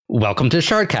Welcome to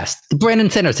Shardcast, the Brandon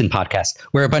Sanderson podcast.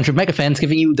 We're a bunch of mega fans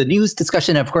giving you the news,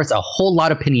 discussion, and of course, a whole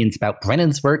lot of opinions about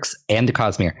Brandon's works and the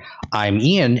Cosmere. I'm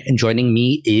Ian, and joining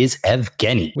me is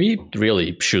Evgeny. We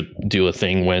really should do a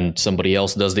thing when somebody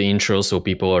else does the intro so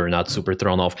people are not super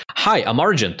thrown off. Hi, I'm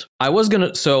Argent.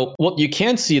 So what you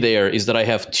can't see there is that I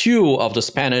have two of the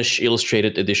Spanish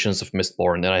illustrated editions of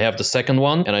Mistborn, and I have the second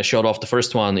one, and I showed off the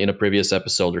first one in a previous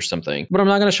episode or something. But I'm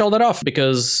not going to show that off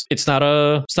because it's not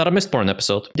a Mistborn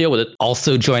episode. Deal with it.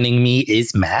 Also joining me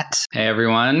is Matt. Hey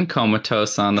everyone,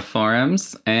 comatose on the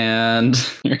forums, and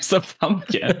here's a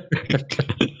pumpkin.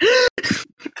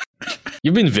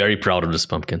 You've been very proud of this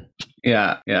pumpkin.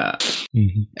 Yeah.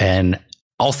 Mm-hmm. And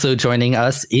also joining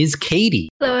us is Katie.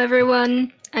 Hello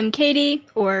everyone, I'm Katie,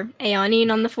 or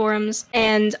Aeonine on the forums,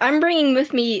 and I'm bringing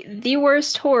with me the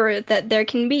worst horror that there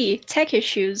can be, tech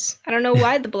issues. I don't know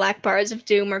why the black bars of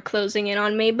doom are closing in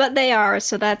on me, but they are,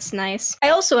 so that's nice. I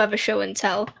also have a show and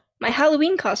tell. My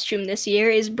Halloween costume this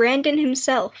year is Brandon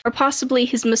himself, or possibly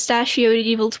his mustachioed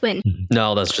evil twin.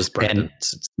 No, that's just Brandon.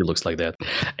 It looks like that.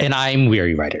 And I'm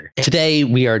Weary Writer. Today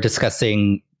we are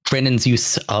discussing Brandon's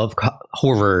use of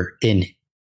horror in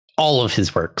all of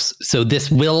his works. So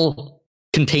this will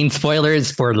contain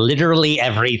spoilers for literally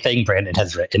everything Brandon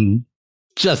has written.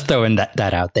 Just throwing that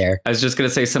out there. I was just going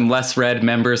to say some less read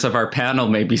members of our panel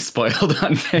may be spoiled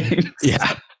on things.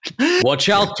 Yeah. Watch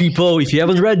out, people. If you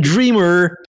haven't read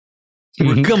Dreamer,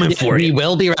 we're coming for you. you. We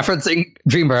will be referencing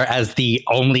Dreamer as the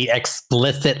only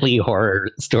explicitly horror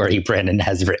story Brandon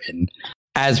has written.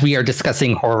 As we are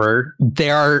discussing horror,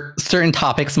 there are certain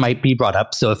topics might be brought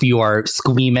up. So if you are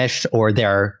squeamish or there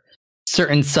are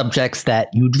certain subjects that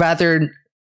you'd rather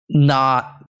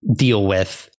not deal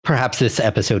with, perhaps this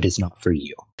episode is not for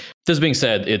you. This being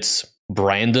said, it's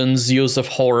Brandon's use of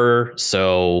horror,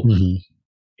 so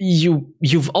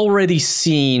you've already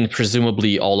seen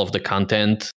presumably all of the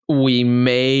content. We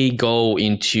may go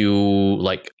into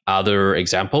like other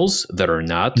examples that are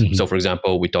not. So for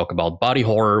example, we talk about body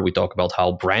horror, we talk about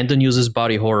how Brandon uses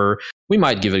body horror. We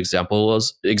might give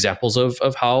examples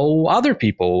of how other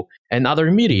people and other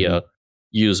media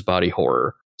use body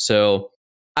horror. So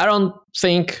I don't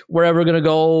think we're ever going to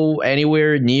go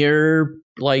anywhere near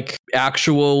like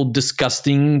actual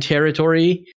disgusting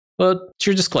territory, but it's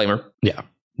your disclaimer.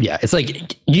 Yeah, it's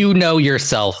like, you know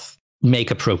yourself,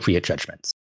 make appropriate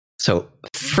judgments. So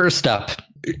first up,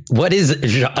 what is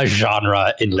a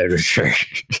genre in literature?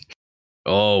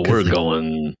 Oh, we're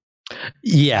going.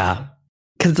 Yeah,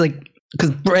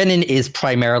 because Brennan is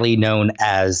primarily known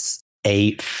as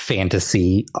a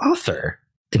fantasy author.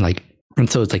 And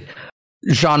so it's like,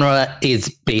 genre is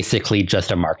basically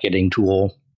just a marketing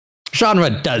tool. Genre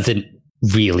doesn't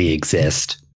really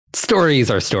exist. Stories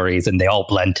are stories and they all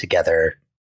blend together.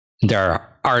 There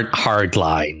aren't hard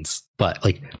lines, but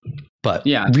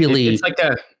yeah, really, it's like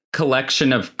a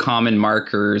collection of common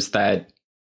markers that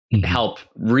help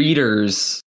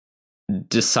readers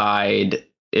decide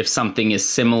if something is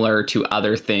similar to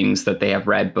other things that they have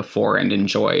read before and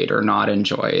enjoyed or not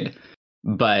enjoyed.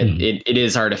 But it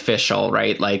is artificial,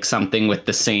 right? Like something with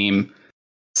the same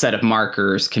set of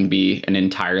markers can be an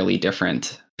entirely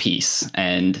different piece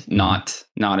and not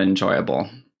enjoyable.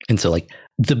 And so like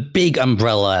the big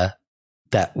umbrella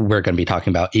that we're going to be talking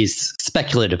about is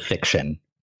speculative fiction,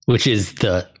 which is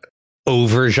the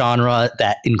over genre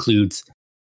that includes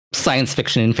science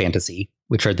fiction and fantasy,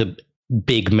 which are the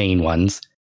big main ones,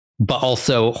 but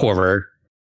also horror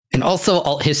and also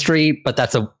alt history. But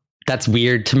that's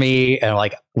weird to me. And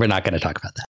like, we're not going to talk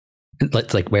about that.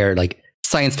 It's like where like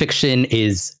science fiction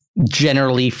is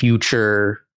generally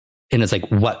future and it's like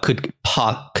what could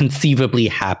conceivably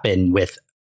happen with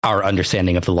our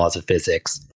understanding of the laws of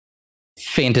physics.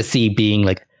 Fantasy being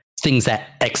like things that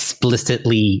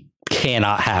explicitly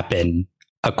cannot happen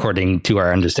according to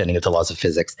our understanding of the laws of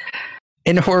physics.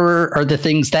 And horror are the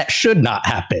things that should not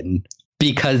happen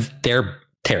because they're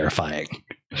terrifying.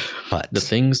 But the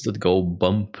things that go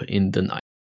bump in the night.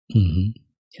 Yeah,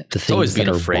 it's always been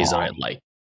a phrase I like.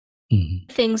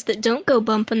 Things that don't go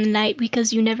bump in the night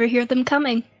because you never hear them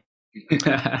coming.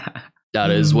 That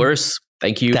is worse.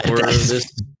 Thank you for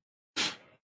this.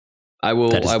 I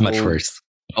will much worse.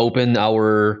 Open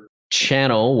our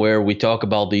channel where we talk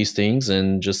about these things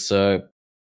and just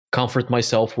comfort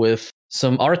myself with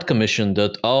some art commission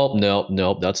that,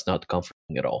 no, that's not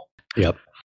comforting at all. Yep.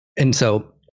 And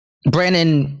so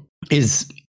Brandon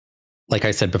is, like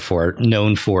I said before,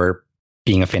 known for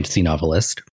being a fantasy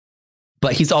novelist,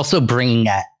 but he's also bringing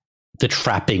the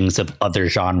trappings of other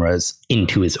genres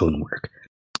into his own work.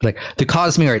 Like the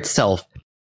Cosmere itself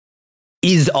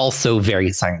is also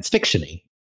very science fiction-y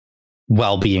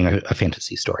while being a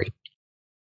fantasy story.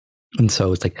 And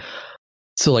so it's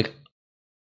like,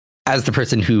 as the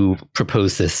person who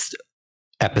proposed this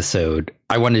episode,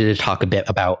 I wanted to talk a bit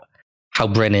about how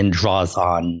Brandon draws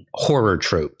on horror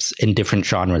tropes in different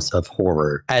genres of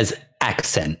horror as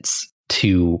accents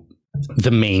to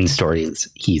the main stories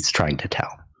he's trying to tell.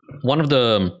 One of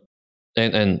the,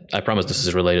 and I promise this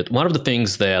is related, one of the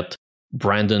things that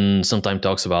Brandon sometimes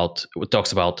talks about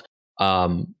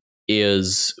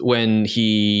is when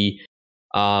he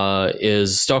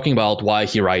is talking about why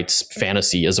he writes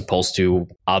fantasy as opposed to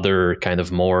other kind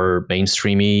of more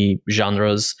mainstreamy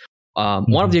genres.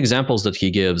 One of the examples that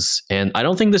he gives, and I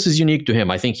don't think this is unique to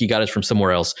him, I think he got it from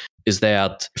somewhere else, is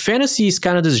that fantasy is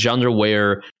kind of this genre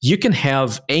where you can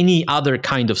have any other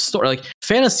kind of story. Like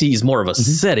fantasy is more of a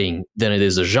setting than it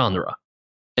is a genre.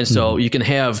 And so you can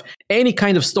have any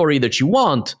kind of story that you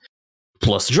want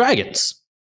plus dragons.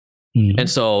 And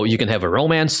so you can have a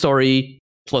romance story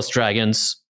plus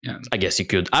dragons. Yeah. I guess you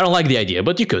could. I don't like the idea,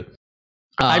 but you could.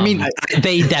 I mean,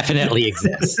 they definitely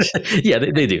exist. Yeah,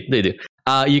 they do. They do.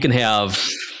 You can have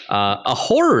a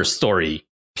horror story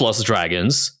plus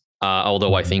dragons,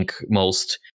 although I think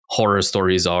most horror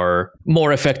stories are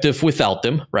more effective without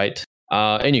them, right?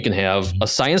 And you can have a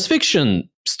science fiction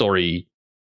story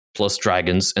plus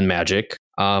dragons and magic.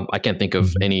 I can't think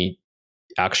of any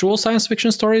actual science fiction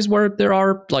stories where there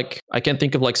are, like, I can't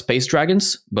think of like space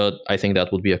dragons, but I think that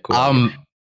would be a cool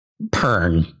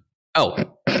Pern. Oh,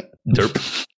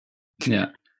 derp. Yeah.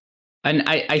 And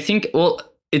I think, well,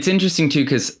 it's interesting too,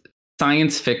 because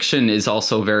science fiction is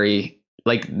also very,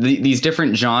 like, these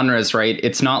different genres, right?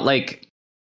 It's not like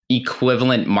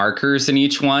equivalent markers in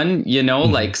each one, you know,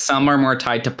 like some are more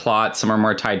tied to plot, some are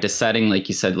more tied to setting, like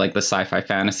you said, like the sci-fi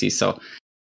fantasy. So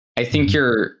I think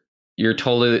you're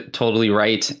totally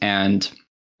right. And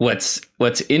what's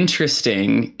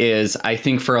interesting is I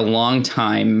think for a long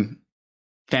time,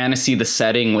 fantasy, the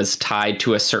setting was tied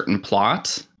to a certain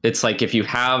plot. It's like if you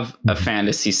have a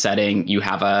fantasy setting, you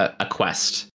have a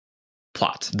quest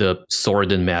plot. The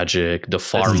sword and magic, the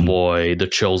farm boy, the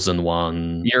chosen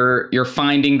one. You're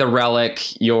finding the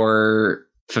relic, you're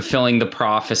fulfilling the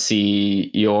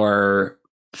prophecy, you're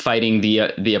fighting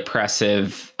the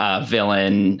oppressive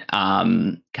villain,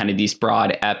 kind of these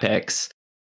broad epics.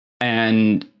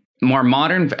 And more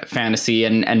modern fantasy,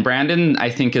 and Brandon, I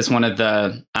think, is one of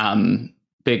the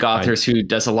big authors who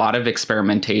does a lot of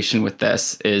experimentation with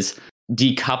this, is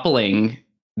decoupling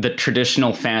the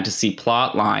traditional fantasy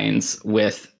plot lines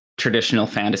with traditional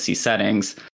fantasy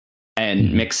settings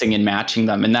and mixing and matching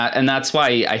them. And that's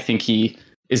why I think he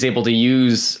is able to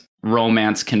use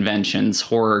romance conventions,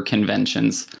 horror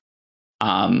conventions,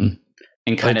 in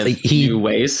kind of new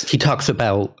ways. He talks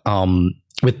about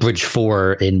with Bridge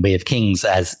 4 in Way of Kings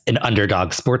as an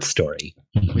underdog sports story.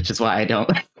 Which is why I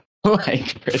don't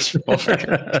like Bridge 4.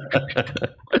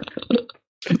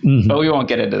 But we won't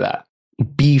get into that.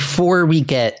 Before we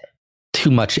get too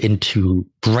much into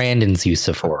Brandon's use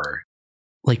of horror,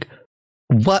 like,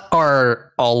 what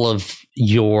are all of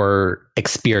your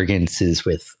experiences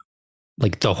with,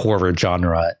 like, the horror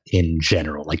genre in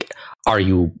general? Like, are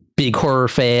you big horror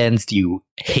fans? Do you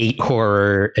hate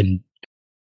horror and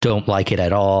don't like it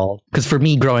at all? Because for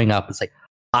me, growing up, it's like,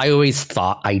 I always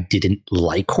thought I didn't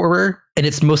like horror. And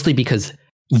it's mostly because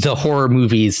the horror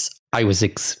movies I was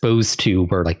exposed to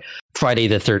were like Friday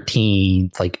the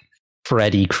 13th, like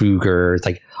Freddy Krueger, it's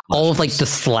like all of like the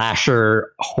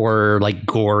slasher horror, like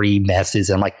gory messes.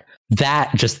 And like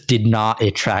that just did not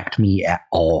attract me at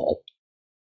all.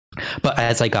 But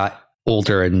as I got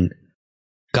older and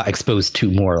got exposed to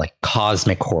more like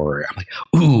cosmic horror, I'm like,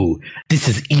 ooh, this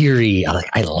is eerie.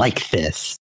 I like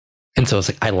this. And so it's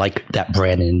like, I like that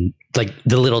Brandon, like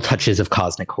the little touches of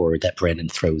cosmic horror that Brandon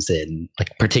throws in,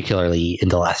 like particularly in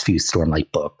the last few Stormlight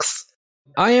books.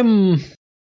 I am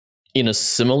in a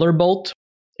similar boat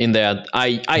in that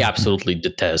I absolutely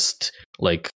detest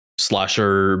like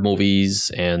slasher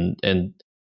movies, and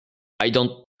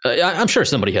I'm sure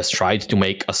somebody has tried to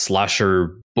make a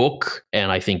slasher book,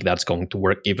 and I think that's going to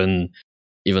work even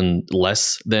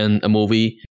less than a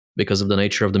movie because of the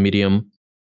nature of the medium.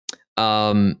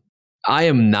 I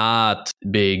am not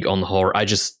big on horror. I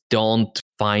just don't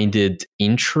find it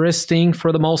interesting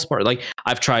for the most part. Like,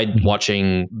 I've tried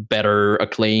watching better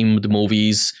acclaimed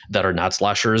movies that are not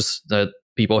slashers that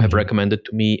people have recommended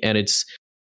to me, and it's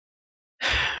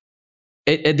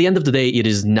at the end of the day, it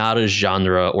is not a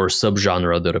genre or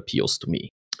subgenre that appeals to me.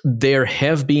 There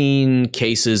have been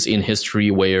cases in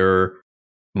history where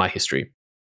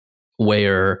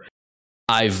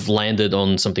I've landed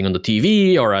on something on the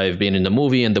TV, or I've been in the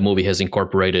movie and the movie has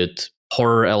incorporated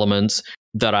horror elements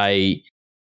that I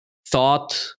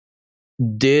thought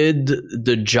did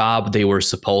the job they were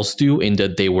supposed to, in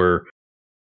that they were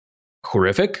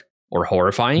horrific or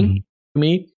horrifying to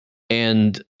me.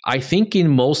 And I think in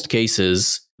most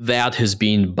cases that has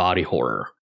been body horror.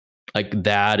 Like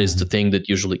that is the thing that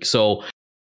usually, so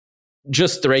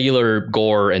just regular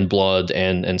gore and blood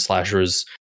and slashers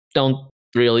don't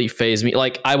really faze me.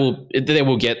 Like they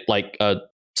will get like a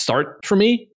start for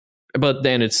me, but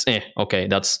then it's okay,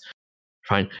 that's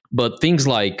fine. But things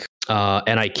like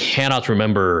and I cannot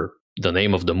remember the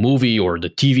name of the movie or the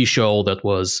TV show that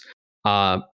was,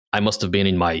 I must have been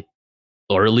in my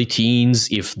early teens,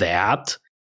 if that.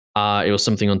 It was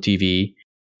something on TV,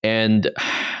 and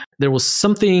there was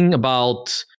something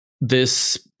about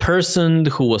this person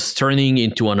who was turning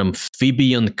into an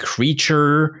amphibian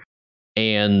creature,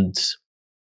 and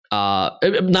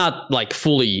not like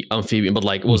fully amphibian, but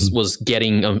like was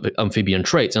getting amphibian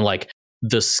traits, and like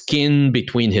the skin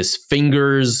between his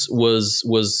fingers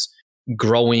was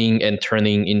growing and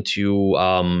turning into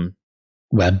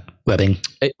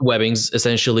webbings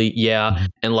essentially.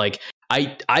 And like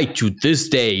I to this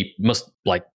day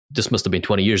this must have been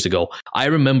 20 years ago, I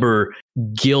remember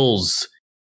gills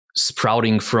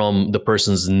sprouting from the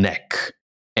person's neck,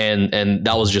 and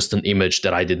that was just an image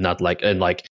that I did not like, and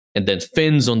then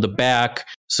fins on the back.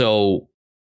 So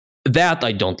that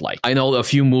I don't like. I know a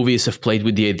few movies have played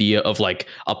with the idea of like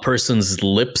a person's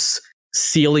lips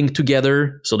sealing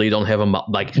together so they don't have a mouth.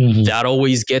 Like that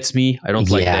always gets me. I don't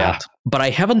like that. But I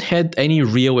haven't had any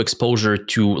real exposure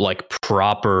to like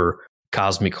proper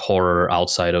cosmic horror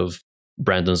outside of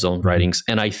Brandon's own writings,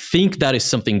 and I think that is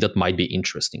something that might be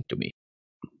interesting to me.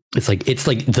 It's like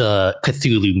the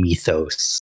Cthulhu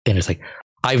mythos, and it's like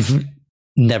I've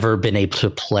never been able to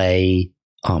play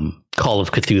Call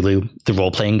of Cthulhu, the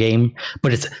role playing game,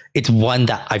 but it's one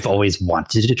that I've always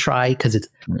wanted to try because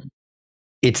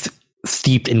it's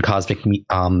steeped in cosmic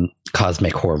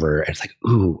horror, and it's like,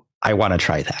 ooh, I want to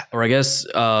try that. Or I guess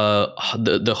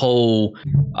the whole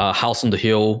House on the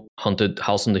Hill, haunted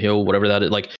House on the Hill, whatever that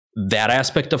is, like that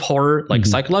aspect of horror, like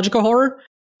psychological horror.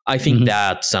 I think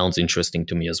that sounds interesting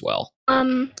to me as well.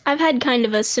 I've had kind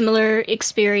of a similar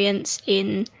experience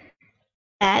in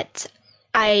that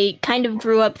I kind of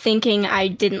grew up thinking I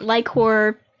didn't like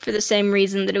horror for the same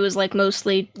reason that it was like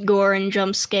mostly gore and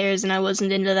jump scares, and I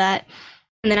wasn't into that.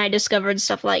 And then I discovered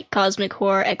stuff like cosmic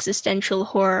horror, existential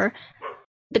horror,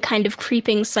 the kind of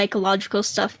creeping psychological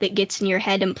stuff that gets in your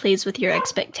head and plays with your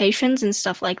expectations and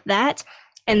stuff like that.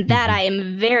 And that I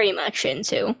am very much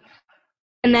into.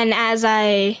 And then as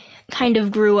I kind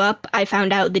of grew up, I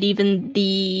found out that even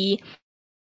the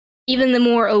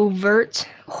more overt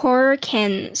horror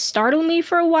can startle me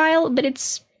for a while, but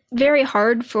it's very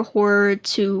hard for horror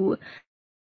to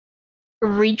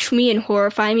reach me and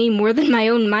horrify me more than my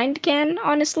own mind can,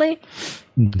 honestly.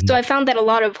 So I found that a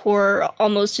lot of horror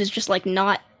almost is just like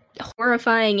not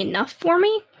horrifying enough for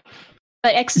me.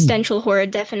 But existential horror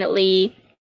definitely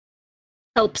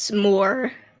helps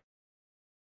more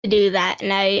to do that,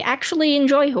 and I actually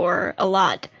enjoy horror a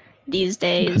lot these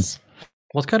days.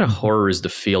 What kind of horror is the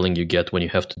feeling you get when you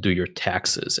have to do your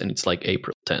taxes and it's like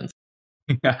April 10th?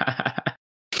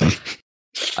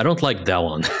 I don't like that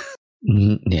one.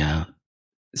 Yeah.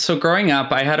 So growing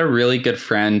up, I had a really good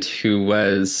friend who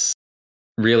was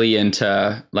really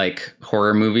into like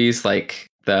horror movies, like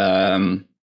the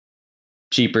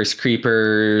Jeepers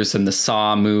Creepers and the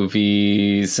Saw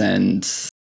movies and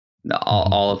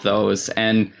all of those.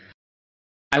 And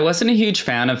I wasn't a huge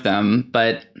fan of them,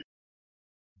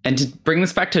 and to bring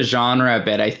this back to genre a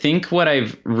bit, I think what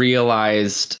I've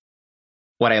realized,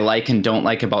 what I like and don't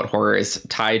like about horror is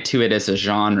tied to it as a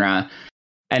genre.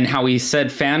 And how we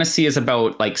said fantasy is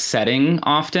about like setting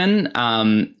often.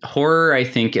 Horror, I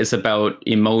think, is about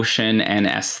emotion and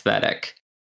aesthetic.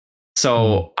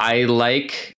 So I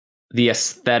like the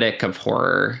aesthetic of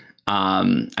horror.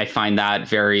 I find that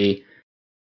very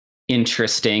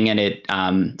interesting, and it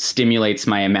stimulates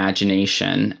my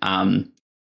imagination.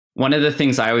 One of the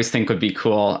things I always think would be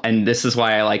cool, and this is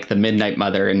why I like The Midnight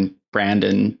Mother and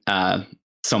Brandon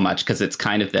so much, because it's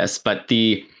kind of this, but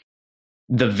the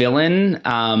villain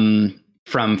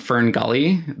from Fern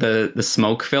Gully, the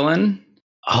smoke villain.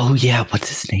 Oh yeah, what's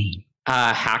his name?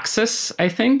 Haxus, I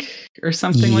think, or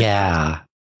something like that.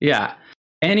 Yeah.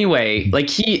 Anyway, like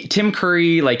Tim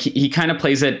Curry, like he kind of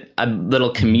plays it a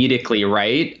little comedically,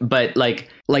 right? But like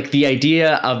the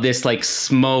idea of this like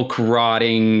smoke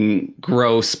rotting,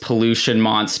 gross pollution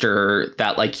monster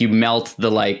that like you melt the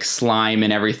like slime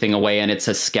and everything away and it's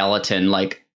a skeleton,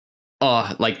 like,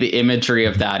 oh, like the imagery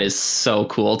of that is so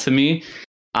cool to me.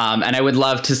 And I would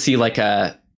love to see like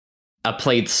a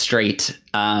played straight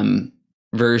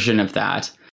version of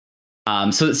that.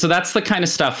 So that's the kind of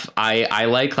stuff I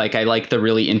like. Like, I like the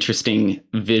really interesting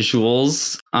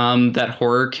visuals that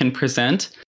horror can present.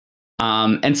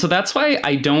 And so that's why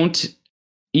I don't,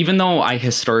 even though I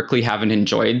historically haven't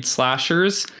enjoyed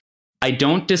slashers, I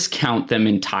don't discount them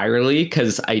entirely,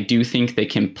 because I do think they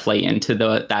can play into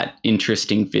that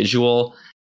interesting visual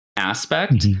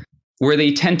aspect. Mm-hmm. Where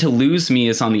they tend to lose me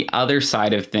is on the other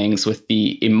side of things with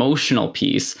the emotional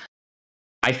piece.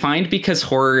 I find because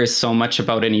horror is so much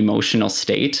about an emotional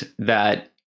state that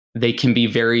they can be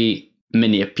very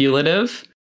manipulative,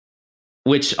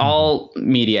 which all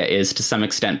media is to some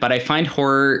extent. But I find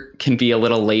horror can be a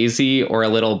little lazy or a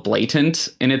little blatant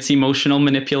in its emotional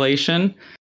manipulation,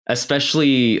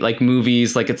 especially like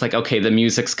movies. Like, it's like, okay, the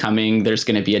music's coming, there's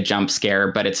going to be a jump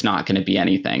scare, but it's not going to be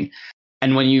anything.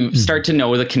 And when you start to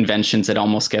know the conventions, it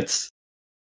almost gets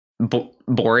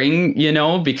boring,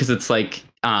 because it's like,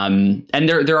 and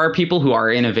there are people who are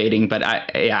innovating, but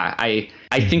I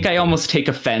think I almost take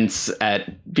offense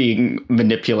at being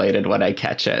manipulated when I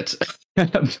catch it.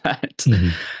 But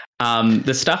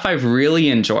the stuff I've really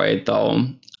enjoyed, though,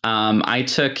 I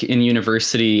took in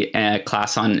university a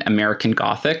class on American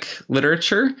Gothic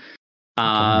literature.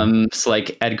 So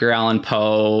like Edgar Allan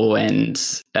Poe and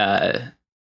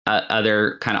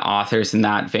other kind of authors in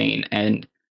that vein. And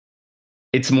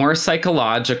it's more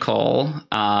psychological.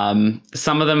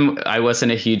 Some of them I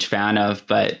wasn't a huge fan of,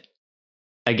 but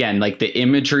again, like the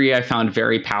imagery I found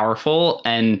very powerful.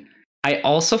 And I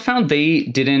also found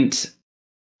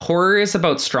horror is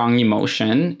about strong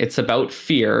emotion. It's about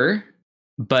fear,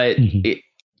 but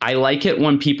I like it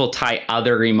when people tie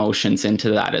other emotions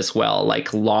into that as well,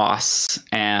 like loss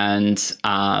and,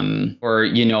 or,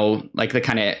 like the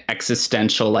kind of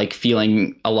existential, like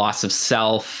feeling a loss of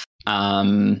self,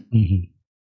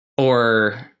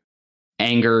 or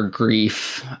anger,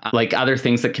 grief, like other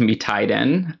things that can be tied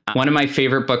in. One of my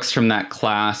favorite books from that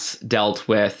class dealt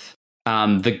with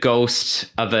the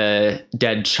ghost of a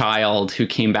dead child who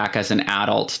came back as an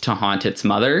adult to haunt its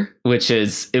mother,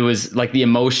 it was like the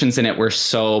emotions in it were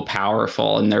so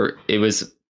powerful. And it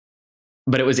was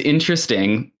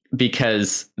interesting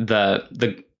because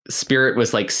the spirit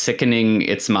was like sickening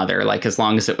its mother. Like, as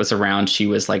long as it was around, she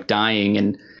was like dying.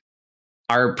 And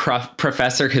our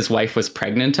professor, his wife was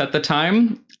pregnant at the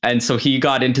time. And so he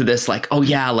got into this like, oh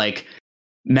yeah, like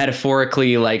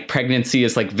metaphorically, like pregnancy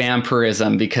is like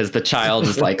vampirism because the child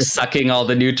is like sucking all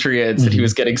the nutrients. And he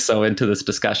was getting so into this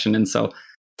discussion. And so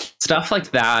stuff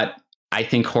like that, I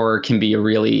think horror can be a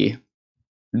really,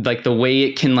 like, the way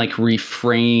it can like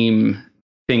reframe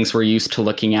things we're used to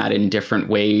looking at in different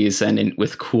ways and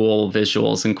with cool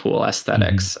visuals and cool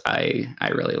aesthetics. I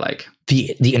really like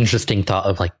the interesting thought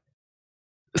of like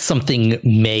something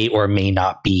may or may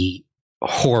not be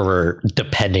horror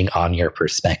depending on your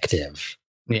perspective.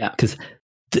 Yeah, because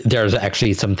there's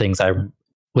actually some things I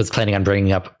was planning on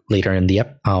bringing up later in the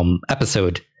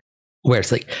episode where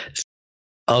it's like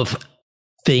of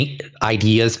the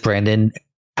ideas Brandon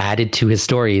added to his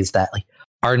stories that like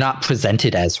are not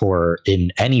presented as horror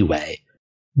in any way.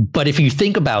 But if you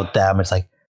think about them, it's like,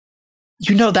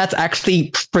 that's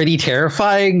actually pretty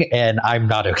terrifying, and I'm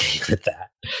not okay with that.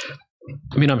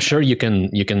 I mean, I'm sure you can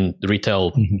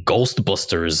retell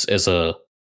Ghostbusters as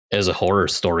a horror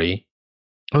story.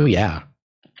 Oh yeah.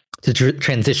 To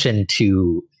transition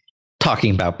to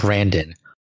talking about Brandon,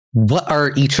 what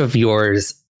are each of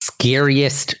yours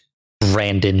scariest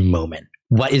Brandon moment?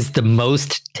 What is the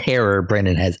most terror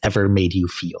Brandon has ever made you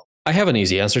feel? I have an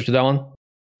easy answer to that one.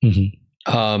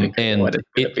 And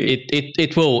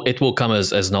it will come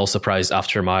as no surprise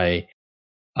after my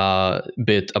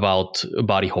bit about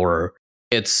body horror.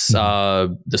 It's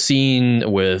the scene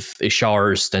with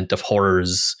Ishar's Tent of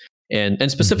Horrors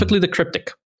and specifically the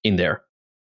cryptic in there.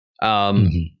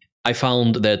 I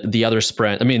found that the other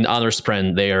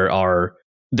spren there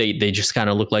they just kind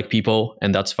of look like people,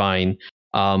 and that's fine.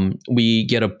 We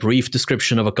get a brief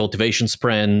description of a cultivation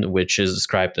spren, which is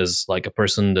described as like a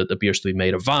person that appears to be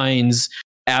made of vines,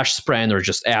 ash spren, or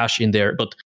just ash in there.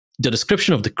 But the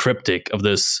description of the cryptic of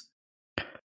this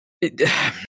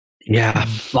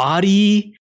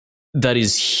body that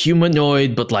is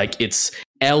humanoid, but like it's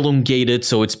elongated,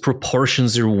 so its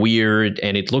proportions are weird,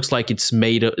 and it looks like it's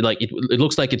made of, like it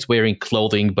looks like it's wearing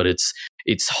clothing, but it's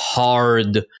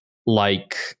hard,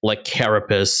 like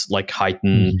carapace, like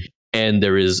chitin, and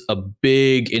there is a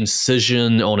big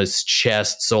incision on its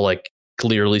chest, so like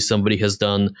clearly somebody has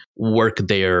done work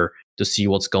there to see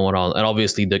what's going on. And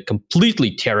obviously the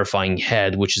completely terrifying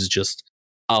head, which is just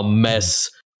a mess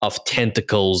of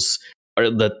tentacles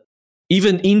that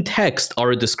even in text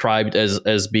are described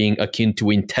as being akin to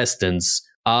intestines.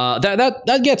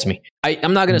 That gets me.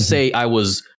 I'm not going to say I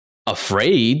was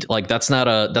afraid. Like that's not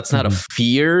a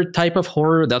fear type of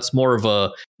horror. That's more of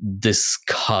a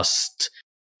disgust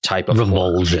type of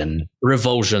revulsion. Horror.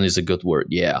 Revulsion is a good word.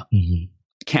 Yeah. Mm-hmm.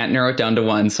 Can't narrow it down to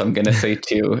one, so I'm going to say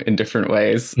two in different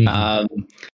ways.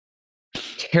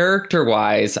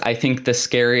 Character-wise, I think the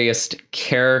scariest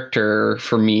character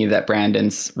for me that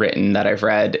Brandon's written that I've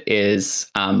read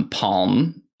is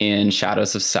Palm in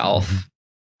Shadows of Self.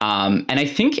 And I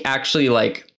think actually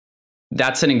like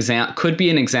that's could be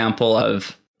an example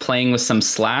of playing with some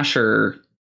slasher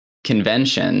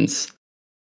conventions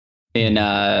in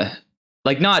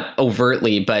like not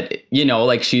overtly, but you know,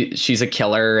 like she's a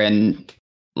killer and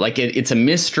like it's a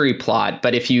mystery plot,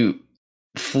 but if you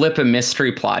flip a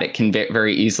mystery plot, it can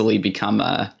very easily become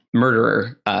a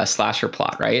murderer slasher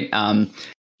plot, right?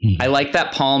 I like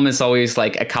that Palm is always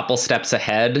like a couple steps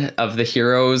ahead of the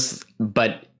heroes,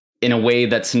 but in a way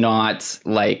that's not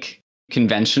like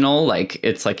conventional. Like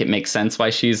it's like it makes sense why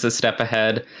she's a step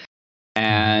ahead.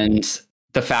 And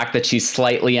the fact that she's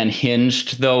slightly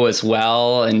unhinged though as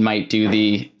well and might do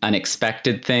the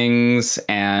unexpected things,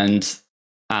 and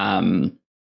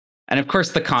of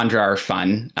course the Kandra are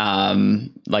fun,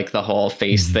 like the whole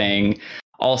face thing.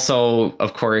 Also,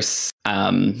 of course,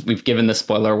 we've given the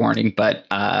spoiler warning, but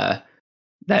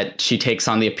that she takes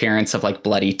on the appearance of like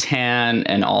Bloody Tan,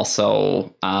 and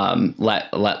also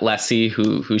let Lessie,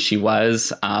 who she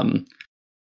was.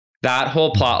 That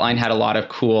whole plotline had a lot of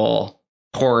cool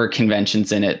horror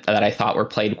conventions in it that I thought were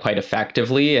played quite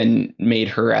effectively and made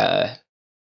her a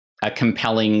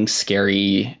compelling,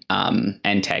 scary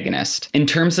antagonist. In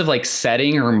terms of like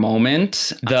setting or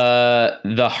moment,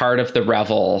 the Heart of the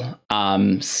Revel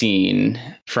scene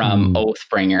from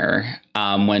Oathbringer,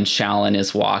 when Shallan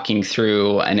is walking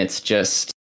through, and it's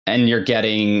just, and you're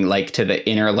getting like to the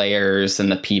inner layers,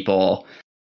 and the people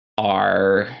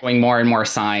are showing more and more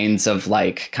signs of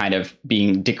like kind of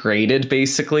being degraded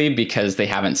basically because they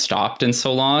haven't stopped in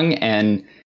so long, and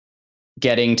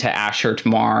getting to Ashert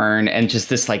Marn and just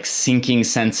this like sinking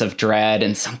sense of dread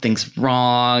and something's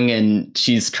wrong, and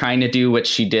she's trying to do what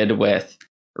she did with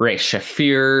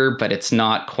Re-Shafir, but it's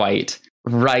not quite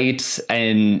right.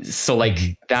 And so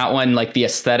like that one, like the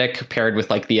aesthetic paired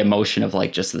with like the emotion of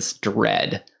like just this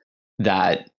dread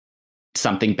that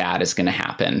something bad is going to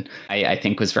happen, I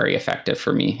think was very effective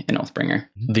for me in Oathbringer.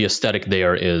 The aesthetic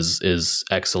there is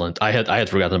excellent. I had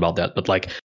forgotten about that, but like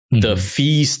the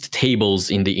feast tables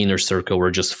in the inner circle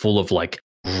were just full of like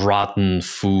rotten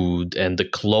food, and the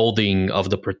clothing of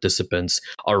the participants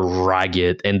are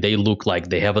ragged, and they look like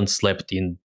they haven't slept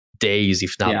in days,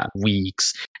 if not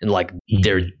weeks, and like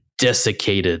they're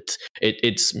desiccated.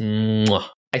 It's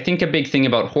I think a big thing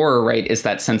about horror, right, is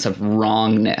that sense of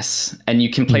wrongness, and you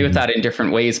can play with that in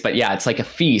different ways. But yeah, it's like a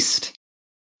feast,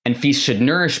 and feast should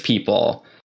nourish people,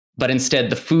 but instead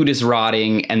the food is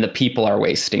rotting and the people are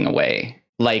wasting away.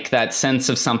 Like that sense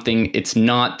of something, it's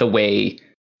not the way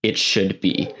it should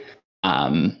be. I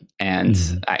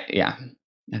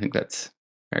think that's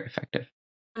very effective.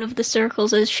 One of the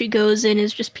circles as she goes in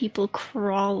is just people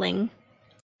crawling.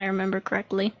 I remember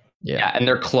correctly. Yeah, and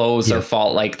their clothes are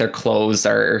their clothes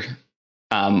are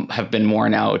have been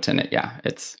worn out, and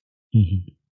it's.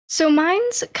 So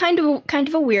mine's kind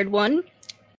of a weird one.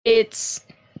 It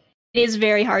is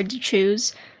very hard to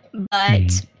choose.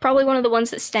 But probably one of the ones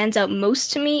that stands out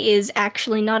most to me is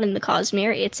actually not in the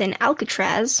Cosmere. It's in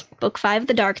Alcatraz, Book 5,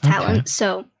 The Dark Talent.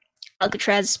 So,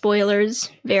 Alcatraz spoilers,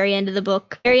 very end of the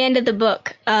book.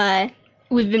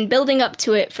 We've been building up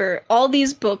to it for all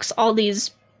these books, all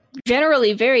these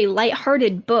generally very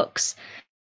lighthearted books.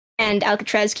 And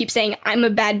Alcatraz keeps saying, I'm a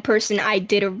bad person, I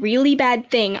did a really bad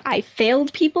thing, I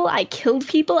failed people, I killed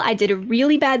people, I did a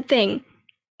really bad thing.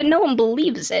 But no one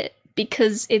believes it,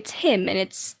 because it's him and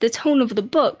it's the tone of the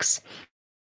books.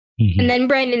 And then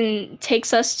Brandon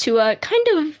takes us to a kind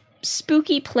of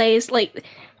spooky place, like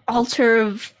altar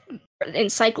of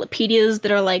encyclopedias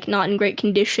that are like not in great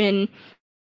condition,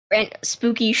 and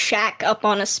spooky shack up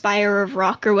on a spire of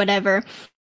rock or whatever.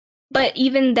 But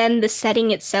even then, the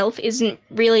setting itself isn't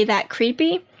really that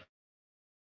creepy.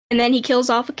 And then he kills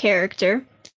off a character,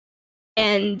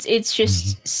 and it's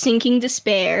just sinking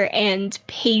despair and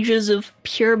pages of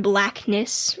pure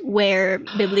blackness where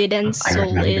Bibliaden's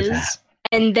soul is. That.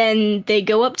 And then they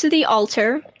go up to the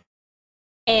altar,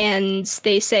 and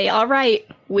they say, all right,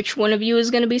 which one of you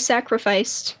is going to be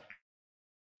sacrificed?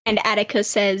 And Attica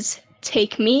says,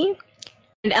 take me.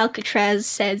 And Alcatraz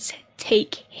says,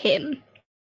 take him.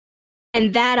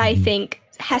 And that, I think,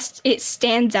 it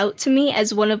stands out to me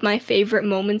as one of my favorite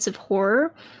moments of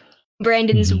horror.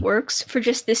 Brandon's works for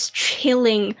just this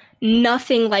chilling,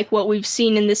 nothing like what we've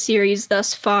seen in the series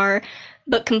thus far,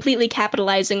 but completely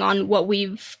capitalizing on what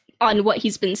we've on what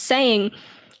he's been saying,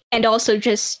 and also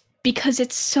just because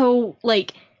it's so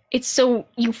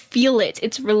you feel it.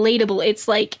 It's relatable. It's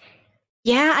like,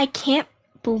 yeah, I can't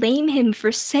blame him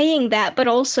for saying that, but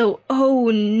also, oh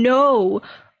no,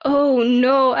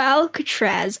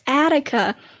 Alcatraz,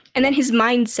 Attica. And then his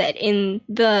mindset in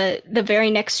the very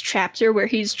next chapter where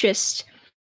he's just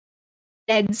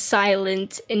dead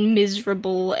silent and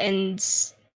miserable, and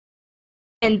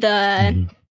the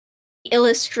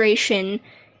illustration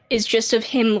is just of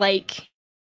him like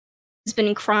he's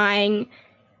been crying.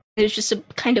 There's just a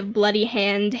kind of bloody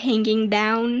hand hanging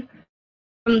down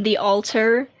from the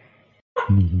altar.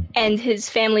 And his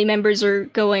family members are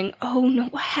going, oh no,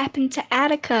 what happened to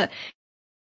Attica?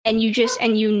 And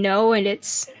you know, and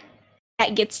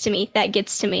that gets to me.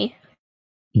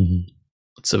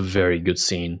 It's a very good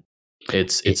scene.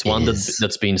 It's one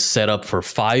that's been set up for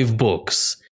 5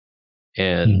 books,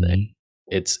 and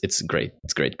it's great.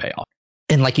 It's great payoff.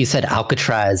 And like you said,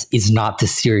 Alcatraz is not the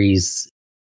series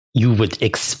you would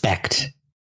expect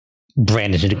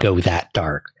Brandon to go that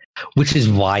dark, which is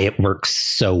why it works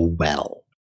so well.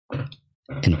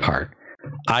 In part,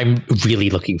 I'm really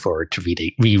looking forward to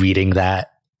rereading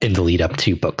that in the lead up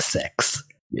to book 6.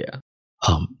 Yeah.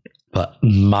 But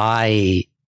my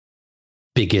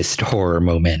biggest horror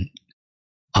moment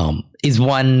is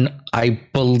one I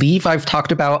believe I've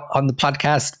talked about on the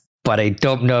podcast, but I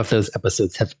don't know if those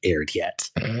episodes have aired yet.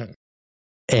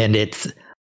 And it's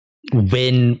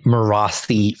when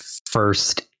Marasi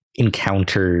first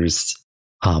encounters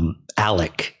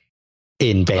Alec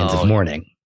in Bands of Mourning.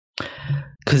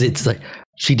 Because it's like,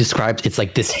 she describes, it's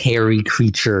like this hairy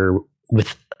creature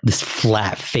with this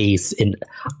flat face and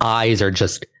eyes are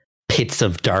just pits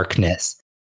of darkness.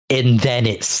 And then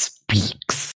it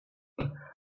speaks.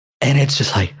 And it's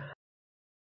just like,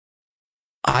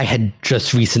 I had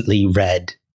just recently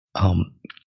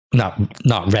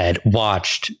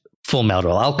watched Full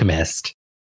Metal Alchemist.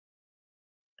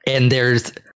 And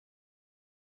there's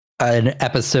an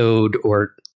episode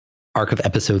or arc of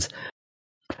episodes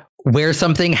where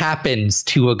something happens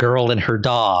to a girl and her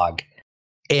dog,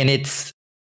 and it's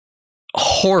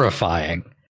horrifying.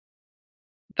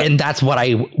 And that's what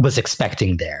I was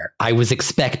expecting there. I was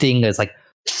expecting as like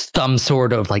some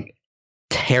sort of like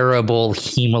terrible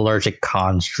hemalurgic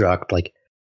construct, like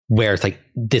where it's like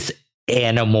this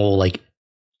animal like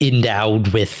endowed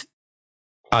with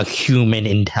a human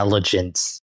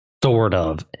intelligence, sort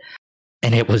of.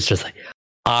 And it was just like,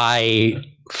 I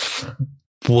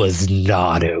was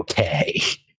not okay.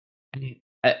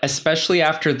 Especially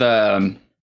after the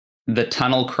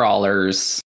tunnel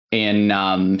crawlers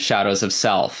in Shadows of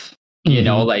Self. You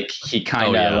know, like he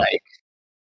kind of like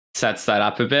sets that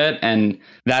up a bit. And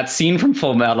that scene from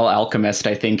Full Metal Alchemist,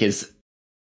 I think, is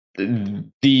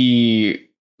the,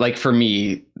 like, for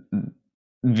me,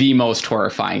 the most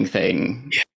horrifying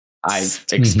thing I've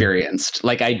experienced.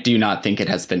 Like, I do not think it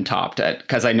has been topped at,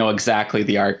 because I know exactly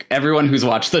the arc. Everyone who's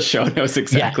watched the show knows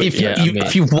exactly.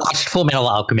 If you've watched Full Metal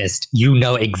Alchemist, you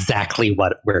know exactly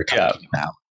what we're talking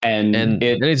about. And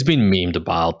it's been memed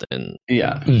about, and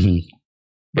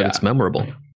but it's memorable.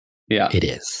 Yeah, it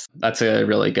is. That's a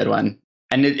really good one.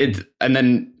 And and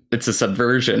then it's a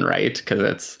subversion, right? Because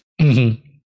it's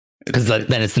because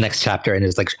then it's the next chapter, and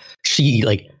it's like she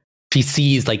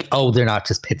sees like, oh, they're not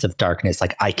just pits of darkness.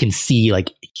 Like, I can see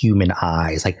like human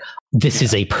eyes. Like, this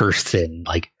is a person,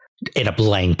 like, in a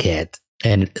blanket.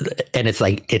 And it's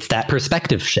like, it's that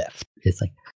perspective shift. It's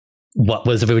like, what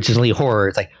was originally horror,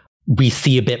 it's like, we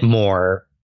see a bit more,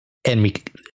 and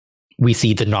we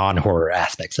see the non-horror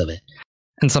aspects of it.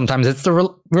 And sometimes it's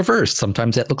the reverse.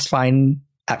 Sometimes it looks fine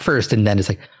at first, and then it's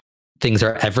like, things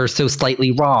are ever so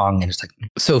slightly wrong. And it's like,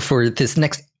 so for this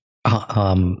next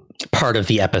part of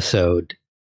the episode,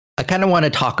 I kind of want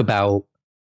to talk about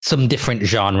some different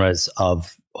genres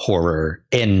of horror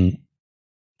and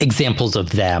examples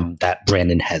of them that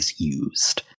Brandon has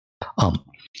used.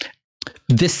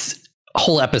 This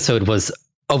whole episode was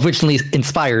originally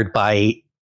inspired by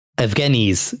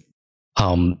Evgeny's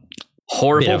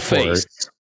horrible face.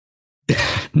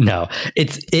 No,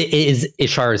 it is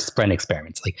Ishar's Spren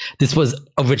experiments. Like, this was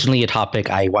originally a topic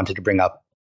I wanted to bring up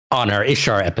on our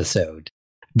Ishar episode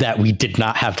that we did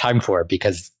not have time for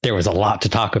because there was a lot to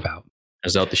talk about.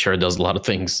 Turns out Ishar does a lot of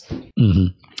things.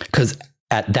 Because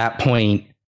at that point,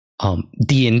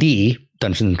 D&D,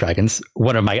 Dungeons and Dragons,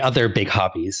 one of my other big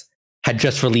hobbies, had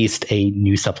just released a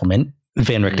new supplement,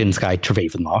 Van Richten's Guide to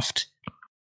Ravenloft,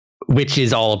 which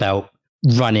is all about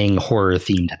running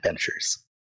horror-themed adventures.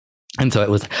 And so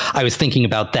I was thinking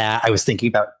about that. I was thinking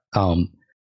about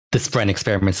the Spren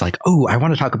experiments, like, oh, I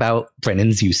want to talk about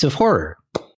Brennan's use of horror.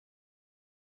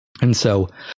 And so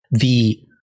the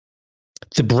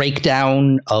The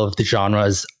breakdown of the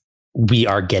genres we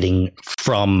are getting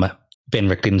from Van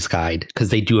Richten's Guide, because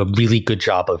they do a really good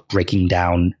job of breaking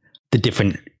down the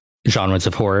different genres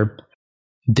of horror.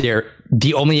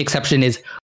 The only exception is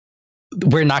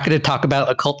we're not going to talk about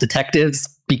occult detectives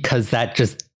because that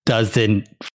just doesn't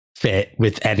fit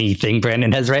with anything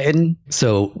Brandon has written.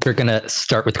 So we're going to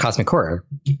start with cosmic horror.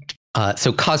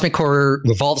 So cosmic horror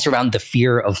revolves around the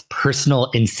fear of personal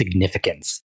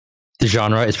insignificance. The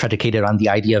genre is predicated on the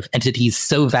idea of entities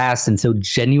so vast and so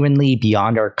genuinely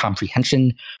beyond our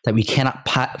comprehension that we cannot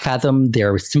fathom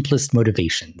their simplest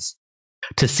motivations.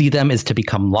 To see them is to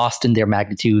become lost in their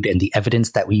magnitude and the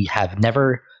evidence that we have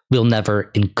never, will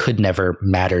never, and could never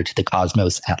matter to the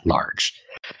cosmos at large.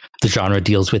 The genre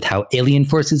deals with how alien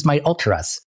forces might alter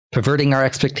us, perverting our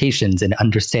expectations and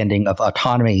understanding of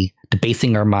autonomy,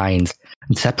 debasing our minds,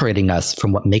 and separating us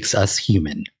from what makes us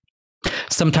human.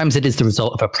 Sometimes it is the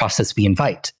result of a process we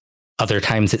invite. Other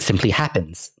times it simply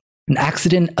happens. An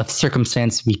accident of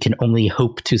circumstance we can only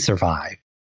hope to survive.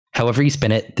 However you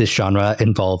spin it, this genre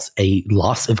involves a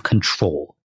loss of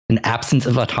control, an absence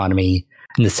of autonomy,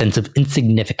 and the sense of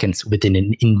insignificance within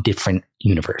an indifferent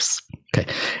universe.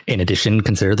 Okay. In addition,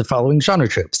 consider the following genre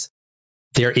tropes.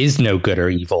 There is no good or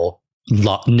evil,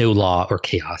 no law or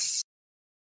chaos.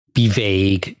 Be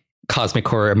vague. Cosmic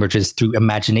horror emerges through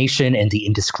imagination and the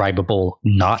indescribable,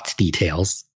 not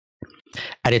details.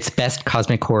 At its best,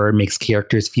 cosmic horror makes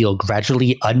characters feel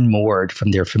gradually unmoored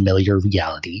from their familiar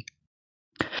reality.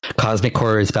 Cosmic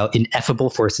horror is about ineffable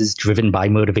forces driven by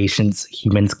motivations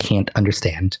humans can't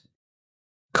understand.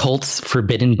 Cults,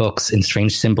 forbidden books, and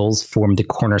strange symbols form the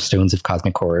cornerstones of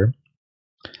cosmic horror.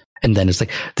 And then it's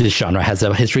like, this genre has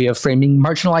a history of framing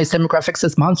marginalized demographics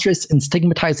as monstrous and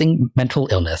stigmatizing mental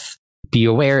illness. Be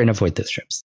aware and avoid those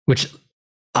tropes. Which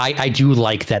I do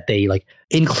like that they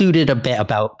included a bit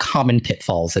about common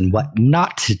pitfalls and what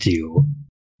not to do,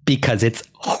 because it's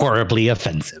horribly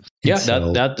offensive. Yeah,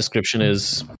 that description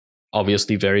is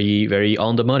obviously very, very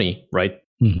on the money, right?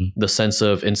 Mm-hmm. The sense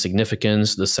of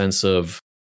insignificance, the sense of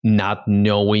not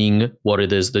knowing what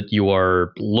it is that you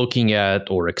are looking at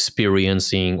or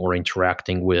experiencing or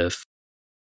interacting with.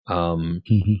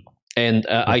 And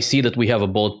I see that we have a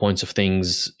bullet points of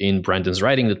things in Brandon's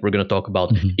writing that we're going to talk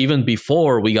about. Even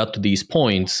before we got to these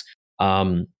points,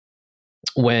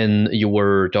 when you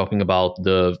were talking about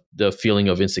the feeling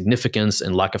of insignificance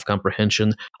and lack of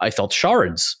comprehension, I felt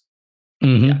shards.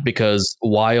 Because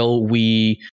while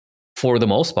we, for the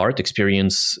most part,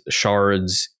 experience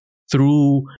shards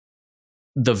through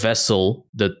the vessel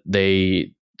that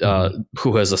they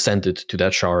who has ascended to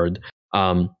that shard,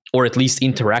 or at least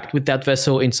interact with that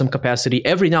vessel in some capacity,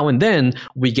 every now and then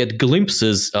we get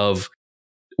glimpses of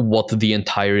what the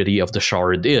entirety of the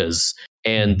shard is.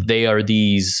 And they are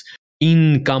these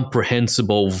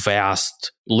incomprehensible,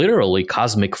 vast, literally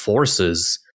cosmic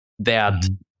forces that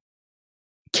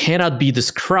cannot be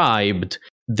described.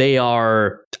 They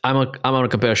are, I'm going to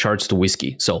compare shards to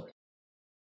whiskey. So,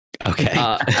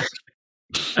 okay.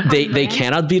 They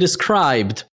cannot be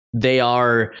described. They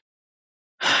are,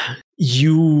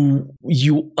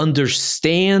 you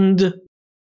understand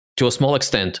to a small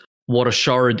extent what a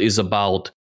shard is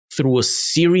about through a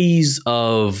series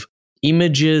of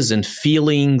images and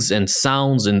feelings and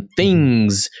sounds and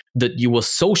things that you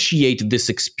associate this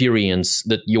experience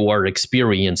that you are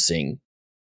experiencing.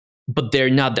 But they're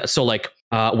not that. So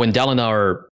when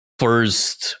Dalinar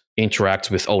first interacts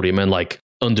with Odium and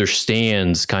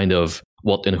understands kind of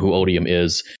what and who Odium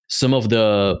is, some of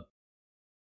the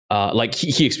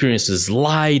he experiences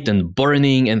light and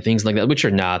burning and things like that, which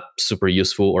are not super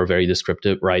useful or very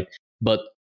descriptive, right? But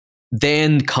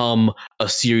then come a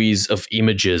series of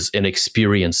images and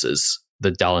experiences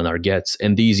that Dalinar gets,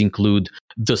 and these include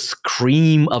the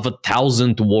scream of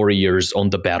 1,000 warriors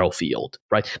on the battlefield,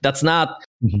 right? That's not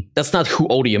who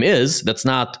Odium is. That's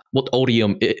not what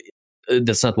Odium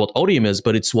is,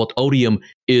 but it's what Odium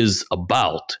is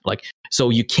about. So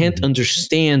you can't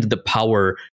understand the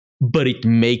power, but it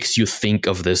makes you think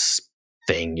of this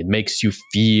thing. It makes you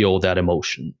feel that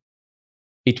emotion.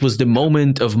 It was the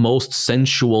moment of most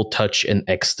sensual touch and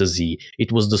ecstasy.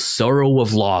 It was the sorrow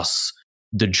of loss,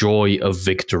 the joy of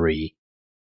victory,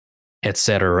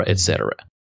 etc., etc.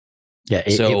 Yeah,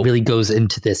 it really goes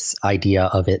into this idea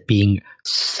of it being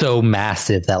so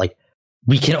massive that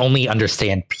we can only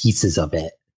understand pieces of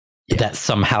it that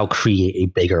somehow create a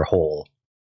bigger whole.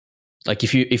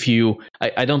 If you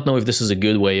I don't know if this is a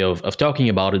good way of talking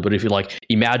about it, but if you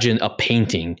imagine a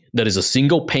painting that is a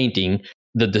single painting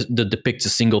that depicts a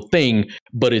single thing,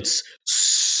 but it's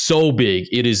so big,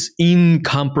 it is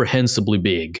incomprehensibly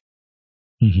big.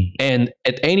 And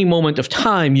at any moment of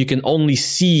time, you can only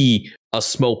see a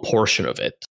small portion of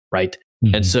it, right?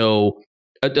 And so,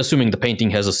 assuming the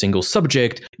painting has a single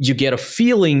subject, you get a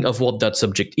feeling of what that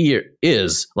subject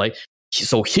is. Like,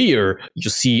 so here you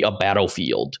see a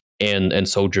battlefield and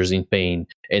soldiers in pain,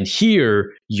 and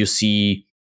here you see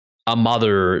a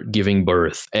mother giving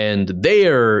birth, and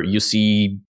there you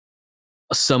see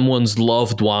someone's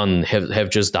loved one have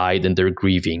just died and they're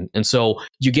grieving. And so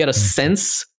you get a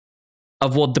sense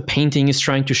of what the painting is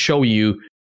trying to show you,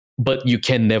 but you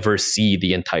can never see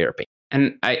the entire painting.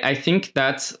 And I think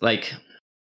that's like,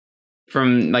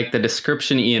 from like the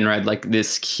description Ian read, like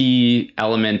this key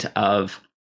element of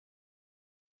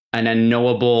an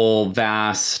unknowable,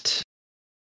 vast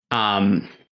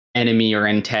enemy or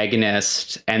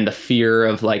antagonist, and the fear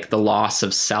of like the loss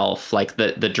of self, like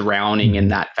the drowning in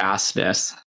that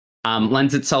vastness,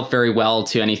 lends itself very well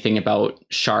to anything about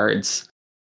shards.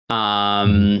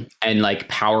 And like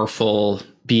powerful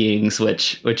beings,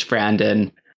 which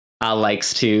Brandon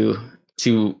likes to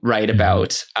write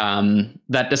about.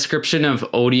 That description of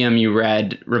odium you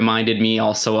read reminded me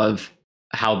also of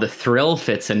how the thrill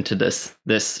fits into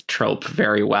this trope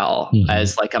very well,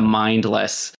 as like a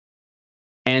mindless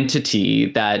entity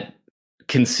that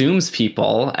consumes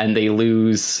people, and they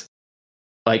lose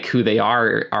like who they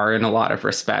are in a lot of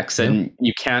respects, and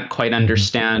you can't quite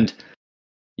understand.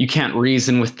 You can't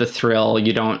reason with the thrill.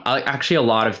 You don't actually. A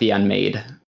lot of the Unmade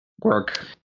work.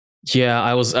 Yeah,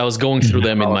 I was going through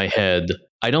them in my head.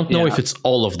 I don't know if it's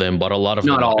all of them, but a lot of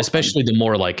them, especially the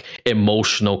more like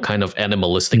emotional kind of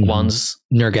animalistic ones.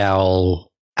 Nergal,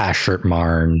 Ashert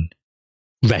Marn,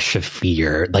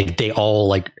 Reshafir, like they all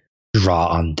like draw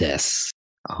on this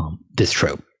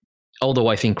trope. Although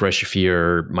I think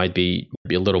Reshafir might be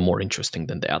a little more interesting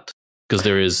than that. Because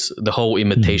there is the whole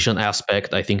imitation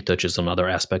aspect, I think, touches on other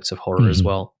aspects of horror as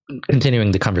well.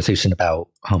 Continuing the conversation about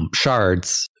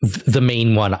shards, the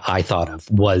main one I thought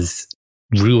of was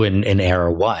Ruin in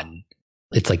Era 1.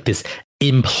 It's like this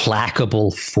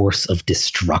implacable force of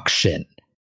destruction.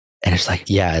 And it's like,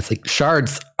 yeah, it's like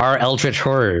shards are eldritch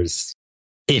horrors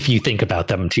if you think about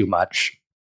them too much.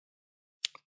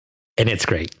 And it's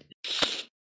great.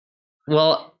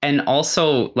 Well, and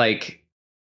also like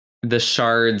the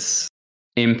shards'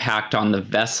 impact on the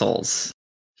vessels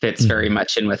fits very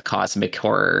much in with cosmic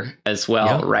horror as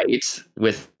well, right?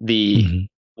 With the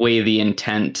way the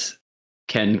intent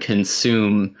can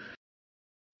consume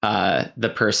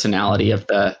the personality of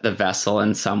the vessel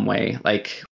in some way.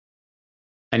 Like,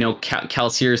 I know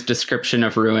Kelsier's description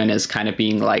of Ruin is kind of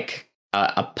being like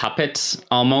a puppet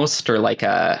almost, or like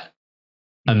a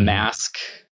mask,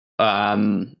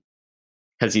 because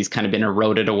he's kind of been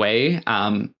eroded away.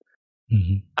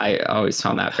 I always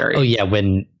found that very. Oh yeah,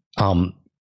 when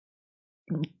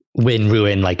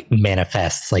Ruin like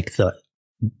manifests like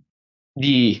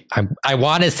I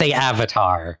want to say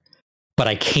avatar, but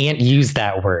I can't use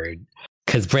that word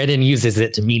because Brendan uses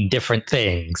it to mean different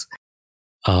things.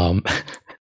 I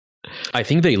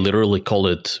think they literally call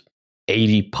it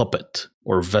 80 puppet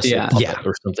or vessel puppet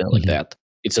or something like that.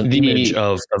 It's an image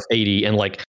of 80 and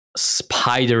like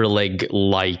spider leg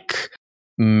like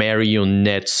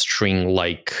marionette string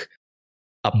like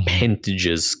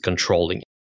appendages controlling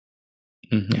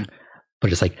it.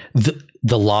 But it's like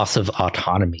the loss of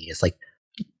autonomy is like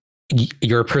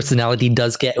your personality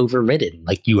does get overridden.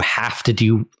 Like you have to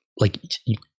do, like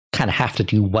you kind of have to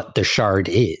do what the shard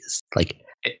is. Like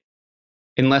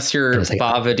unless you're like,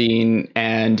 Bavadine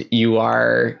and you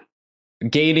are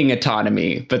gaining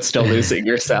autonomy but still losing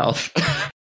yourself.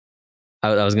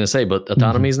 I was going to say, but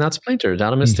autonomy is not Splinter.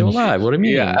 Autonomy is still alive. What do you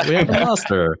mean? Yeah. We haven't lost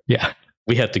her. Yeah.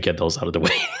 We have to get those out of the way.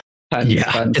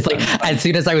 It's like, as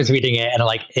soon as I was reading it and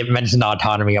like it mentioned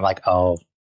autonomy, I'm like, oh,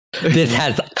 this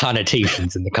has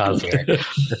connotations in the Cosmere.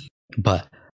 But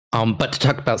to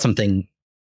talk about something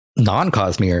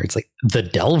non-Cosmere, it's like the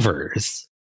Delvers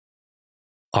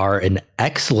are an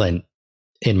excellent,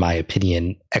 in my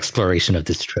opinion, exploration of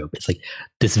this trope. It's like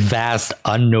this vast,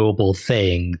 unknowable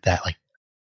thing that like,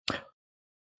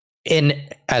 and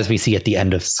as we see at the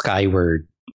end of Skyward,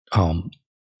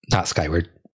 not Skyward,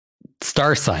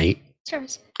 Starsight,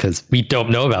 because we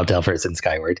don't know about Delvers in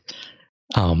Skyward.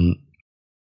 The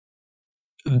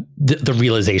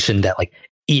realization that like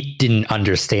it didn't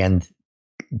understand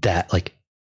that like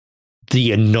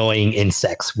the annoying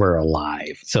insects were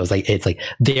alive. So it's like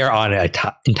they're on an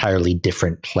entirely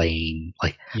different plane.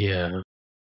 Like, yeah,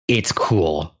 it's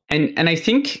cool. And I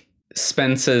think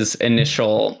Spence's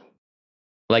initial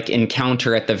like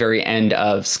encounter at the very end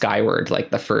of Skyward,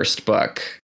 like the first book,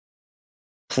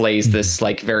 plays this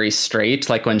like very straight,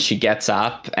 like when she gets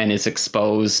up and is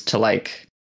exposed to like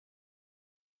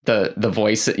the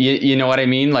voice. You know what I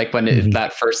mean? Like when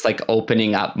that first like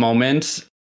opening up moment,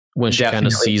 when she kind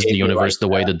of sees the universe the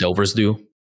way the Delvers do.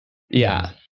 Yeah.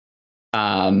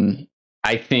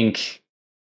 I think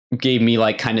gave me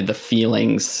like kind of the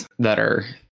feelings that are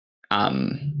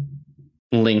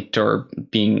linked or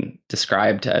being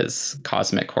described as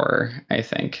cosmic horror. I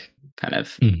think kind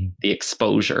of the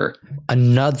exposure.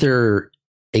 Another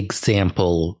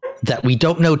example that we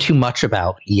don't know too much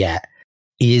about yet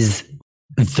is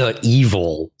the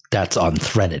evil that's on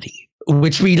Threnody,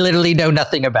 which we literally know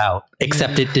nothing about,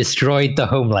 except it destroyed the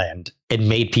homeland and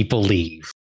made people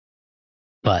leave.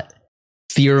 But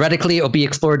theoretically, it'll be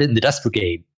explored in the Dust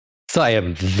Brigade. So I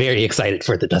am very excited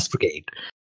for the Dust Brigade.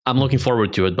 I'm looking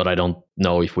forward to it, but I don't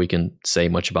know if we can say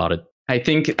much about it. I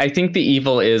think the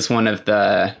evil is one of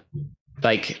the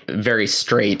like very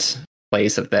straight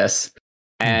plays of this.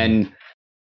 And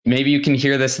maybe you can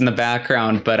hear this in the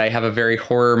background, but I have a very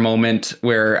horror moment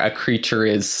where a creature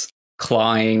is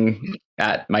clawing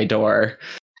at my door.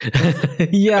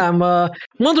 Yeah, I'm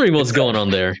wondering what's going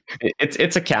on there.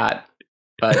 It's a cat,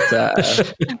 but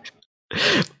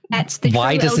That's the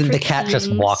why true doesn't the Eldritch cat just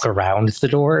Fiends. walk around the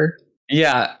door?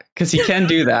 yeah, because he can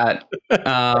do that.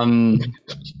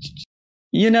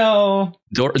 You know,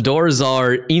 Doors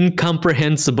are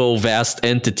incomprehensible, vast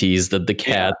entities that the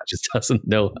cat just doesn't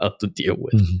know how to deal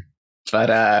with. but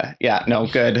yeah, no,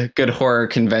 good horror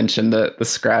convention. The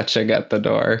scratching at the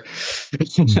door.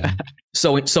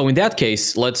 So in that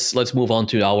case, let's move on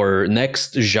to our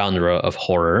next genre of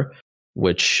horror,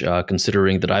 which,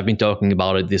 considering that I've been talking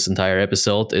about it this entire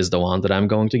episode, is the one that I'm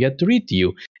going to get to read to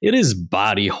you. It is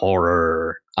body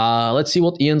horror. Let's see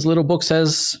what Ian's little book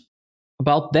says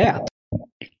about that.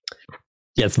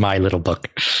 Yes, my little book.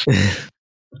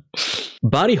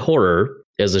 Body horror,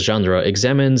 as a genre,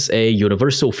 examines a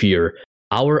universal fear,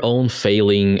 our own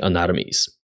failing anatomies.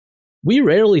 We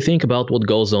rarely think about what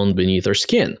goes on beneath our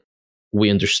skin. We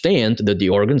understand that the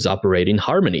organs operate in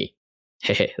harmony.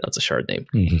 Hehe, that's a short name.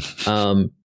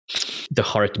 The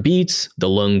heart beats, the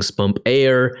lungs pump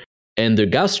air, and the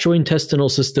gastrointestinal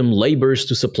system labors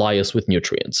to supply us with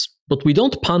nutrients. But we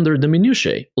don't ponder the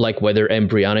minutiae, like whether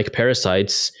embryonic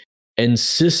parasites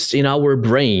encyst in our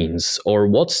brains, or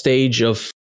what stage of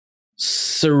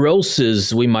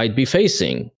cirrhosis we might be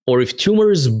facing, or if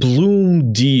tumors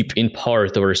bloom deep in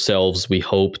part of ourselves we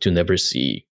hope to never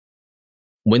see.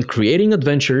 When creating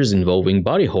adventures involving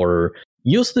body horror,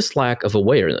 use this lack of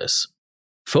awareness.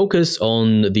 Focus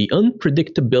on the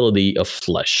unpredictability of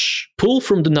flesh. Pull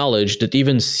from the knowledge that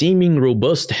even seeming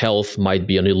robust health might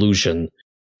be an illusion,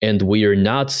 and we are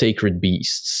not sacred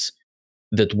beasts.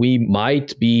 That we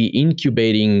might be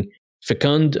incubating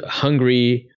fecund,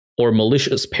 hungry, or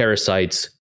malicious parasites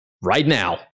right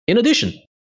now. In addition,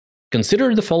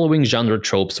 consider the following genre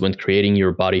tropes when creating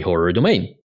your body horror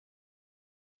domain.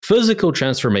 Physical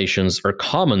transformations are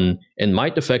common and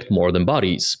might affect more than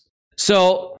bodies.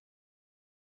 So,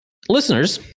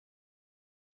 listeners,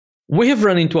 we have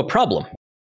run into a problem.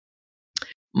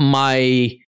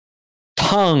 My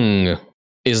tongue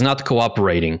is not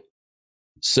cooperating.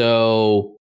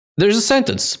 So, there's a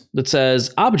sentence that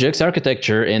says, objects,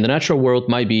 architecture, and the natural world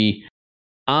might be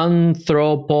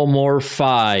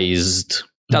anthropomorphized.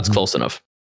 That's close enough.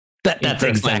 That's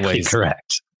exactly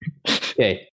correct.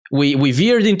 Okay. We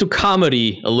veered into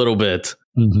comedy a little bit,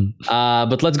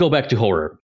 but let's go back to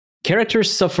horror.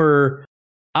 Characters suffer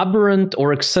aberrant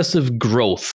or excessive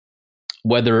growth,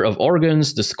 whether of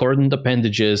organs, discordant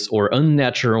appendages, or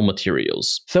unnatural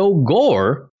materials. Though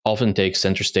gore often takes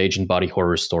center stage in body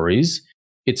horror stories,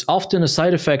 it's often a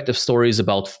side effect of stories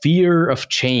about fear of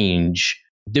change,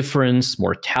 difference,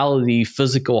 mortality,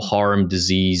 physical harm,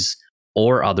 disease,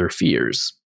 or other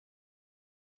fears.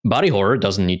 Body horror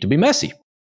doesn't need to be messy.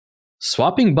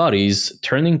 Swapping bodies,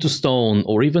 turning to stone,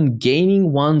 or even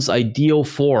gaining one's ideal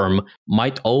form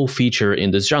might all feature in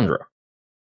this genre.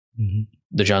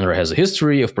 The genre has a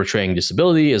history of portraying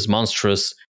disability as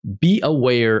monstrous. Be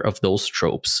aware of those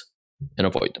tropes and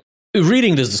avoid them.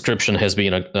 Reading this description has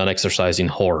been an exercise in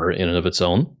horror in and of its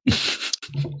own.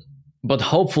 But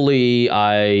hopefully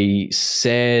I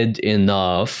said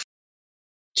enough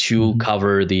to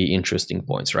cover the interesting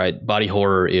points, right? Body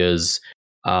horror is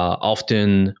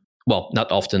often, well,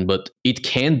 not often, but it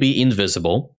can be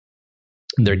invisible.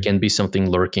 There can be something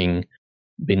lurking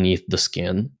beneath the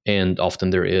skin, and often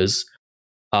there is.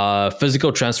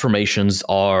 Physical transformations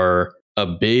are a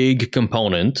big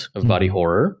component of body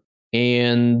horror,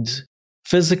 and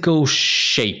physical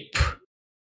shape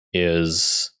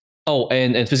is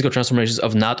and physical transformations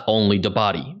of not only the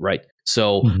body, right?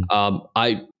 So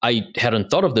I hadn't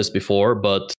thought of this before,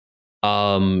 but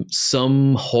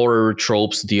some horror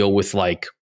tropes deal with like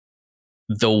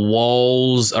the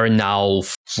walls are now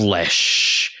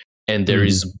flesh and there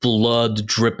is blood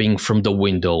dripping from the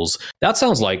windows. That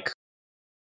sounds like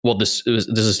what this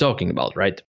is talking about,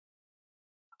 right?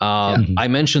 I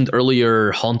mentioned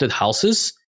earlier haunted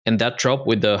houses and that trope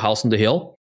with the house on the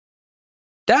hill.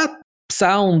 That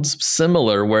sounds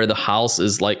similar, where the house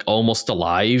is like almost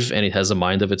alive and it has a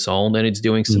mind of its own and it's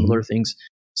doing similar things.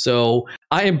 So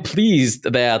I am pleased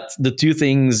that the two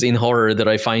things in horror that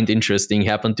I find interesting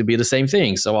happen to be the same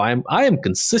thing. So I am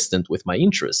consistent with my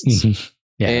interests.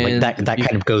 Yeah, and like that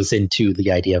kind of goes into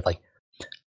the idea of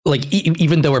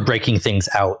even though we're breaking things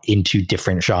out into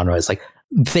different genres, like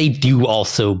they do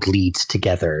also bleed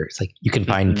together. It's like you can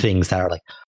find things that are like,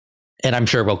 and I'm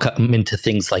sure we'll come into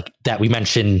things like that we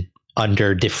mentioned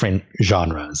under different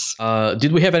genres.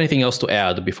 Did we have anything else to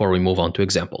add before we move on to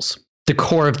examples? The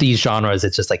core of these genres,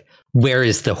 it's just like, where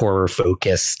is the horror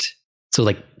focused? So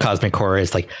like cosmic horror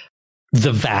is like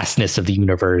the vastness of the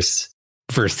universe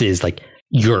versus like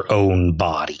your own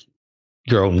body,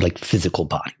 your own like physical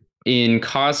body. In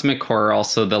cosmic horror,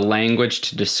 also the language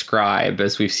to describe,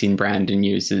 as we've seen Brandon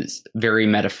use, is very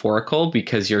metaphorical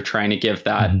because you're trying to give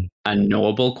that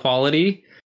unknowable quality.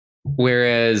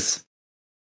 Whereas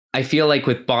I feel like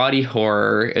with body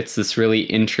horror, it's this really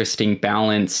interesting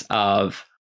balance of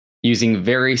using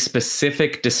very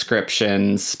specific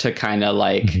descriptions to kind of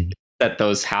like set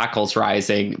those hackles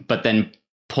rising, but then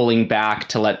pulling back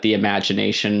to let the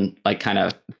imagination like kind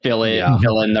of fill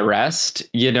in the rest.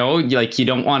 You know, like you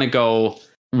don't want to go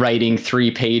writing 3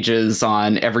 pages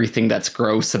on everything that's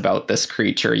gross about this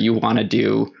creature. You want to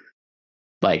do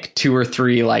like 2 or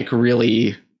 3 like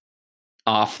really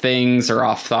off things or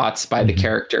off thoughts by the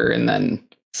character, and then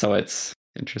so it's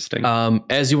interesting.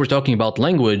 As you were talking about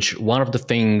language, one of the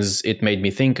things it made me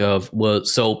think of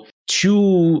was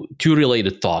two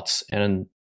related thoughts, and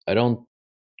I don't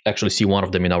actually see one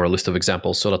of them in our list of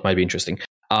examples, so that might be interesting.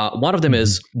 One of them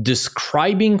is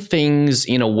describing things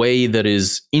in a way that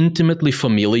is intimately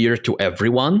familiar to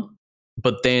everyone,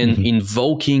 but then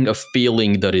invoking a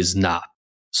feeling that is not.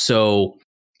 So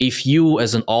if you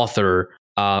as an author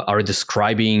are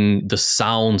describing the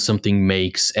sound something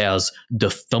makes as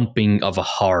the thumping of a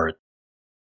heart,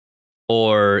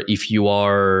 or if you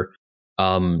are,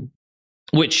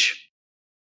 which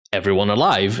everyone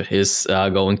alive is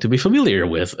going to be familiar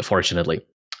with, fortunately.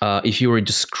 If you were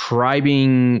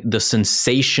describing the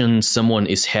sensation someone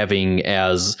is having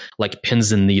as like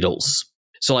pins and needles.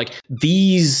 So like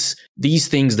these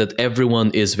things that everyone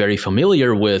is very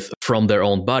familiar with from their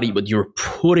own body, but you're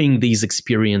putting these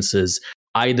experiences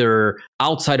either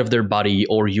outside of their body,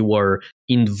 or you are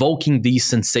invoking these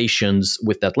sensations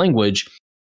with that language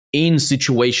in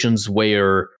situations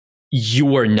where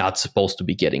you are not supposed to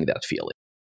be getting that feeling.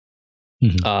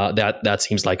 That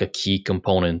seems like a key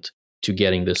component to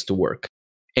getting this to work.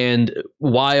 And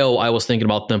while I was thinking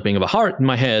about thumping of a heart in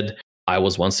my head, I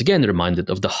was once again reminded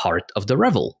of the Heart of the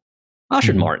Revel,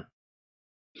 Ashard Martin.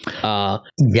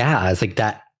 Yeah, it's like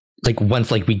that. Like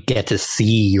once like we get to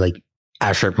see like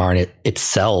Ashard Martin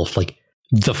itself, like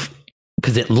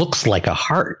because it looks like a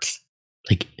heart,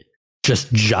 like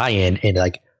just giant and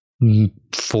like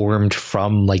formed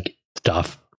from like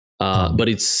stuff. But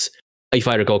it's, if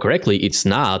I recall correctly, it's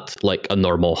not like a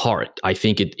normal heart. I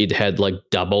think it had like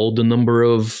double the number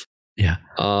of.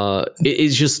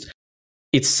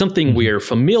 It's something we're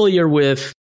familiar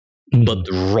with, but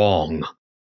wrong.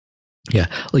 Yeah,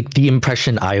 like the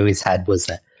impression I always had was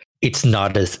that it's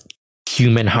not a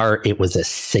human heart; it was a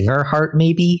singer heart,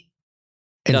 maybe.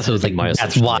 And that's so it's like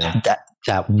that's why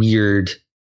that weird,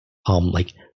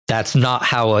 like that's not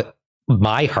how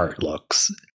my heart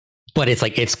looks. But it's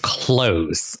like it's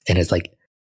close, and it's like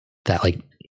that, like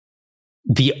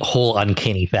the whole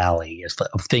uncanny valley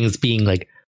of things being like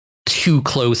too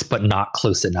close, but not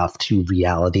close enough to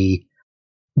reality.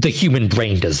 The human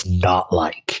brain does not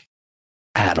like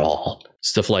at all.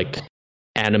 Stuff like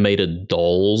animated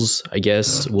dolls, I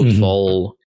guess, would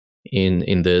fall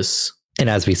in this. And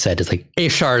as we said, it's like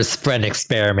Ishar's Spren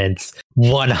experiments,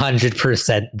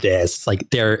 100% this. Like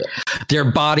they're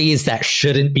bodies that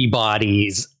shouldn't be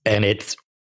bodies, and it's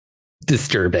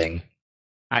disturbing.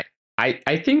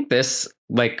 I think this,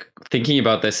 like thinking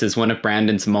about this, is one of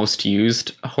Brandon's most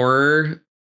used horror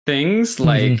things.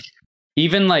 Like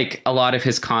even like a lot of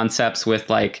his concepts with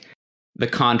like the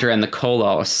Kandra and the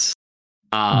Kolos,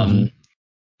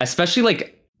 especially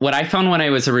like what I found when I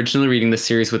was originally reading the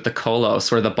series with the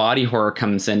Kolos, where the body horror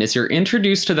comes in, is you're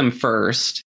introduced to them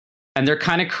first, and they're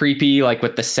kind of creepy, like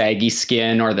with the saggy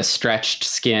skin or the stretched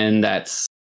skin that's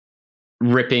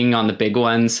ripping on the big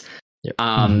ones.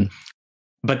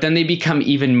 But then they become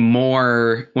even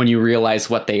more when you realize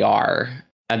what they are.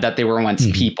 and that they were once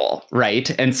people, right?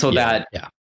 And so that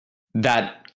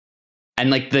and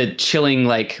like the chilling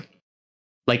like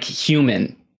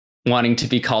human wanting to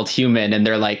be called human, and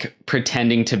they're like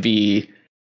pretending to be,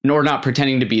 or not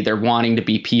pretending to be, they're wanting to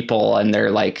be people, and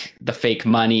they're like the fake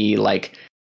money, like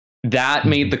that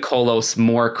made the Kolos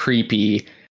more creepy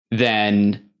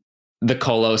than the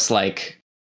Kolos like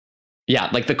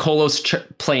the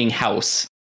Kolos playing house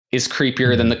is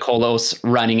creepier than the Kolos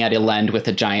running at Elend with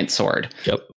a giant sword.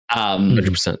 Yep.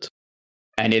 100%.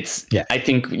 And it's, I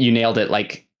think you nailed it.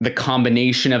 Like the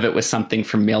combination of it with something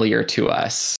familiar to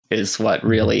us is what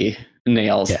really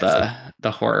nails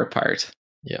the horror part.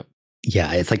 Yeah.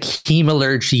 Yeah. It's like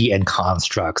hemalurgy and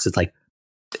constructs. It's like,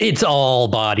 it's all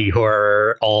body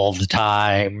horror all the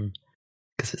time.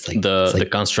 Because it's like the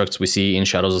constructs we see in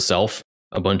Shadows of Self,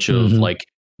 a bunch of like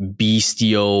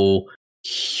bestial,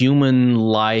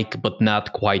 human-like, but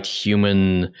not quite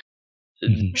human,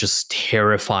 just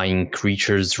terrifying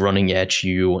creatures running at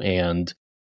you and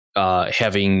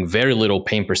having very little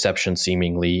pain perception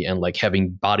seemingly, and like having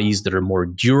bodies that are more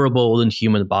durable than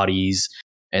human bodies,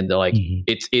 and like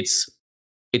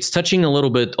it's touching a little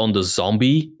bit on the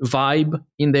zombie vibe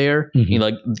in there. You know,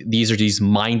 like these are these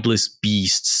mindless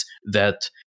beasts that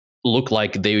look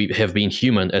like they have been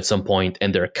human at some point,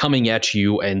 and they're coming at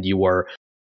you, and you are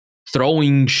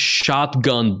throwing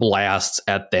shotgun blasts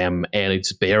at them, and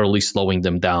it's barely slowing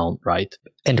them down, right?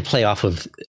 And to play off of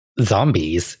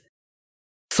zombies,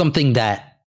 something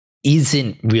that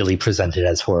isn't really presented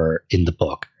as horror in the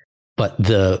book, but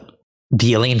the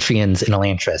Elantrians in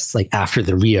Elantris, like after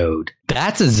the Riode,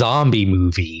 that's a zombie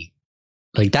movie.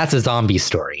 Like that's a zombie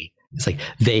story. It's like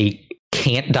they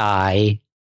can't die.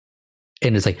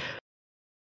 And it's like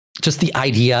just the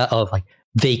idea of like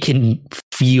they can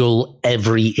feel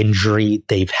every injury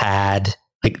they've had.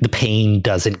 Like the pain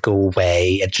doesn't go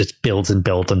away. It just builds and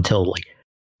builds until like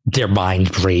their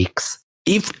mind breaks.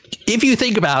 If you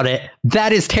think about it,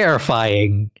 that is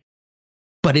terrifying,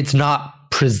 but it's not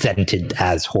presented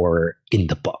as horror in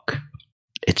the book.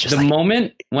 It's just the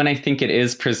moment when I think it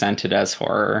is presented as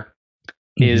horror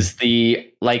is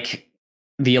the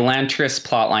Elantris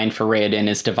plotline for Raoden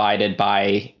is divided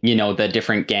by, you know, the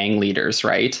different gang leaders,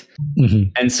 right?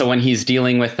 And so when he's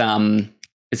dealing with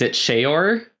is it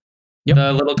Sheor? Yep.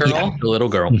 The little girl? Yeah, the little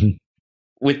girl.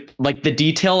 With like the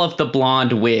detail of the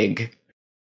blonde wig.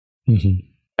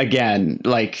 Again,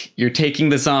 like you're taking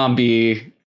the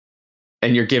zombie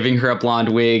and you're giving her a blonde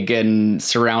wig and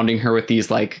surrounding her with these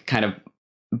like kind of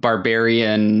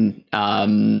barbarian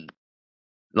more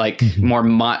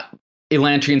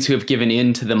Elantrians who have given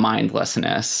in to the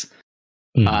mindlessness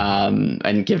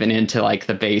and given into like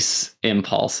the base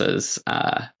impulses.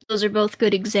 Those are both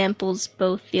good examples,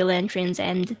 both the Elantrians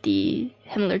and the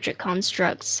Hemalurgic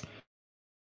constructs,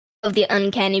 of the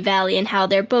uncanny valley, and how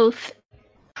they're both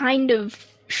kind of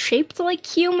shaped like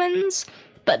humans,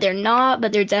 but they're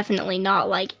definitely not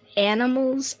like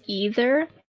animals either.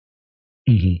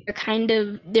 They're kind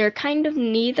of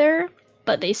neither,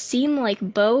 but they seem like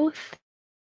both.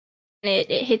 And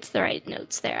it hits the right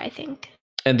notes there, I think.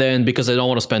 And then, because I don't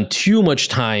want to spend too much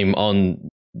time on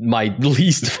my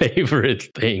least favorite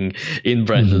thing in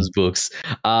Brandon's books,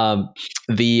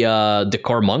 the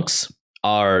core monks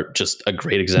are just a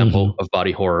great example of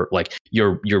body horror. Like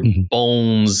your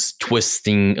bones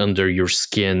twisting under your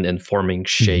skin and forming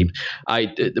shape.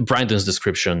 Brandon's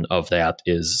description of that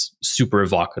is super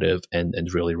evocative and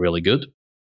really, really good.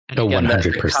 Oh,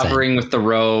 100%. Covering with the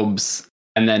robes,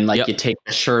 and then like you take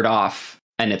the shirt off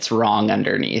and it's wrong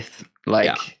underneath.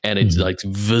 Like and it's like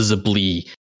visibly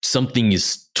something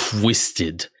is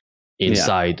twisted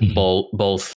inside,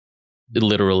 both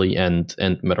literally and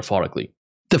metaphorically.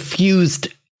 The fused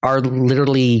are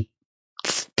literally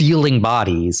stealing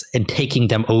bodies and taking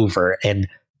them over and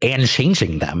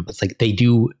changing them. It's like they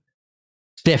do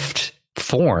shift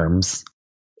forms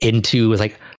into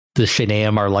like the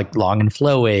Shanaim are like long and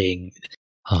flowing.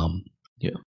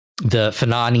 The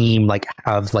Phananim like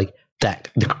have like that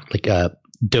like a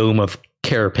dome of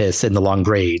carapace in the long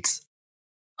braids.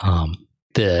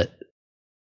 The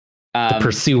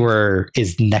pursuer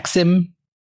is Nexim.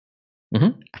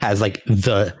 Has like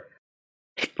the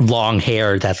long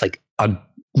hair that's like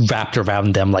wrapped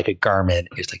around them like a garment.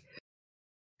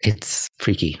 It's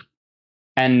freaky.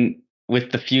 And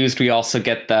with the fused, we also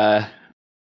get the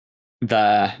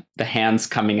hands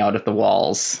coming out of the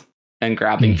walls and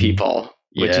grabbing people,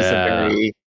 which is a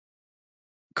very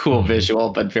cool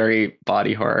visual, but very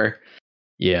body horror.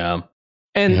 Yeah.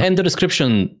 And the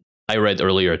description I read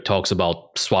earlier talks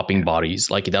about swapping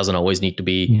bodies. Like it doesn't always need to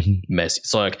be messy.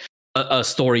 So like a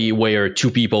story where two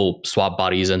people swap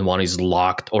bodies and one is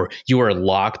locked, or you are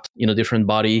locked in a different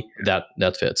body, that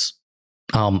fits.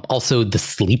 Also, the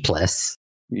Sleepless.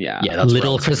 Yeah. Yeah, that's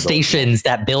Little crustaceans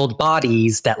that build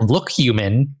bodies that look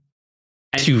human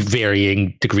to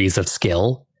varying degrees of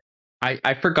skill.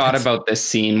 I forgot about this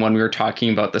scene when we were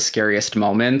talking about the scariest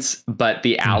moments, but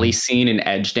the alley scene in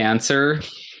Edge Dancer.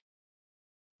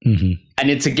 Mm-hmm. And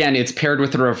it's paired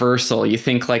with a reversal. You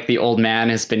think like the old man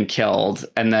has been killed,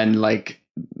 and then like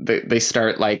they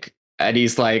start like, and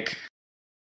he's like,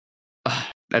 "Ugh,"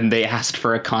 and they asked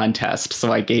for a contest,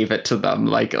 so I gave it to them.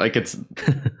 Like it's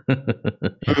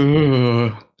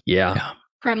yeah.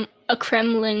 A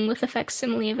Kremling with a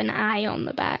facsimile of an eye on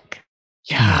the back.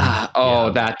 Yeah.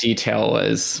 Oh, that detail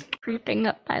was Creeping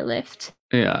up by lift.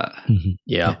 yeah. Mm-hmm.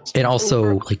 Yeah. And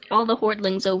also, like, all the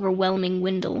Hordlings' overwhelming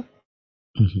Windle.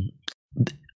 mm-hmm.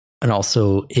 And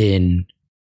also in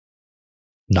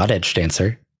not Edge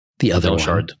Dancer, the other one.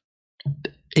 Shard.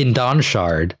 In Dawn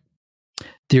Shard,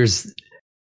 there's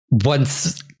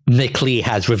once Nick Lee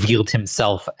has revealed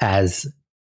himself as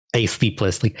a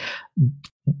Sleepless, like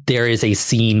there is a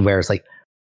scene where it's like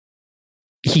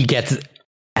he gets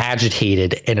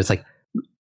agitated and it's like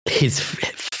his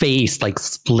face like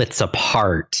splits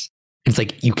apart. It's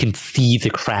like you can see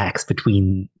the cracks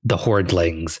between the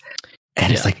Hordlings,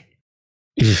 and it's like,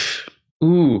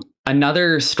 ooh.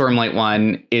 Another Stormlight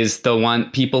one is the one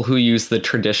people who use the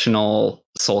traditional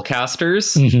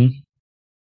soulcasters,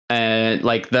 and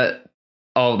like the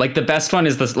best one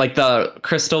is this. Like the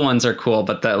crystal ones are cool,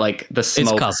 but the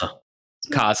smoke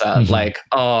Kaza, like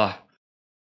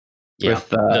with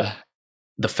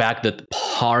the fact that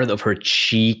part of her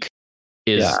cheek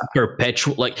is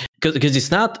perpetual, like because it's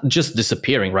not just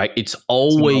disappearing, right? It's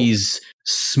always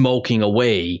smoking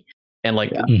away, and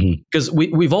like because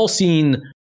we've all seen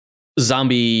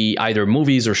zombie either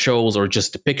movies or shows or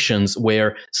just depictions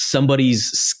where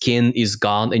somebody's skin is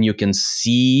gone and you can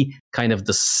see kind of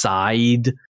the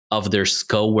side of their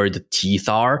skull where the teeth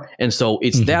are, and so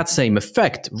it's that same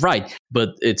effect, right?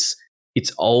 But it's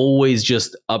always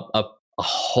just a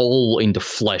hole in the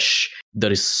flesh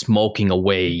that is smoking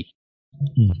away.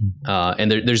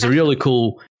 And there's a really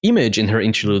cool image in her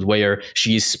interlude where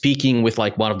she's speaking with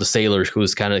like one of the sailors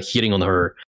who's kind of hitting on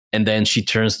her, and then she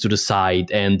turns to the side,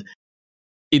 and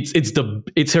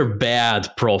it's her bad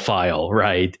profile,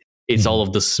 right? It's all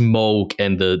of the smoke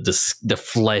and the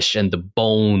flesh and the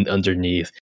bone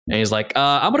underneath, and he's like,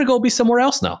 I'm gonna go be somewhere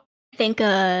else now. I think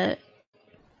of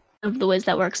the ways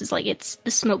that works is like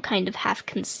the smoke kind of half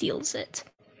conceals it,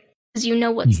 because you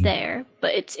know what's there,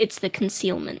 but it's the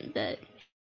concealment that.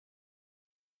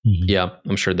 Yeah,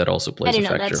 I'm sure that also plays a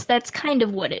factor. That's kind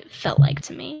of what it felt like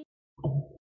to me.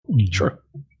 Sure.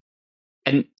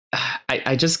 And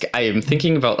I am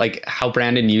thinking about like how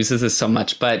Brandon uses this so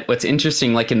much, but what's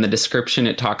interesting, like in the description,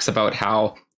 it talks about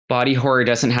how body horror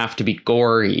doesn't have to be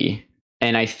gory.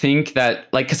 And I think that,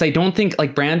 like, because I don't think,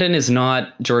 like, Brandon is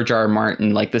not George R. R.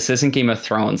 Martin. Like, this isn't Game of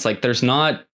Thrones. Like, there's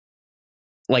not,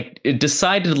 like,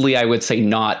 decidedly, I would say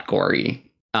not gory,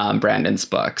 Brandon's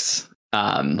books.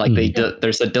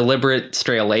 There's a deliberate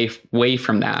stray away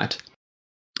from that.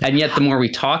 And yet, the more we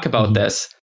talk about this,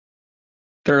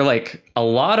 there are, like, a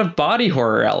lot of body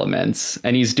horror elements.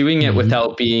 And he's doing it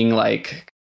without being,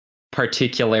 like,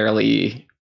 particularly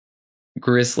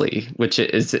grisly, which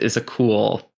is a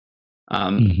cool...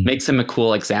 makes him a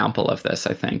cool example of this,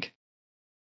 I think.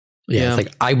 Yeah, it's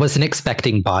like I wasn't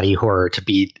expecting body horror to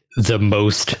be the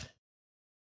most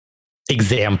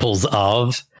examples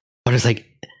of, but it's like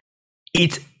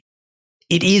it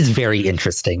is very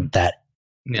interesting that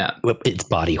it's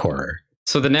body horror.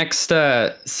 So the next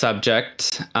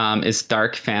subject is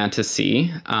dark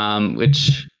fantasy,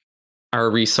 which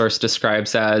our resource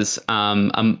describes as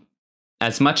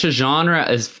much a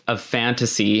genre of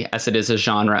fantasy as it is a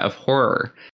genre of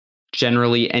horror.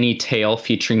 Generally, any tale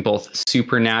featuring both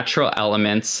supernatural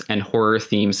elements and horror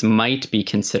themes might be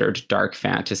considered dark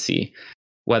fantasy,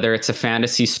 whether it's a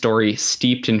fantasy story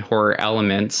steeped in horror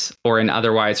elements or an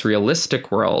otherwise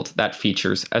realistic world that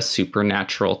features a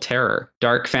supernatural terror.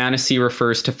 Dark fantasy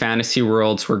refers to fantasy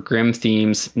worlds where grim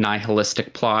themes,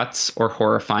 nihilistic plots, or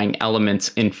horrifying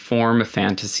elements inform a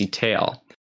fantasy tale.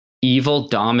 Evil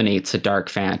dominates a dark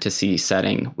fantasy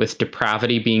setting, with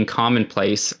depravity being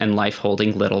commonplace and life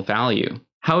holding little value.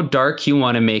 How dark you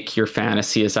want to make your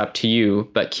fantasy is up to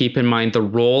you, but keep in mind the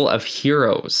role of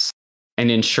heroes and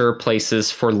ensure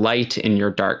places for light in your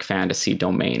dark fantasy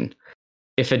domain.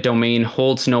 If a domain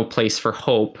holds no place for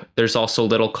hope, there's also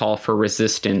little call for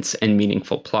resistance and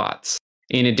meaningful plots.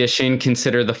 In addition,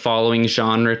 consider the following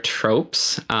genre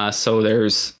tropes. So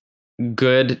there's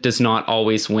good does not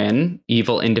always win.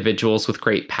 Evil individuals with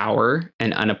great power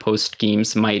and unopposed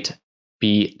schemes might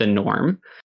be the norm.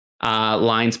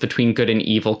 Lines between good and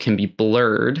evil can be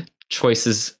blurred.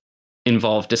 Choices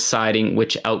involve deciding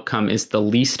which outcome is the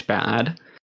least bad.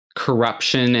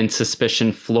 Corruption and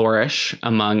suspicion flourish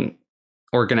among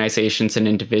organizations and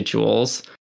individuals.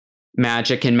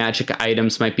 Magic and magic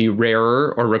items might be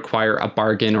rarer or require a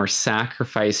bargain or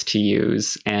sacrifice to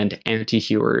use, and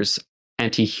anti-heroes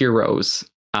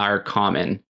are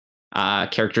common.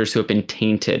 Characters who have been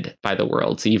tainted by the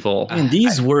world's evil. And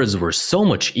these words were so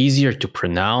much easier to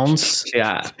pronounce.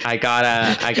 Yeah, I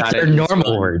gotta. They're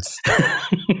normal words.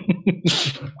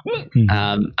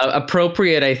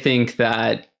 Appropriate, I think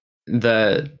that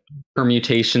the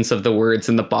permutations of the words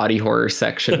in the body horror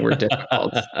section were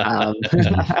difficult.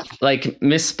 Like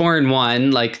Mistborn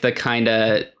 1, like the kind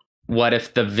of what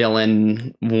if the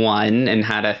villain won and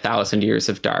had 1,000 years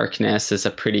of darkness is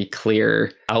a pretty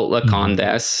clear outlook on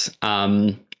this.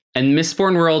 And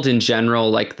Mistborn world in general,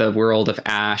 like the world of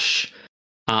Ash,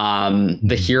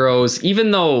 the heroes,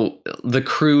 even though the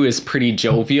crew is pretty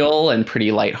jovial and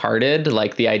pretty lighthearted,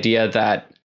 like the idea that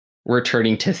we're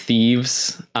turning to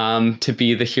thieves to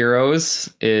be the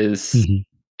heroes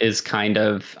is kind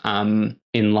of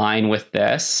in line with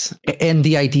this. And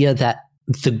the idea that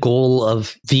the goal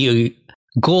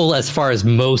as far as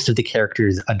most of the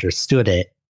characters understood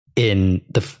it in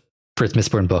the first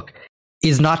Mistborn book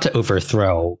is not to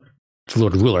overthrow the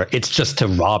Lord Ruler. It's just to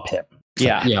rob him.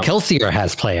 Yeah. Kelsier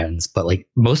has plans, but like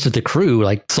most of the crew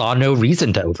like saw no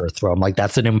reason to overthrow him. Like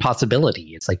that's an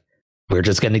impossibility. It's like, we're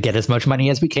just going to get as much money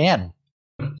as we can.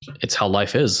 It's how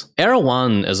life is.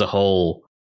 Erewhon as a whole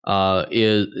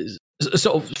is...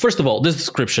 So, first of all, this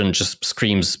description just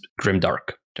screams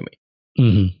grimdark to me.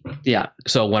 Mm-hmm. Yeah.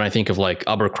 So when I think of like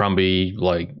Abercrombie,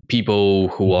 like people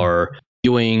who are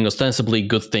doing ostensibly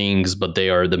good things, but they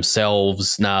are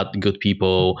themselves not good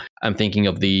people, I'm thinking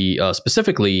of the,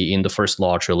 specifically in the first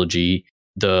Law trilogy,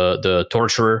 the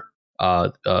torturer,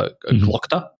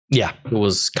 Glokta. Yeah. Who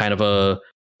was kind of a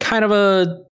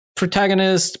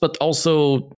protagonist, but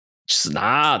also just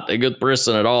not a good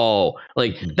person at all.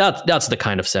 Like that's the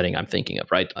kind of setting I'm thinking of,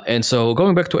 right? And so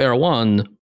going back to Erewhon,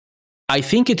 I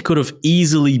think it could have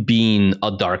easily been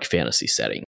a dark fantasy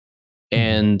setting.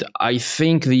 And I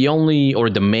think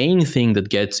the main thing that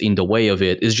gets in the way of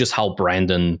it is just how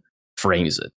Brandon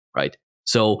frames it, right?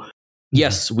 So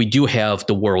yes, we do have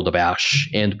the world of Ash,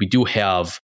 and we do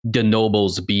have the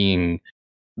nobles being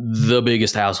the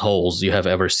biggest assholes you have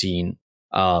ever seen.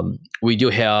 We do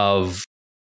have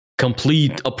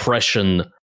complete oppression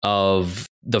of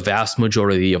the vast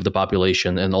majority of the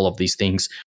population and all of these things.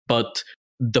 But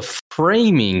the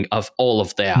framing of all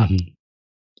of that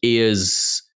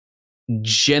is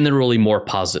generally more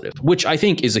positive, which I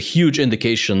think is a huge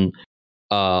indication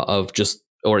of just,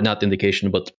 or not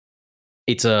indication, but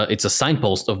it's a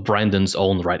signpost of Brandon's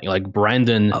own writing. Like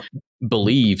Brandon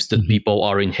believes that people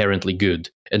are inherently good.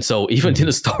 And so even in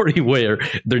a story where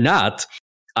they're not,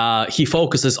 he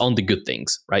focuses on the good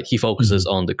things, right? He focuses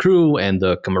on the crew and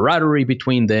the camaraderie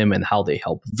between them and how they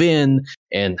help Vin,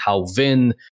 and how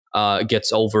Vin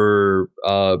gets over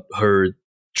her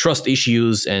trust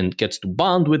issues and gets to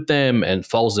bond with them and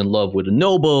falls in love with a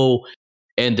noble.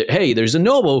 And hey, there's a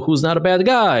noble who's not a bad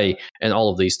guy, and all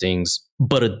of these things.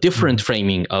 But a different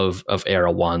framing of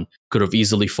Erewhon could have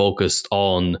easily focused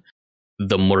on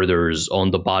the murders,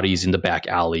 on the bodies in the back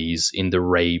alleys, in the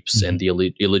rapes and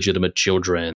the illegitimate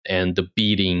children, and the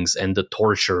beatings and the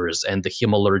tortures and the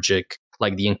hemalurgic,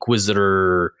 like the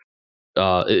Inquisitor,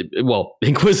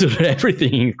 Inquisitor,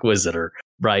 everything Inquisitor,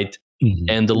 right?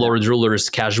 And the Lord Ruler's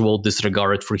casual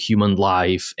disregard for human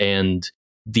life, and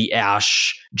the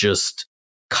Ash just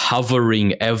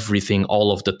covering everything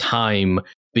all of the time,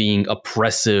 being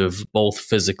oppressive both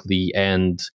physically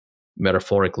and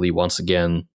metaphorically once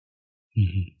again.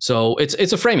 So it's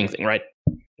a framing thing, right?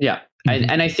 Yeah.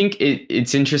 And I think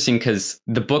it's interesting because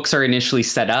the books are initially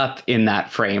set up in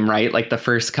that frame, right? Like the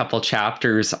first couple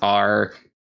chapters are,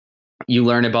 you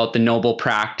learn about the noble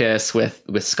practice with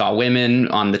Skaa women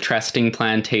on the Tresting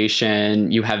plantation.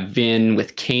 You have Vin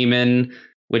with Cayman,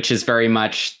 which is very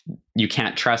much, you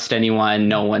can't trust anyone,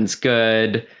 no one's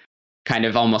good, kind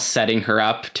of almost setting her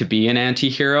up to be an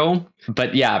anti-hero.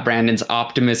 But yeah, Brandon's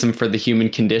optimism for the human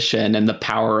condition and the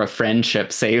power of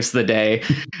friendship saves the day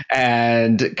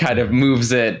and kind of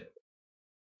moves it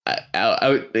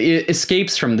out, it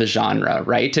escapes from the genre,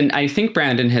 right? And I think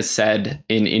Brandon has said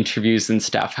in interviews and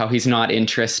stuff how he's not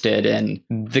interested in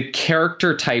the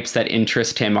character types that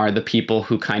interest him are the people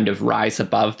who kind of rise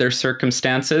above their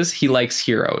circumstances. He likes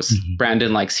heroes.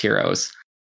 Brandon likes heroes.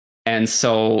 And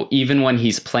so even when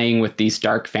he's playing with these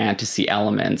dark fantasy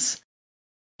elements,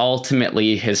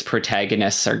 ultimately his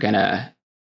protagonists are going to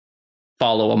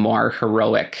follow a more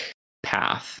heroic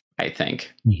path, I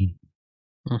think.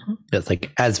 It's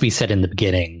like, as we said in the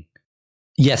beginning,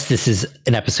 yes, this is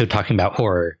an episode talking about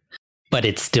horror, but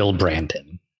it's still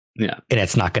Brandon. Yeah. And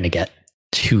it's not going to get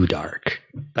too dark.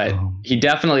 But he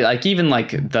definitely, like, even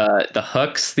like the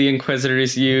hooks the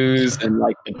Inquisitors use, and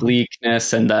like the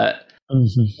bleakness and the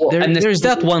There's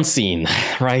that one scene,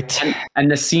 right?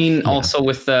 And the scene also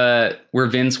with where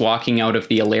Vin's walking out of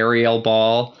the Ilariel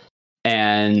ball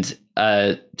and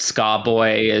Ska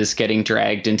Boy is getting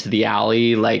dragged into the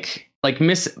alley. Like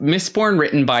Mistborn,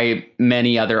 written by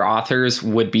many other authors,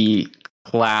 would be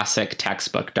classic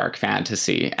textbook dark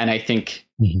fantasy. And I think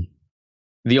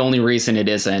the only reason it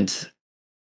isn't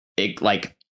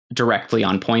like directly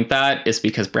on point that is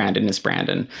because Brandon is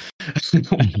Brandon.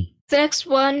 The next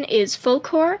one is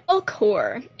folklore.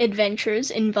 Folklore adventures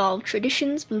involve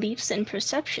traditions, beliefs, and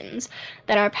perceptions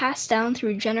that are passed down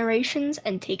through generations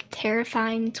and take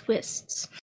terrifying twists.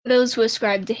 Those who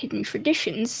ascribe to hidden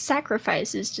traditions,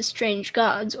 sacrifices to strange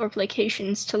gods, or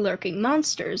placations to lurking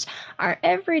monsters are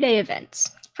everyday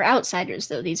events. For outsiders,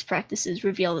 though, these practices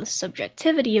reveal the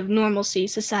subjectivity of normalcy,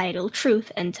 societal truth,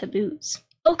 and taboos.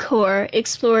 Folklore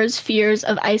explores fears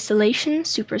of isolation,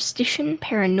 superstition,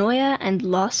 paranoia, and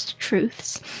lost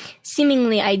truths.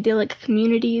 Seemingly idyllic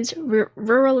communities,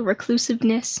 rural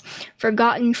reclusiveness,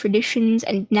 forgotten traditions,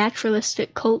 and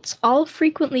naturalistic cults all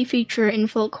frequently feature in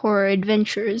folk horror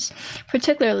adventures,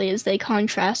 particularly as they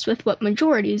contrast with what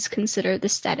majorities consider the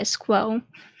status quo.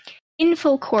 In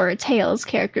folk horror tales,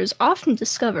 characters often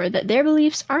discover that their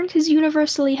beliefs aren't as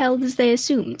universally held as they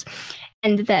assumed,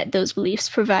 and that those beliefs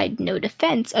provide no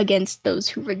defense against those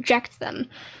who reject them.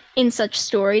 In such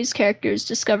stories, characters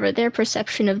discover their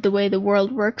perception of the way the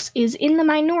world works is in the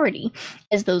minority,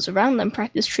 as those around them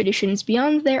practice traditions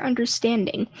beyond their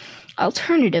understanding.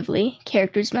 Alternatively,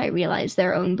 characters might realize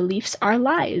their own beliefs are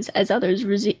lies, as others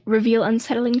reveal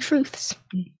unsettling truths.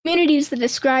 Communities that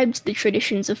described the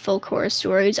traditions of folk horror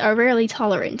stories are rarely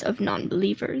tolerant of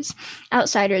non-believers.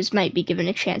 Outsiders might be given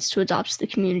a chance to adopt the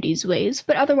community's ways,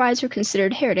 but otherwise are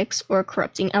considered heretics or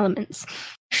corrupting elements.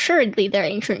 Assuredly, their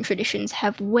ancient traditions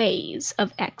have ways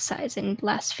of excising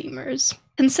blasphemers.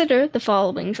 Consider the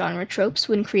following genre tropes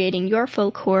when creating your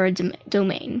folk horror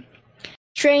domain.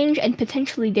 Strange and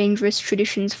potentially dangerous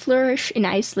traditions flourish in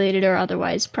isolated or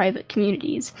otherwise private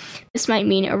communities. This might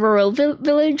mean a rural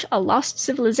village, a lost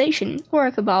civilization, or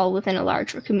a cabal within a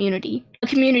larger community. A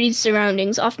community's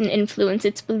surroundings often influence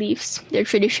its beliefs. Their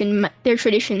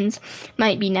traditions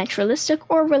might be naturalistic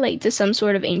or relate to some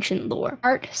sort of ancient lore.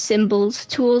 Art, symbols,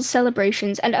 tools,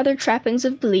 celebrations, and other trappings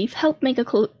of belief help make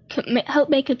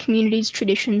a community's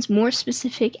traditions more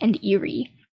specific and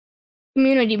eerie.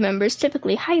 Community members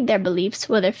typically hide their beliefs,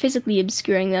 whether physically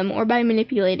obscuring them or by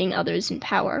manipulating others in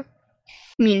power.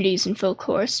 Communities in folk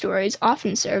horror stories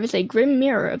often serve as a grim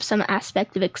mirror of some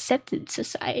aspect of accepted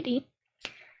society.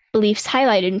 Beliefs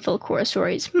highlighted in folk horror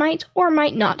stories might or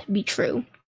might not be true.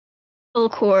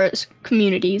 Folk horror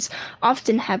communities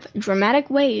often have dramatic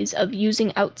ways of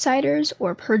using outsiders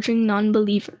or purging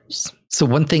non-believers. So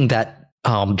one thing that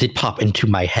did pop into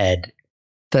my head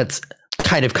that's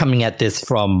kind of coming at this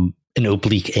from an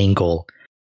oblique angle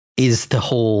is the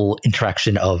whole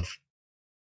interaction of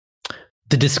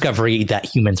the discovery that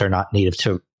humans are not native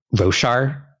to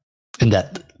Roshar and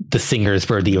that the singers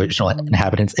were the original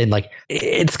inhabitants. And like,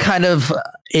 it's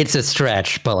a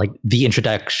stretch, but like the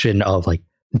introduction of like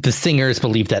the singers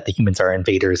believe that the humans are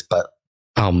invaders. But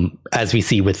as we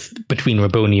see between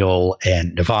Raboniel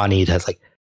and Navani, that's like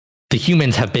the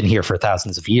humans have been here for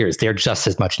thousands of years. They're just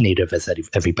as much native as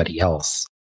everybody else.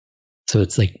 So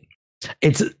it's like,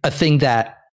 it's a thing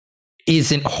that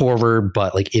isn't horror,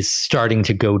 but like is starting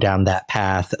to go down that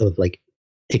path of like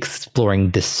exploring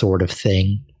this sort of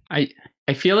thing. I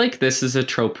feel like this is a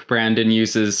trope Brandon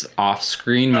uses off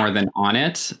screen more than on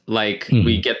it. Like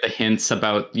we get the hints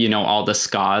about, all the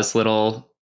Ska's little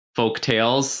folk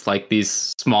tales, like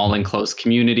these small enclosed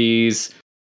communities,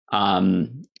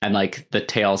 and like the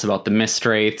tales about the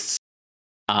Mistwraiths.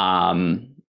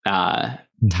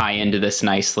 Tie into this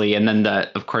nicely, and then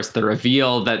of course the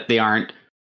reveal that they aren't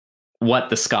what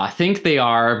the Ska think they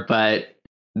are, but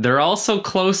they're also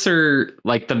closer.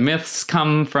 Like the myths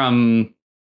come from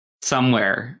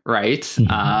somewhere, right?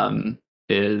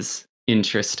 Is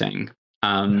interesting.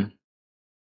 One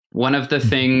of the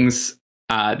things,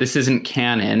 this isn't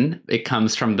canon. It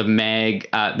comes from the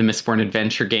Mistborn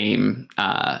Adventure game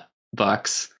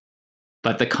books.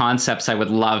 But the concepts I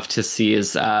would love to see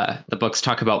is the books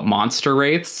talk about monster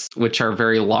wraiths, which are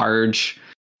very large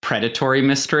predatory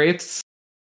mist wraiths,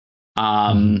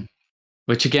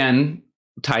 which again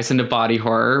ties into body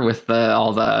horror with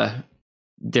all the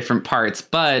different parts,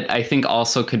 but I think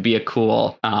also could be a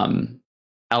cool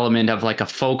element of like a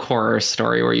folk horror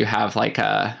story where you have like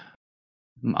a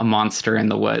monster in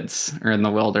the woods or in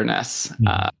the wilderness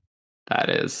that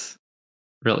is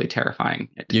really terrifying.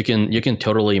 You can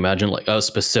totally imagine like a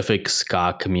specific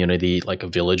ska community, like a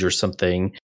village or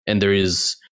something, and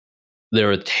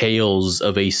there are tales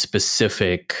of a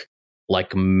specific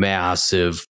like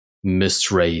massive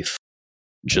mist wraith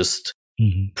just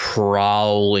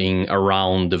prowling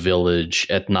around the village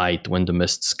at night when the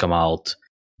mists come out,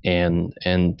 and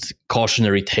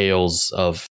cautionary tales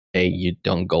of, hey, you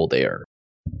don't go there.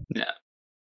 Yeah.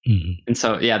 And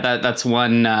so that's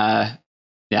one non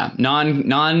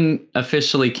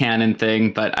officially canon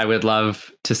thing, but I would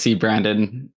love to see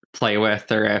Brandon play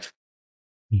with, or if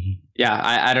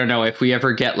I don't know, if we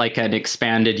ever get like an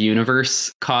expanded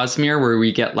universe Cosmere where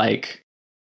we get like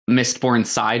Mistborn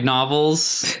side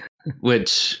novels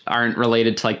which aren't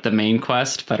related to like the main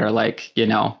quest but are like, you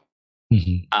know,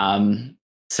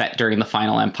 set during the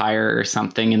Final Empire or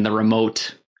something, in the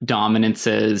remote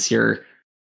dominances, you're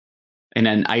in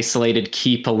an isolated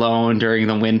keep alone during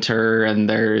the winter, and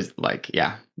there's like,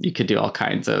 you could do all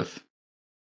kinds of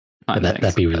fun things.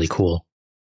 That'd be really cool.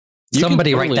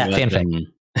 Somebody write that fanfic.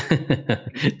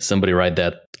 Somebody write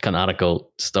that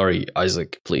canonical story,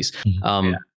 Isaac, please.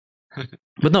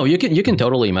 But no, you can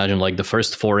totally imagine like the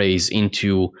first forays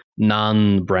into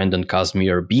non-Brandon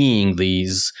Cosmere being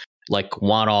these like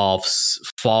one-offs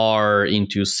far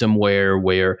into somewhere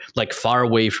where, like, far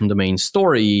away from the main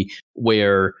story,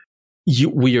 where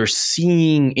we are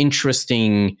seeing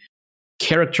interesting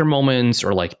character moments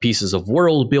or like pieces of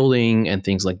world building and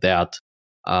things like that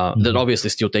that obviously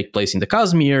still take place in the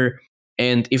Cosmere.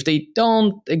 And if they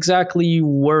don't exactly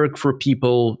work for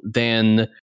people, then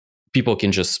people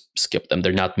can just skip them.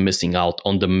 They're not missing out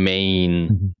on the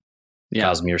main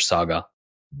Cosmere saga.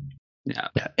 Yeah.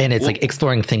 And it's like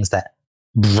exploring things that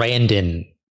Brandon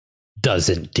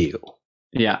doesn't do.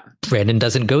 Yeah. Brandon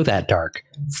doesn't go that dark.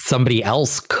 Somebody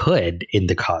else could in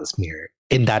the Cosmere,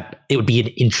 in that it would be an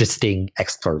interesting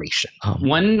exploration.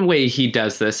 One way he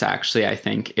does this, actually, I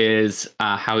think, is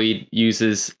how he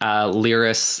uses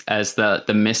Lyris as the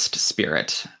mist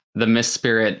spirit. The mist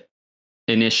spirit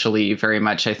initially very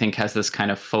much, I think, has this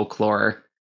kind of folklore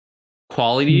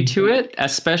quality to it,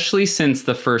 especially since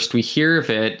the first we hear of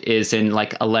it is in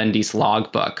like Alendi's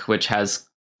logbook, which has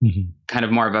kind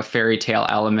of more of a fairy tale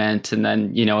element. And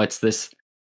then, you know, it's this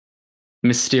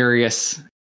mysterious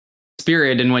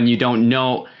spirit. And when you don't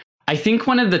know, I think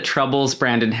one of the troubles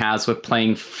Brandon has with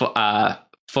playing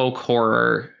folk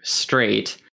horror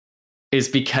straight is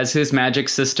because his magic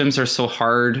systems are so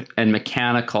hard and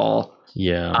mechanical.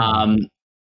 Yeah.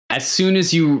 As soon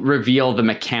as you reveal the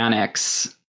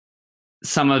mechanics,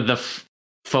 some of the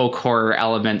folk horror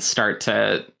elements start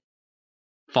to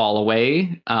fall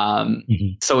away.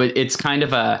 So it's kind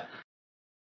of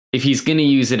if he's going to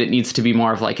use it, it needs to be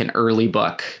more of like an early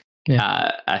book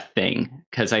a thing.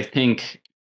 Because I think,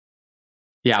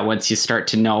 once you start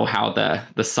to know how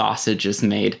the sausage is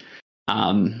made,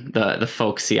 the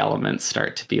folksy elements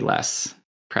start to be less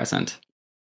present.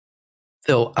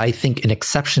 So I think an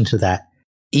exception to that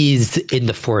is in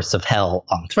the Force of Hell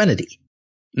on Threnody.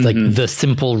 Like the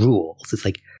simple rules. It's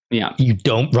like, you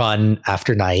don't run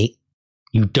after night,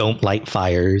 you don't light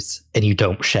fires, and you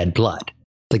don't shed blood.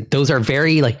 Like, those are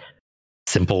very like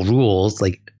simple rules.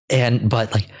 Like,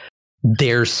 but like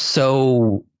they're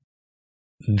so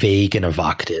vague and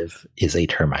evocative is a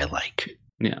term I like.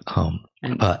 Yeah.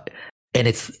 And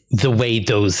it's the way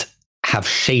those have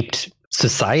shaped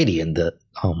society in the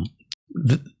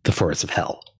Forest of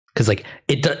Hell. Because like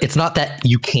it's not that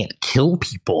you can't kill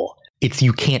people. It's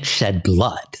you can't shed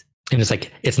blood. And it's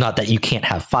like, it's not that you can't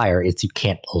have fire. It's you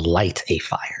can't light a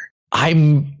fire.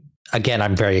 I'm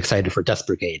very excited for Dust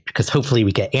Brigade, because hopefully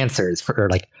we get answers for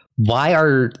like, why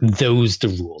are those the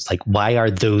rules? Like, why are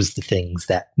those the things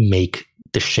that make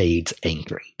the Shades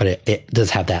angry? But it does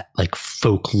have that like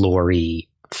folklore-y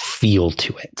feel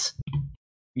to it.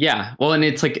 Yeah. Well, and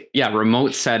it's like,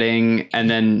 remote setting,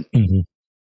 and then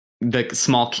the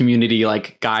small community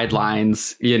like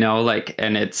guidelines, you know, like,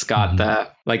 and it's got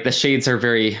the Shades are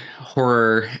very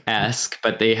horror-esque,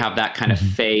 but they have that kind of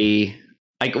fae.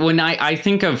 Like, when I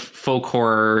think of folk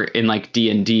horror in like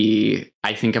D&D,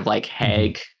 I think of like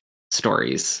hag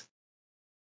stories.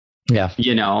 Yeah.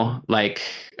 You know, like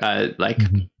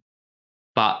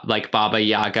Baba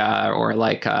Yaga, or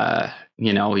like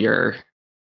you know, you're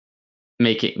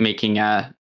making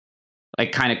a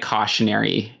like kind of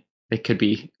cautionary. It could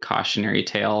be cautionary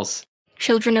tales.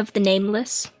 Children of the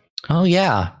Nameless. Oh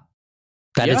yeah,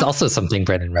 that is Yeah. also something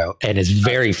Brendan wrote, and is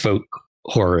very folk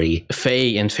horror-y.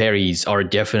 Fae and fairies are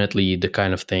definitely the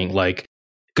kind of thing, like,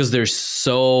 because there's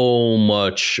so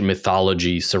much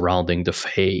mythology surrounding the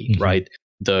Fae, right?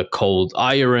 The cold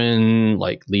iron,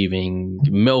 like leaving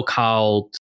milk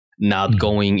out, not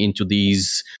going into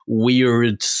these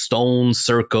weird stone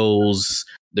circles.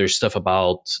 There's stuff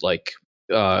about like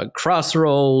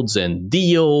crossroads and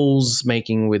deals,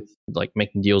 making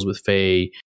deals with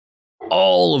Fae.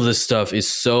 All of this stuff is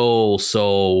so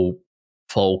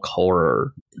folk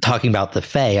horror. Talking about the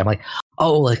Fae, I'm like,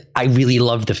 oh, like I really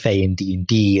love the Fae in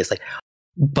D&D. It's like,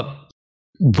 but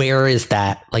where is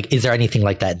that? Like, is there anything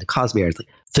like that in the Cosmere? It's like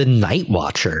the Night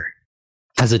Watcher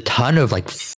has a ton of like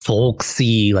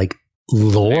folksy like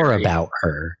lore about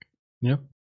her. Yeah,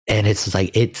 and it's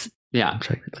like Yeah. I'm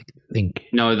trying to like think.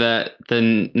 No, the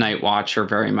Night Watcher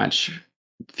very much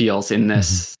feels in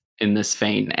this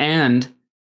vein, and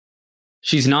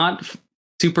she's not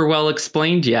super well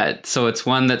explained yet, so it's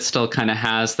one that still kind of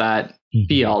has that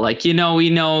feel. Like, we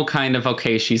know kind of,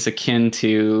 okay, she's akin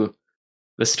to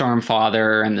the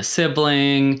Stormfather and the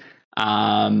sibling,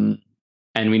 and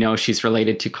we know she's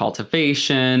related to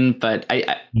cultivation, but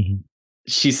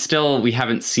she's still, we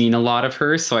haven't seen a lot of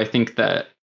her, so I think that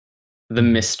the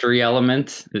mystery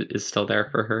element is still there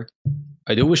for her.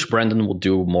 I do wish Brendan would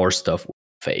do more stuff with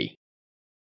Fae.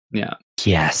 Yeah.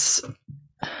 Yes.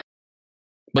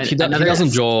 But he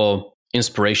doesn't draw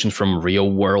inspiration from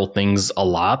real world things a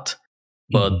lot.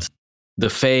 But the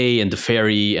Fae and the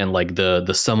Fairy and like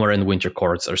the Summer and Winter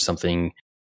Courts are something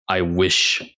I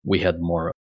wish we had more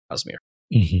of Cosmere.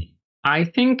 I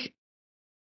think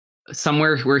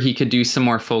somewhere where he could do some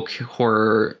more folk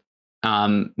horror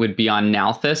would be on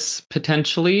Nalthis,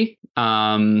 potentially,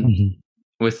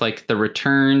 with like The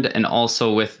Returned, and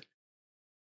also with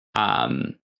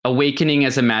Awakening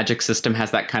as a magic system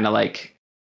has that kind of like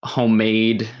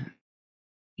homemade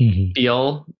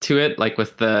feel to it, like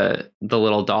with the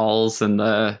little dolls and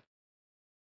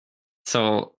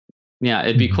so yeah,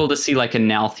 it'd be cool to see like a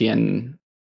Nalthian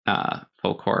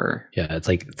folk horror. Yeah, it's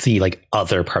like see like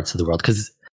other parts of the world,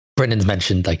 because Brendan's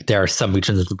mentioned like there are some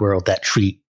regions of the world that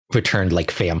treat Returned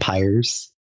like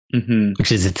vampires, which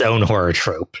is its own horror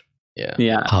trope.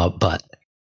 Yeah. But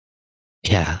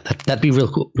yeah, that'd be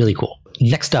really cool.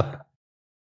 Next up,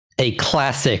 a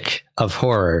classic of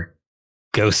horror,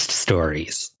 ghost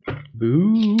stories.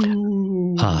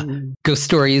 Ghost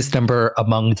stories number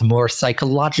among the more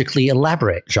psychologically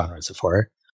elaborate genres of horror.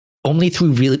 Only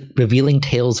through revealing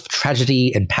tales of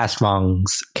tragedy and past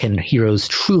wrongs can heroes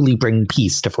truly bring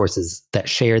peace to forces that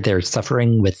share their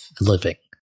suffering with the living.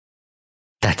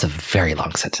 That's a very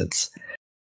long sentence.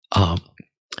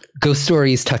 Ghost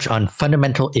stories touch on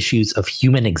fundamental issues of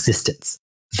human existence,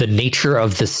 the nature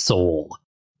of the soul,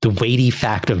 the weighty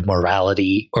fact of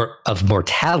morality, or of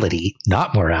mortality,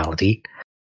 not morality,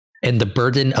 and the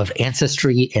burden of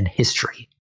ancestry and history.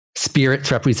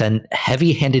 Spirits represent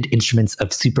heavy-handed instruments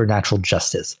of supernatural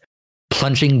justice,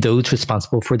 plunging those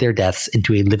responsible for their deaths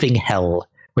into a living hell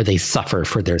where they suffer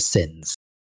for their sins.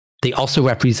 They also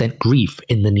represent grief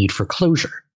in the need for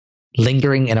closure,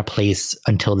 lingering in a place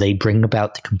until they bring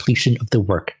about the completion of the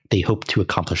work they hope to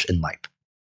accomplish in life.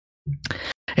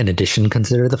 In addition,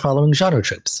 consider the following genre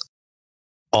tropes.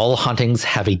 All hauntings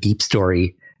have a deep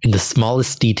story, and the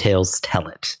smallest details tell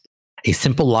it. A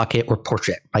simple locket or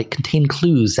portrait might contain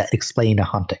clues that explain a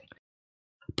haunting.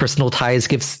 Personal ties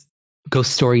gives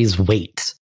ghost stories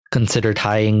weight. Consider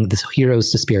tying the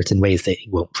heroes to spirits in ways they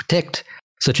won't predict,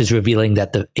 such as revealing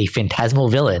that a phantasmal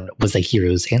villain was a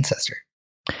hero's ancestor.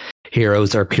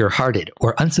 Heroes are pure-hearted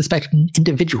or unsuspecting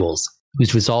individuals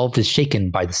whose resolve is shaken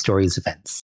by the story's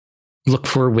events. Look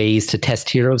for ways to test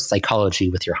heroes' psychology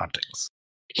with your hauntings.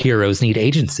 Heroes need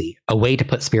agency, a way to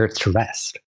put spirits to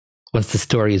rest. Once the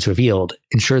story is revealed,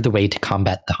 ensure the way to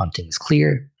combat the haunting is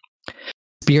clear.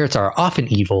 Spirits are often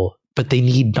evil, but they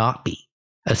need not be.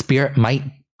 A spirit might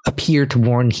appear to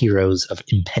warn heroes of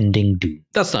impending doom.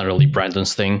 That's not really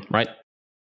Brandon's thing, right?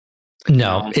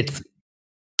 No, it's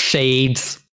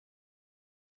shades.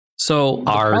 So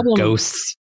are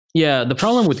ghosts. Yeah, the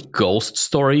problem with ghost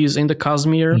stories in the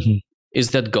Cosmere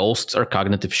is that ghosts are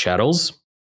cognitive shadows.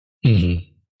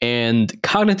 And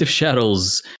cognitive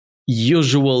shadows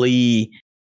usually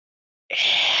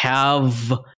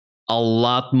have a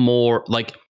lot more,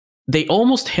 like, they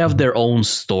almost have their own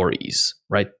stories,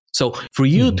 right? So for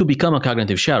you to become a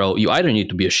cognitive shadow, you either need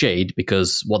to be a shade,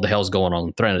 because what the hell is going on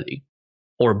in Threnody?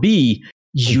 Or B,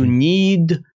 you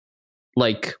need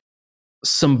like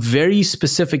some very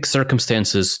specific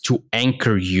circumstances to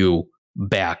anchor you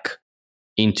back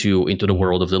into the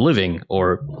world of the living,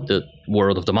 or the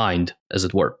world of the mind, as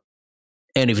it were.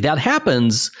 And if that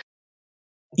happens,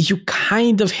 you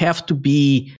kind of have to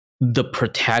be the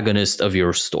protagonist of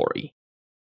your story.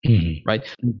 Right?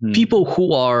 People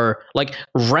who are like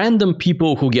random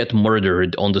people who get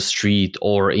murdered on the street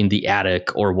or in the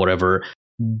attic or whatever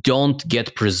don't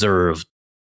get preserved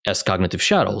as cognitive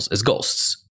shadows, as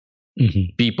ghosts.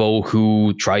 People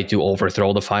who try to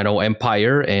overthrow the final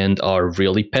empire and are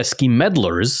really pesky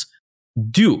meddlers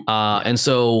do. And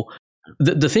so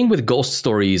the thing with ghost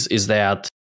stories is that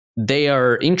they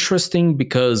are interesting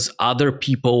because other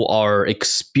people are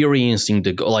experiencing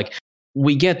like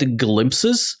we get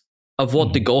glimpses of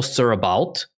what the ghosts are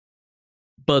about,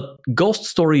 but ghost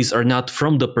stories are not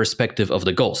from the perspective of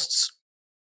the ghosts.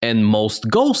 And most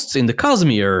ghosts in the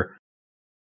Cosmere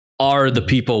are the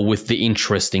people with the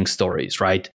interesting stories,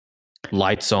 right?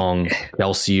 Lightsong,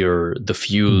 Kelsier, the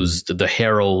Fused, the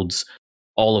Heralds,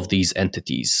 all of these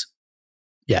entities.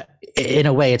 Yeah, in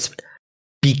a way, it's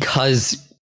because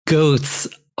ghosts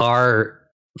were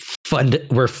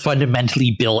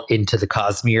fundamentally built into the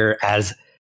Cosmere as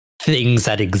things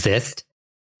that exist.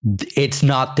 It's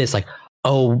not this like,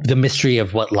 oh, the mystery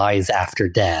of what lies after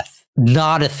death.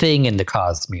 Not a thing in the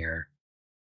Cosmere.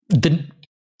 The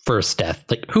first death,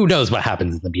 like who knows what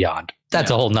happens in the beyond?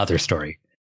 That's a whole nother story.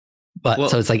 But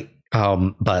so it's like,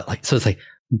 so it's like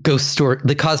ghost story.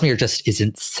 The Cosmere just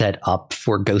isn't set up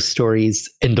for ghost stories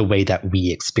in the way that we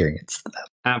experience them.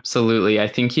 Absolutely, I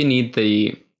think you need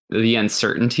the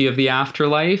uncertainty of the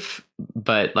afterlife,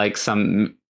 but like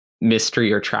some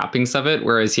mystery or trappings of it.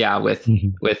 Whereas, with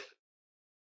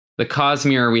the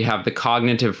Cosmere, we have the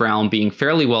cognitive realm being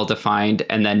fairly well defined,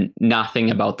 and then nothing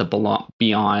about the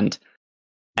beyond.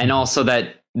 And also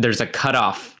that there's a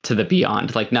cutoff to the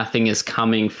beyond, like nothing is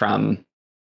coming from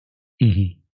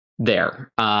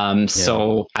there.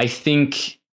 So I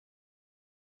think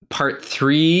part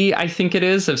 3, I think it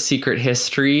is, of Secret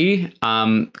History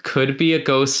could be a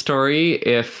ghost story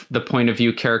if the point of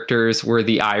view characters were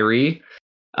the Irie.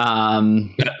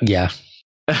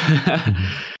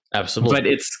 Absolutely. But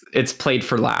it's played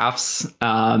for laughs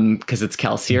because it's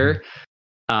Kelsier.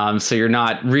 So you're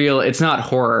not it's not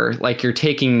horror. Like you're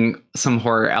taking some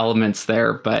horror elements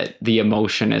there, but the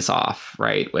emotion is off,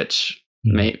 right? Which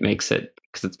makes it,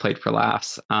 because it's played for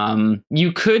laughs.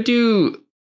 You could do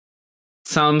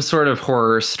some sort of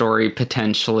horror story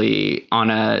potentially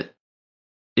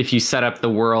if you set up the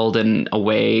world in a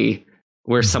way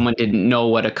where someone didn't know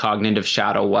what a cognitive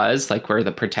shadow was, like where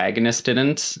the protagonist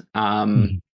didn't.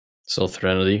 So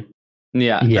Threnody.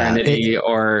 Threnody,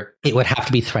 or it would have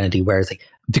to be Threnody, whereas like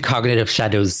the cognitive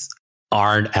shadows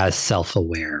aren't as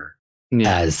self-aware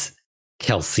as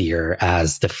Kelsier,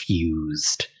 as the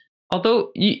Fused.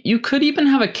 Although you could even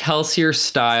have a Kelsier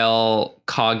style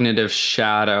cognitive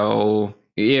shadow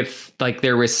if like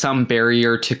there was some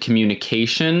barrier to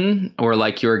communication, or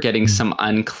like you were getting some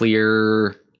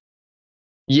unclear.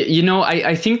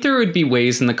 I think there would be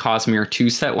ways in the Cosmere to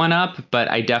set one up, but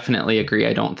I definitely agree.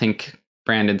 I don't think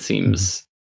Brandon seems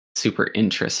super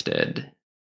interested,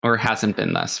 or hasn't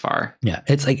been thus far. Yeah,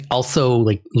 it's like also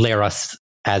like Laros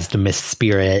as the Mist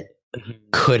Spirit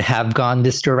could have gone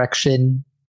this direction.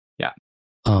 Yeah.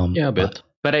 A bit.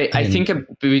 But I think a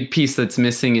big piece that's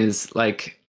missing is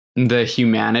like the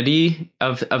humanity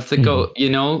of the goat.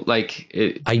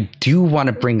 I do want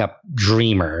to bring up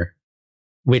Dreamer,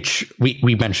 which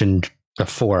we mentioned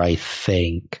before, I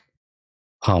think.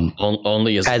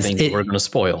 Only as things we're going to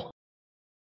spoil.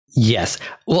 Yes.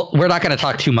 Well, we're not going to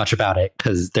talk too much about it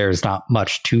because there's not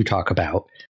much to talk about.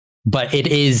 But it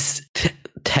is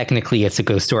technically it's a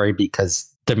ghost story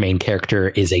because the main character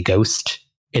is a ghost,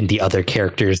 and the other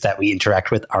characters that we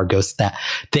interact with are ghosts that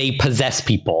they possess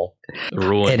people.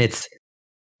 Ruin. And it's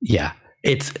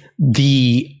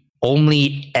the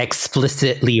only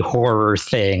explicitly horror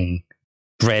thing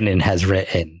Brennan has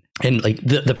written. And like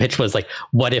the pitch was like,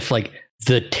 what if like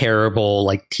the terrible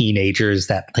like teenagers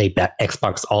that played that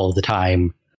Xbox all the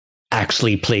time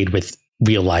actually played with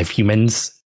real life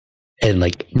humans and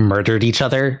like murdered each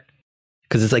other?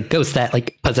 Because it's like ghosts that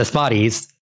like possess bodies,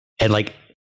 and like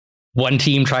one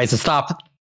team tries to stop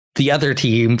the other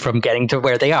team from getting to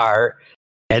where they are,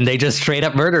 and they just straight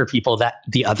up murder people that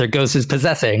the other ghost is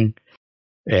possessing.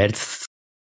 It's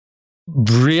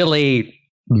really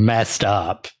messed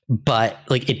up, but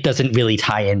like it doesn't really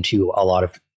tie into a lot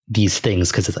of these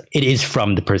things because it is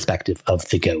from the perspective of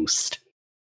the ghost.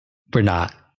 We're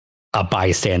not a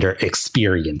bystander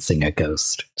experiencing a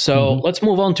ghost. So let's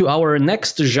move on to our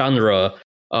next genre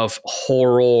of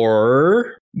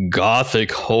horror: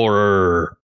 Gothic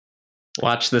horror.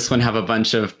 Watch this one have a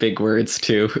bunch of big words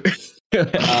too.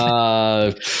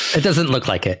 It doesn't look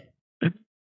like it.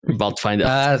 About to find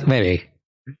out. Maybe.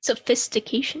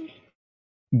 Sophistication.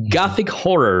 Gothic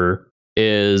horror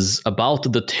is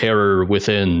about the terror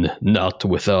within, not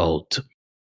without.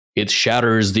 It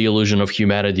shatters the illusion of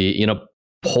humanity in a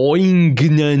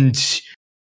poignant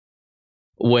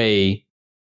way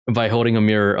by holding a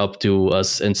mirror up to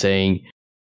us and saying,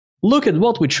 look at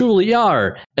what we truly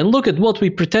are, and look at what we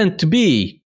pretend to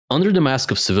be. Under the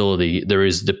mask of civility, there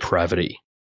is depravity.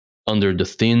 Under the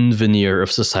thin veneer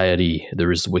of society,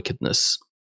 there is wickedness.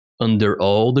 Under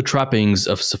all the trappings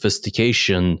of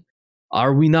sophistication,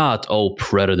 are we not all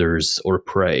predators or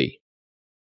prey?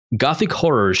 Gothic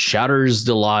horror shatters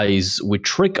the lies we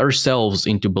trick ourselves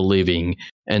into believing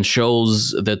and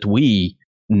shows that we,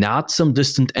 not some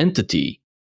distant entity,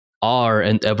 are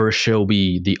and ever shall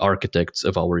be the architects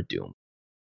of our doom.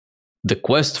 The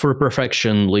quest for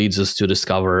perfection leads us to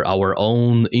discover our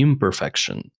own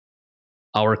imperfection.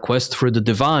 Our quest for the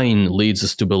divine leads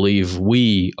us to believe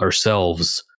we,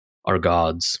 ourselves, are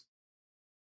gods.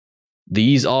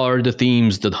 These are the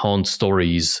themes that haunt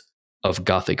stories of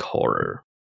Gothic horror.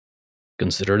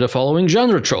 Consider the following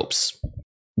genre tropes.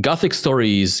 Gothic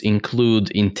stories include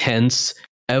intense,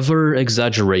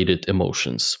 ever-exaggerated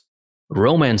emotions.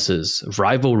 Romances,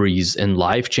 rivalries, and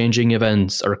life-changing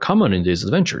events are common in these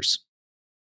adventures.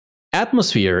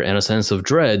 Atmosphere and a sense of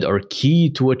dread are key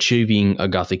to achieving a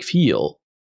Gothic feel.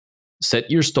 Set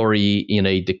your story in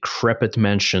a decrepit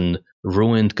mansion,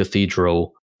 ruined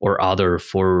cathedral, or other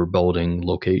foreboding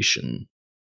location.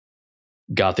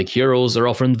 Gothic heroes are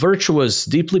often virtuous,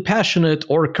 deeply passionate,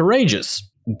 or courageous.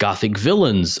 Gothic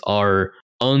villains are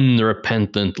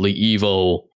unrepentantly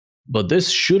evil, but this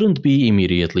shouldn't be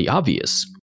immediately obvious.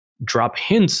 Drop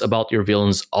hints about your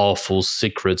villain's awful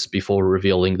secrets before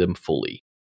revealing them fully.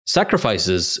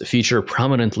 Sacrifices feature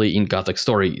prominently in Gothic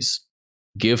stories.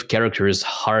 Give characters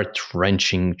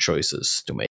heart-wrenching choices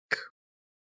to make.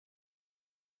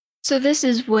 So this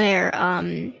is where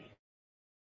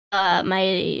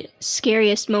my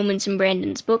scariest moments in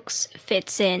Brandon's books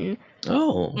fits in.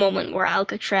 Oh. Moment where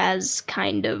Alcatraz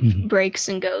kind of breaks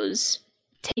and goes,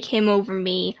 take him over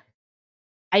me.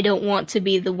 I don't want to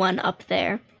be the one up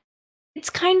there. It's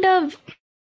kind of...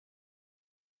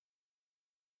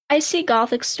 I see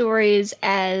Gothic stories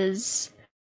as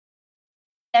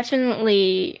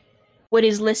definitely what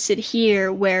is listed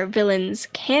here, where villains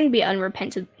can be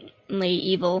unrepentantly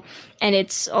evil, and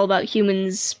it's all about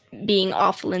humans being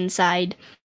awful inside.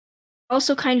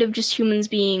 Also kind of just humans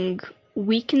being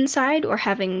weak inside or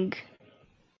having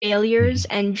failures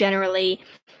and generally.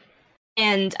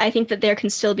 And I think that there can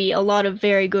still be a lot of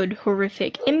very good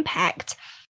horrific impact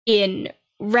in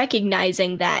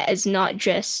recognizing that as not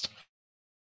just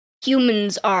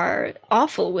humans are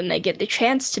awful when they get the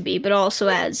chance to be, but also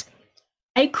as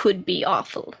I could be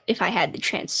awful if I had the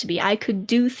chance to be. I could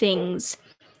do things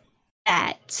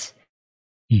that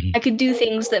I could do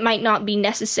things that might not be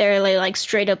necessarily like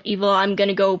straight up evil. I'm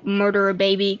gonna go murder a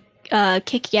baby,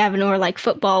 kick Yavanor like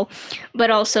football, but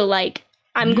also like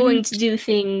I'm going to do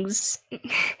things.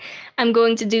 I'm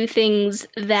going to do things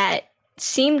that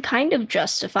seem kind of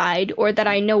justified, or that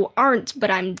I know aren't,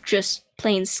 but I'm just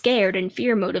plain scared and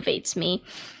fear motivates me,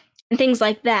 and things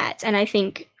like that. And I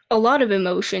think a lot of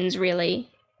emotions really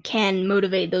can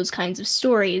motivate those kinds of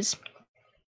stories,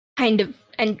 kind of,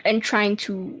 and trying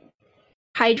to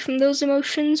hide from those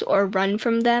emotions or run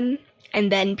from them,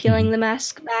 and then peeling the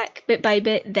mask back bit by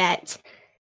bit that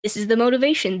this is the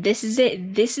motivation, this is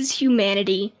it, this is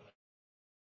humanity.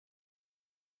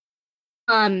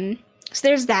 So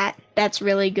there's that. That's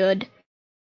really good.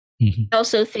 I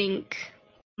also think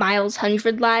Miles'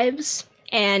 100 Lives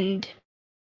and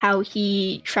how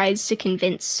he tries to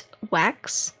convince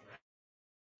Wax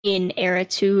in Era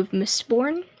 2 of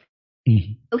Mistborn.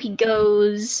 So he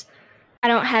goes... I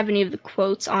don't have any of the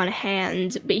quotes on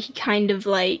hand, but he kind of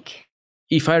like...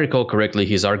 If I recall correctly,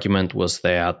 his argument was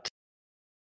that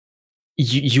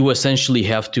you essentially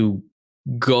have to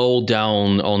go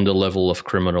down on the level of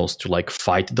criminals to like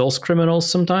fight those criminals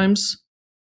sometimes.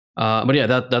 But yeah,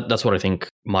 that's what I think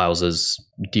Miles's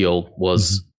deal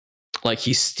was. Like,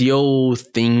 he still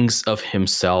thinks of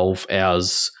himself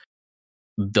as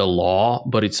the law,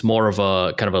 but it's more of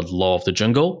a kind of a law of the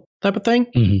jungle type of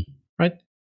thing, right?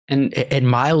 And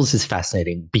Miles is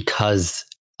fascinating because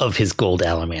of his gold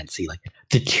allomancy, like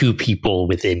the two people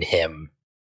within him.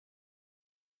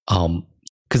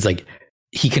 Because like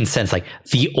he can sense like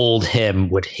the old him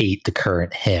would hate the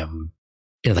current him,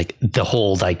 and like the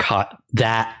whole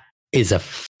that is a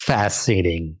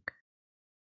fascinating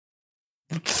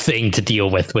thing to deal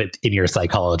with in your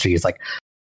psychology. It's like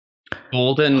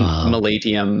Gold and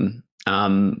Maladium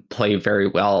play very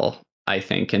well, I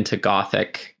think, into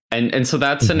Gothic. And so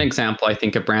that's an example, I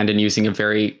think, of Brandon using a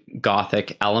very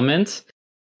Gothic element,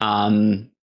 but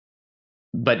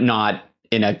not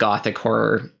in a Gothic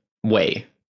horror way.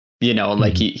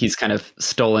 Like he's kind of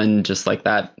stolen just like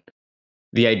that,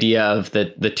 the idea of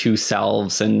the two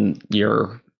selves and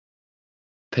you're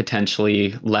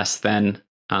potentially less than,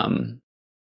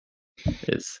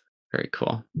 is very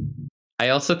cool. I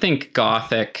also think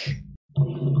Gothic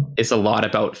is a lot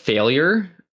about failure,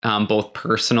 both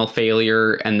personal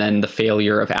failure and then the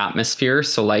failure of atmosphere.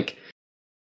 So like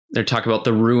they're talking about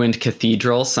the ruined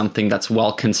cathedral, something that's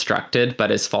well constructed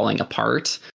but is falling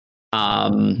apart.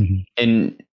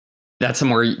 And that's a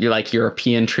more like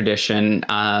European tradition.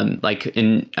 Like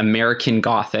in American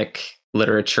Gothic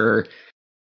literature,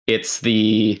 it's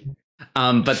the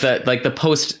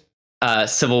post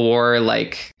Civil War,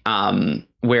 like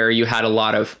where you had a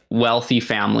lot of wealthy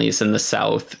families in the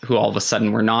South who all of a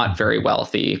sudden were not very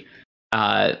wealthy,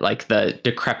 like the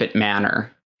decrepit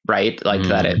manor, right? Like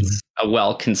that it's a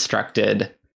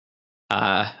well-constructed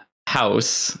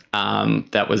house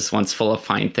that was once full of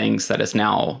fine things that is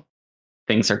now,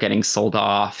 things are getting sold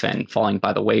off and falling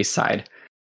by the wayside.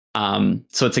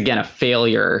 So it's again a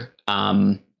failure.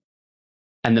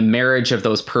 And the marriage of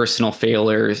those personal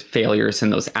failures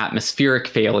and those atmospheric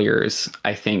failures,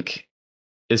 I think,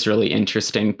 is really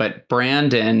interesting. But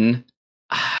Brandon,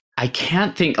 I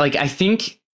can't think, like, I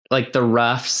think like the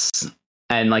roughs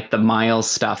and like the Miles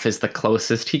stuff is the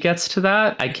closest he gets to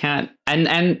that. I can't,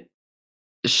 and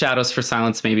Shadows for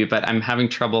Silence maybe, but I'm having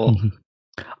trouble.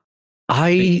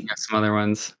 I some other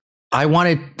ones. I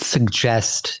want to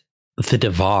suggest the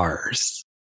Devars.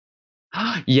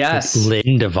 Yes, like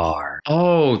Lynn Devar.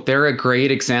 Oh, they're a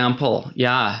great example.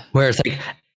 Yeah, where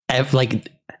it's like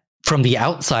from the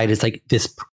outside, it's like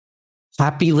this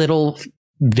happy little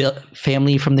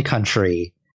family from the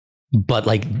country, but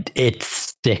like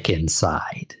it's thick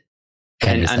inside,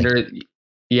 and under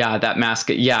that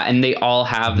mask. Yeah, and they all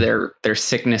have their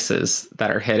sicknesses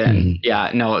that are hidden.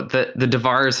 Yeah, no, the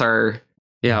Devars are.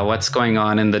 Yeah, what's going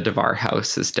on in the Devar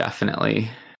house is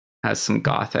definitely has some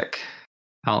Gothic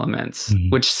elements,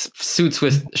 which suits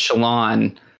with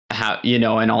Shallan,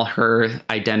 and all her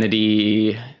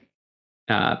identity,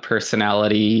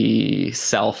 personality,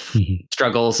 self,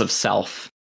 struggles of self.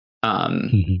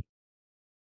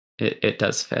 It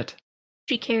does fit.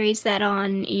 She carries that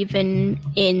on even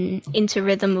into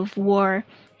Rhythm of War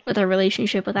with her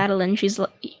relationship with Adolin.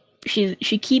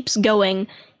 She keeps going.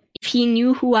 If he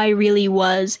knew who I really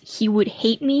was, he would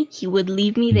hate me. He would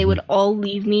leave me. They would all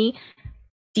leave me.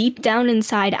 Deep down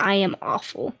inside, I am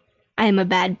awful. I am a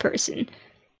bad person.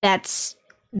 That's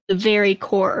the very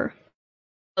core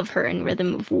of her in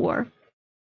Rhythm of War.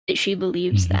 That she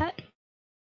believes that.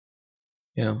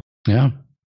 Yeah. Yeah.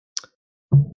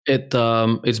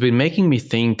 It's been making me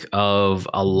think of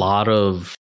a lot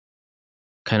of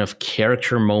kind of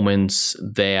character moments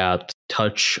that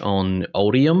touch on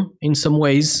odium in some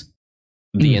ways.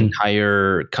 The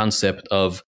entire concept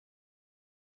of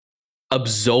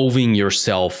absolving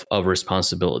yourself of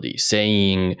responsibility,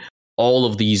 saying all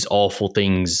of these awful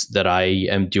things that I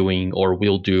am doing or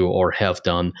will do or have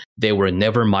done, they were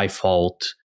never my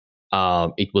fault.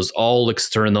 It was all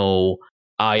external.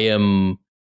 I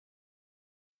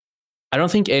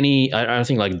don't think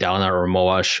like Dalinar or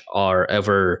Moash are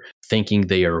ever thinking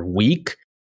they are weak,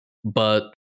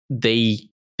 but they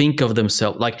think of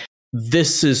themselves like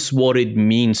this is what it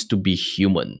means to be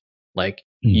human. Like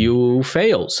you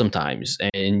fail sometimes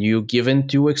and you give in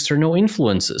to external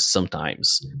influences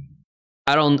sometimes.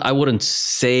 I wouldn't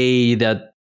say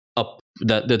that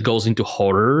that goes into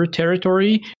horror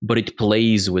territory, but it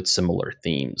plays with similar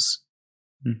themes.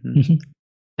 And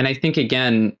I think,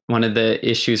 again, one of the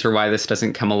issues or why this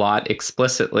doesn't come a lot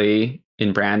explicitly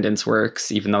in Brandon's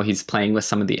works, even though he's playing with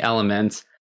some of the elements,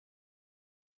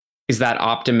 is that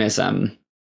optimism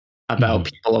about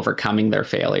people overcoming their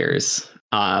failures.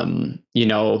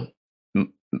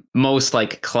 Most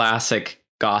like classic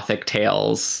Gothic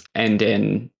tales end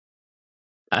in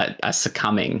a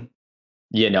succumbing,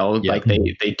 like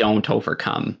they don't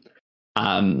overcome.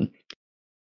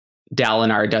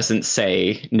 Dalinar doesn't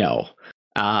say no.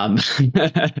 In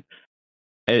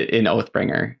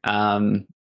Oathbringer,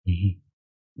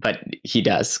 but he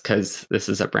does because this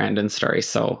is a Brandon story.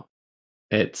 So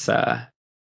it's not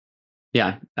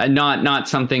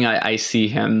something I see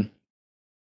him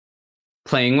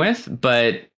playing with,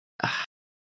 but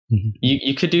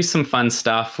you could do some fun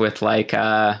stuff with like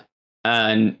a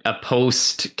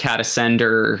post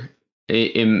Catacender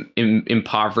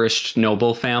impoverished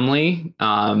noble family.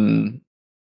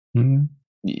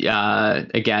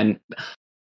 Again,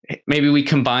 maybe we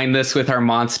combine this with our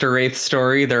monster wraith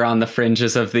story. They're on the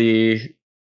fringes of the,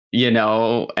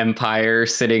 empire,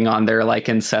 sitting on their like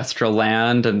ancestral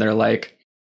land, and they're like,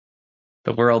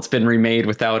 the world's been remade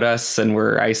without us, and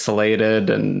we're isolated,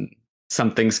 and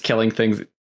something's killing things.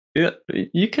 Yeah,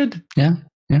 you could. Yeah.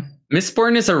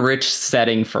 Mistborn is a rich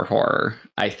setting for horror,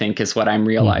 I think, is what I'm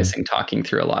realizing talking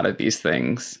through a lot of these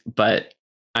things. But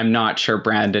I'm not sure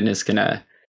Brandon is going to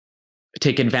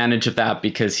take advantage of that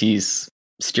because he's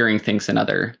steering things in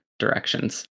other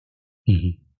directions. Mm-hmm.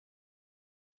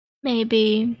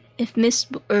 Maybe if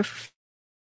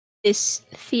this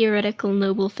theoretical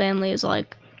noble family is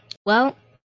like, well,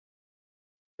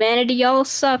 humanity all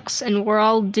sucks and we're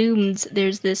all doomed.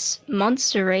 There's this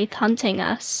monster wraith hunting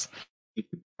us.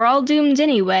 We're all doomed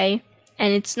anyway,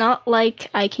 and it's not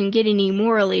like I can get any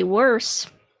morally worse.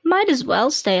 Might as well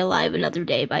stay alive another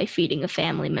day by feeding a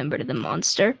family member to the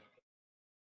monster.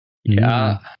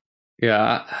 Yeah.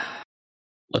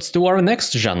 Let's do our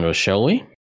next genre, shall we?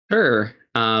 Sure.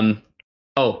 I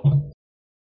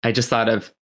just thought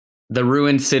of the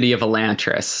ruined city of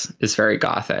Elantris is very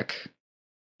gothic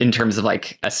in terms of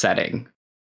like a setting.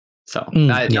 So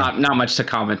not much to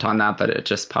comment on that, but it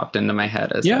just popped into my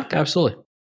head as absolutely.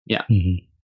 Yeah.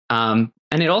 Mm-hmm.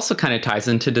 And it also kind of ties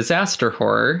into disaster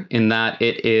horror in that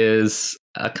it is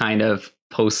a kind of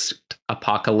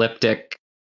post-apocalyptic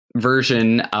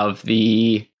version of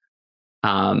the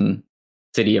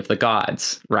City of the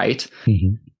Gods, right?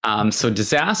 Mm-hmm. So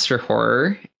disaster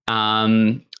horror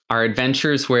are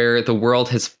adventures where the world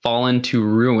has fallen to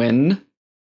ruin,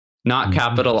 not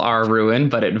capital R ruin,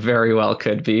 but it very well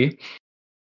could be.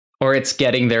 Or it's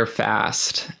getting there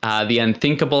fast. The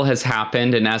unthinkable has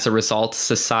happened, and as a result,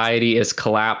 society is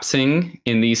collapsing.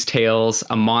 In these tales,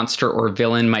 a monster or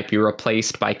villain might be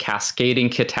replaced by cascading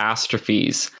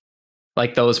catastrophes,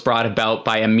 like those brought about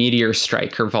by a meteor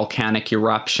strike or volcanic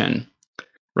eruption.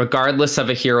 Regardless of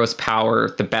a hero's power,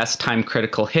 the best time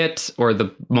critical hit or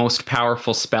the most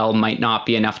powerful spell might not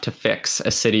be enough to fix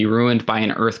a city ruined by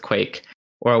an earthquake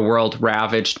or a world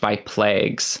ravaged by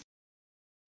plagues.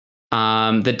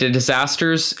 The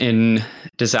disasters in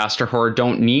disaster horror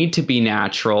don't need to be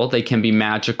natural. They can be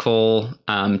magical,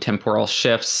 temporal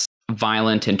shifts,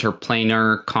 violent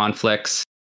interplanar conflicts,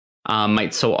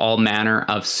 might sow all manner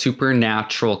of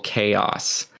supernatural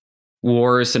chaos.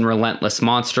 Wars and relentless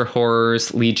monster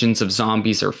horrors, legions of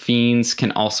zombies or fiends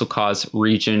can also cause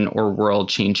region or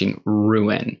world-changing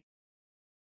ruin.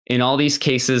 In all these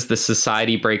cases, the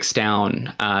society breaks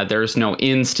down. There's no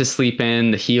inns to sleep in.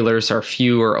 The healers are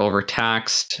few or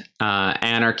overtaxed.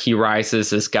 Anarchy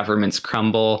rises as governments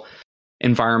crumble.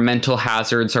 Environmental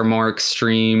hazards are more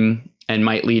extreme and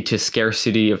might lead to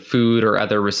scarcity of food or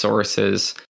other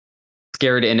resources.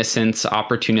 Scared innocents,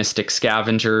 opportunistic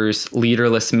scavengers,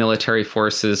 leaderless military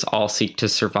forces all seek to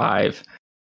survive.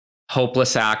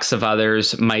 Hopeless acts of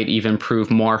others might even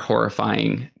prove more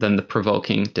horrifying than the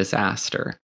provoking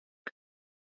disaster.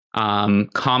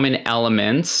 Common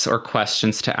elements or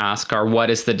questions to ask are,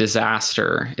 what is the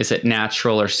disaster? Is it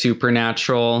natural or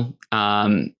supernatural?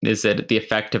 Is it the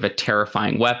effect of a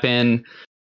terrifying weapon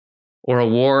or a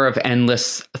war of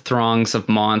endless throngs of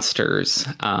monsters?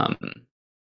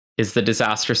 Is the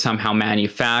disaster somehow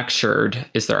manufactured?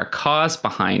 Is there a cause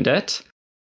behind it?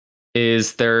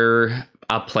 Is there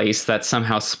a place that's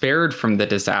somehow spared from the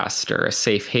disaster, a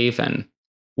safe haven?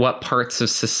 What parts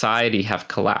of society have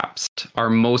collapsed? Are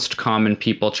most common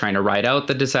people trying to ride out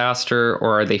the disaster,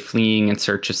 or are they fleeing in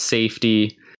search of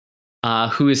safety?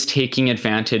 Who is taking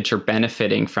advantage or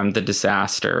benefiting from the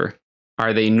disaster?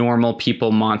 Are they normal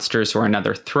people, monsters, or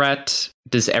another threat?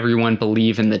 Does everyone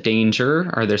believe in the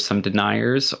danger? Are there some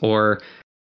deniers? Or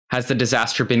has the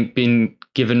disaster been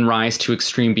given rise to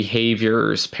extreme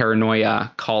behaviors,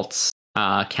 paranoia, cults,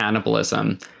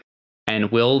 cannibalism?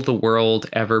 And will the world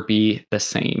ever be the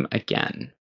same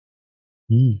again?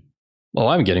 Well,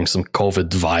 I'm getting some COVID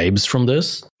vibes from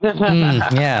this.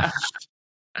 Yeah.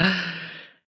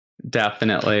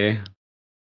 Definitely.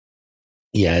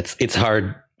 Yeah, it's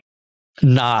hard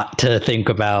not to think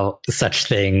about such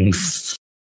things.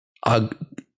 A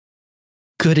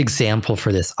good example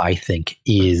for this, I think,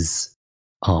 is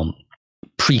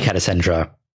pre-Catacendra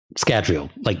Scadrial,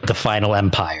 like the final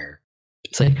empire.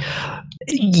 It's like,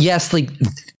 yes, like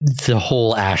the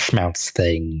whole Ashmounts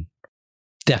thing,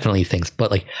 definitely things,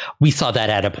 but like we saw that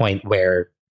at a point where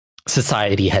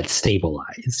society had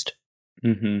stabilized.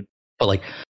 Mm-hmm. But like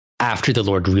after the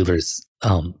Lord Ruler's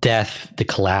death, the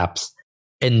collapse,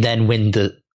 and then when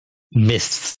the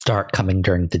mists start coming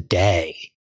during the day,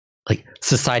 like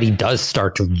society does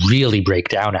start to really break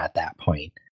down at that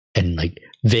point. And like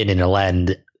Vin and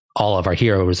Elend, all of our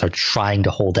heroes are trying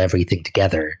to hold everything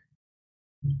together.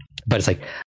 But it's like,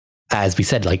 as we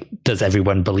said, like, does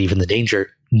everyone believe in the danger?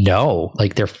 No,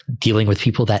 like they're dealing with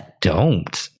people that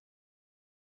don't.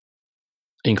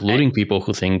 Including people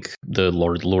who think the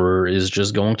Lord Lure is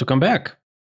just going to come back.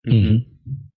 Mm-hmm.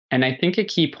 And I think a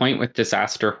key point with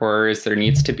disaster horror is there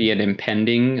needs to be an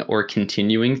impending or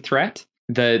continuing threat.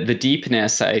 The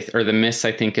deepness or the Mist,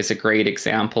 I think, is a great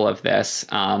example of this.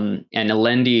 And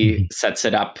Alendi sets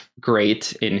it up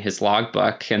great in his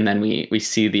logbook. And then we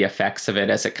see the effects of it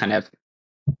as it kind of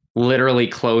literally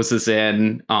closes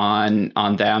in on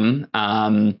them.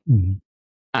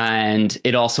 And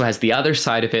it also has the other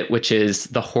side of it, which is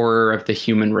the horror of the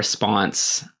human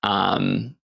response.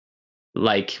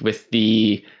 Like with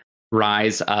the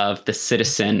rise of the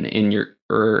citizen in your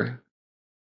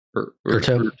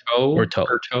Urto.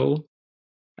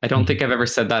 I don't think I've ever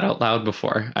said that out loud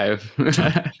before.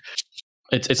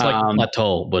 It's like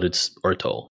plateau, but it's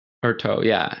Urto. Urto,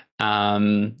 yeah.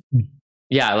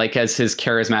 Yeah, like as his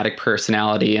charismatic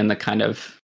personality and the kind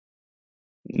of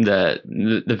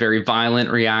the very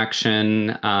violent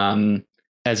reaction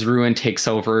as Ruin takes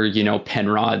over,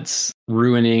 Penrod's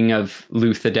ruining of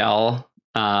Luthadel,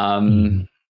 and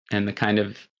the kind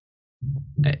of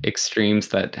extremes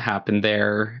that happened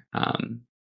there.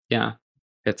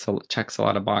 It checks a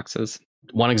lot of boxes.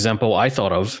 One example I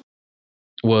thought of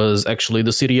was actually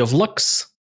the city of Lux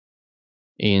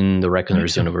in the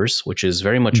Reckoner's universe, which is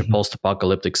very much a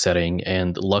post-apocalyptic setting,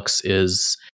 and Lux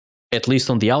is, at least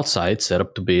on the outside, set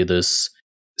up to be this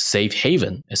safe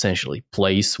haven, essentially,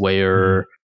 place where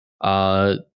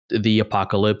the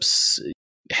apocalypse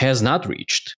has not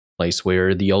reached, place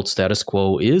where the old status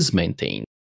quo is maintained.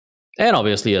 And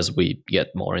obviously, as we get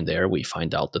more in there, we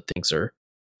find out that things are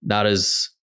not as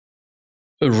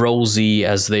rosy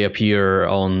as they appear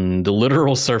on the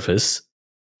literal surface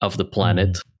of the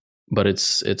planet. But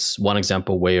it's one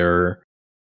example where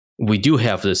we do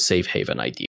have this safe haven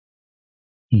idea.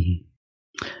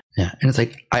 Yeah, and it's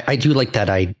like I do like that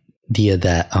idea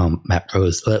that Matt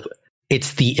Rose.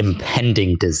 It's the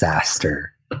impending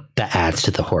disaster that adds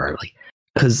to the horror, like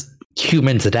because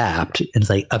humans adapt, and it's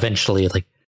like eventually, like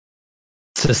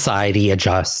society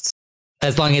adjusts.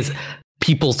 As long as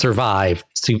people survive,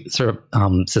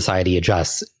 society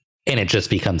adjusts, and it just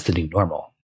becomes the new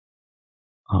normal.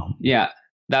 Yeah.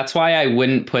 That's why I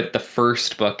wouldn't put the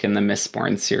first book in the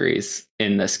Mistborn series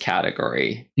in this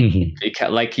category. Because,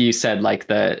 like you said, like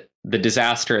the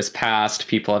disaster has passed,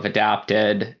 people have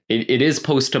adapted. It is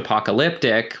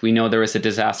post-apocalyptic. We know there was a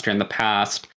disaster in the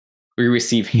past. We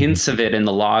receive hints of it in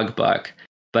the logbook,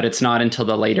 but it's not until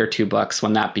the later two books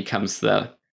when that becomes the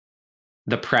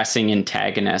pressing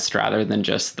antagonist rather than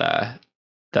just the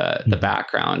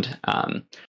background.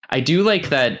 I do like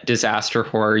that disaster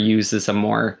horror uses a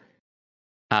more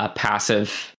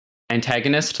passive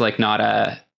antagonist, like not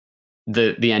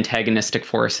the antagonistic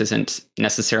force isn't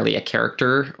necessarily a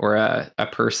character or a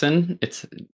person. It's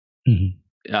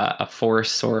a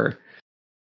force or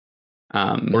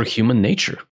human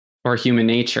nature,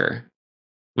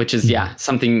 which is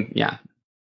something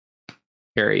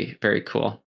very, very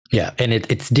cool. Yeah, and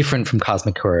it's different from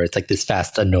cosmic horror. It's like this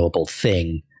vast, unknowable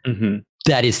thing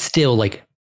that is still like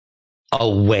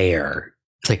aware.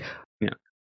 It's like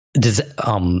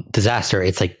disaster.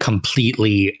 It's like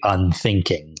completely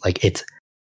unthinking. Like it's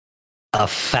a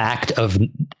fact of.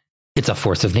 It's a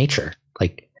force of nature.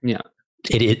 Like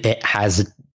it has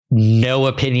no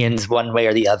opinions one way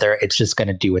or the other. It's just going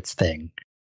to do its thing.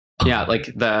 Yeah, like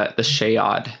the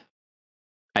Shayod,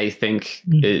 I think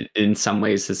in some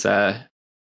ways is the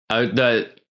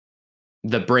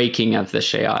breaking of the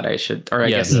Shayod.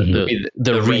 Guess the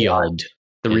Riyadh.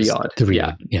 The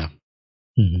Riyadh. Yeah.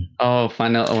 Oh,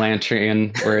 final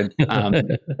Elantrian word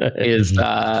is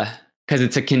because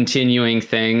it's a continuing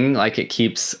thing. Like it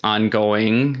keeps on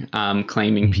going,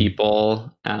 claiming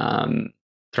people,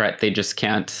 threat they just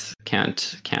can't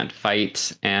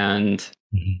fight, and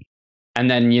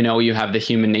then you have the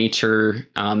human nature,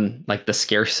 like the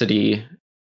scarcity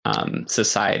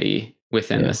society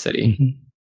within the city.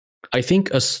 I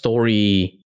think a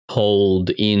story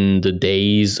told in the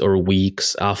days or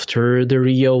weeks after the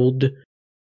Riyadh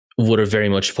would have very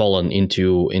much fallen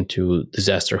into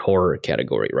disaster horror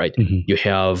category, right? You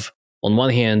have, on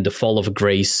one hand, the fall of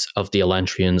grace of the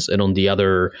Elantrians, and on the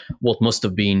other, what must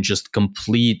have been just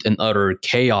complete and utter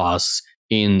chaos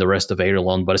in the rest of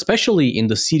Aerolon, but especially in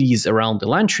the cities around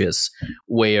Elantris,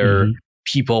 where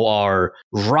people are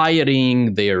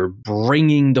rioting, they're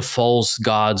bringing the false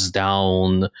gods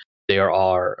down, there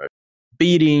are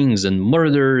beatings and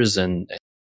murders and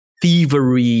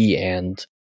thievery and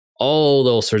all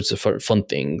those sorts of fun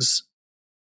things.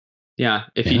 Yeah,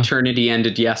 if eternity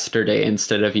ended yesterday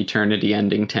instead of eternity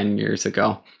ending 10 years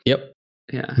ago. Yep.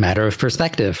 Yeah. Matter of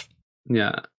perspective.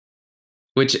 Yeah.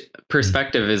 Which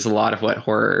perspective is a lot of what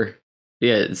horror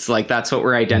is. Like, that's what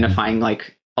we're identifying.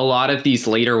 Like, a lot of these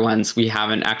later ones, we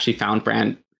haven't actually found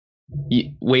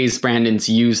ways Brandon's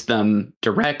used them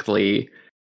directly,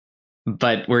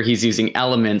 but where he's using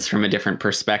elements from a different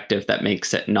perspective that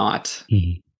makes it not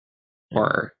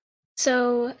horror.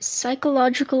 So,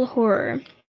 psychological horror.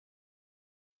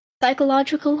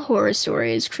 Psychological horror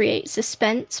stories create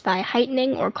suspense by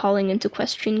heightening or calling into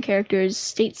question characters'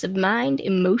 states of mind,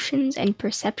 emotions, and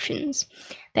perceptions.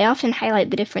 They often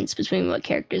highlight the difference between what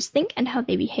characters think and how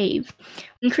they behave.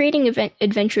 When creating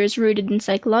adventures rooted in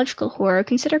psychological horror,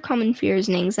 consider common fears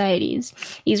and anxieties.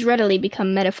 These readily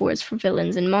become metaphors for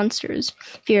villains and monsters.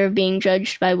 Fear of being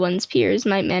judged by one's peers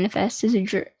might manifest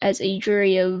as a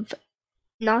jury of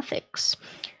Nothics,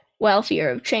 while fear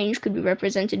of change could be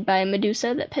represented by a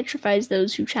Medusa that petrifies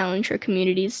those who challenge her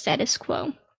community's status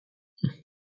quo.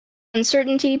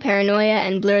 Uncertainty, paranoia,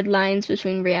 and blurred lines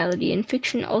between reality and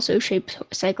fiction also shape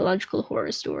psychological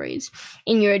horror stories.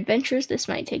 In your adventures, this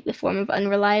might take the form of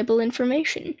unreliable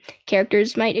information.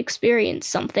 Characters might experience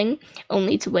something,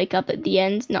 only to wake up at the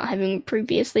end not having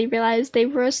previously realized they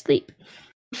were asleep.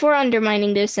 Before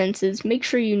undermining their senses, make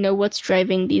sure you know what's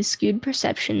driving these skewed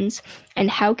perceptions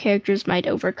and how characters might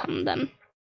overcome them.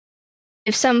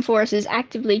 If some force is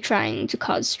actively trying to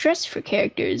cause stress for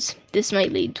characters, this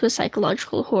might lead to a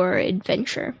psychological horror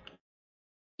adventure.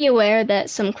 Be aware that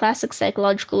some classic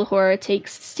psychological horror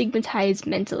tales stigmatize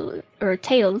mental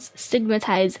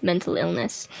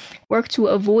illness. Work to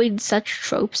avoid such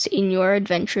tropes in your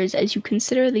adventures as you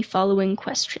consider the following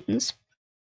questions.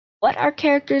 What are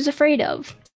characters afraid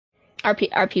of?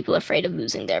 Are people afraid of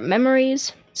losing their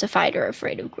memories? Is a fighter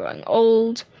afraid of growing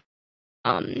old?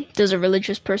 Does a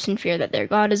religious person fear that their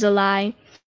god is a lie?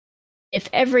 If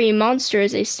every monster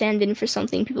is a stand-in for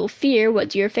something people fear, what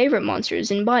do your favorite monsters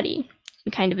embody?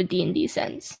 In kind of a D&D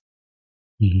sense.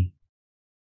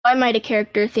 Why might a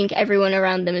character think everyone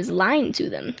around them is lying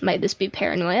to them? Might this be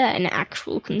paranoia, an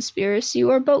actual conspiracy,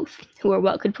 or both? Who or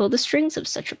what could pull the strings of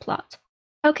such a plot?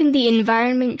 How can the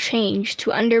environment change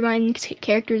to undermine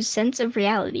characters' sense of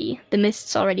reality? The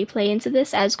mists already play into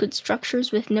this, as could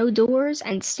structures with no doors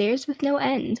and stairs with no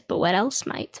end. But what else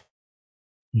might?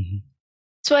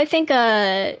 So I think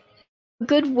a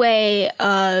good way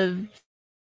of,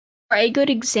 or a good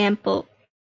example,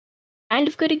 kind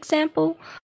of good example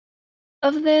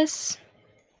of this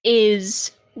is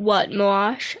what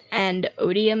Moash and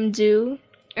Odium do,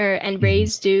 and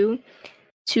Raze do,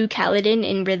 to Kaladin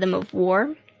in Rhythm of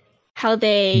War, how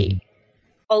they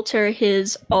alter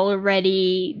his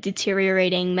already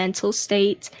deteriorating mental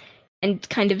state and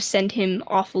kind of send him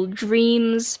awful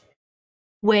dreams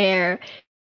where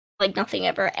like nothing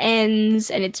ever ends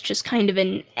and it's just kind of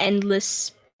an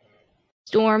endless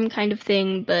storm kind of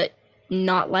thing, but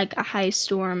not like a high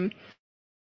storm,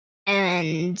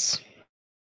 and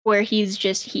where he's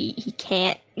just he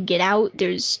can't get out,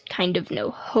 there's kind of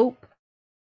no hope.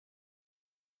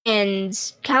 And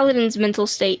Kaladin's mental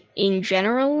state in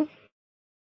general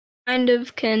kind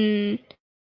of can...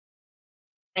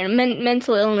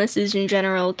 mental illnesses in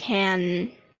general can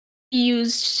be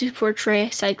used to portray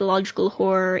psychological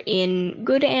horror in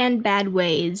good and bad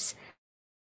ways.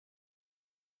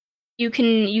 You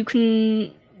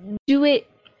can do it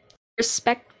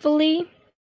respectfully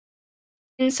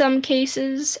in some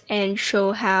cases and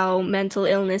show how mental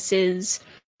illnesses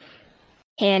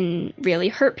can really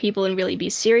hurt people and really be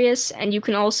serious, and you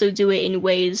can also do it in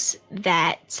ways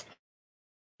that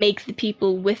make the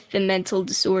people with the mental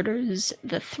disorders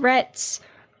the threats,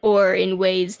 or in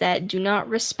ways that do not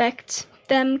respect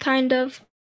them, kind of.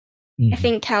 I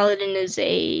think Kaladin is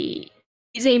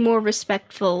a more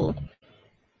respectful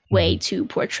way to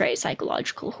portray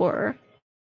psychological horror.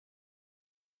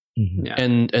 Yeah.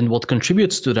 And what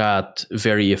contributes to that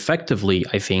very effectively,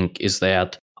 I think, is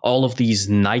that all of these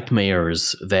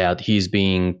nightmares that he's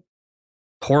being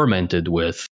tormented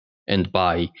with and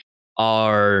by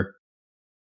are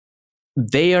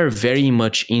very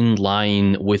much in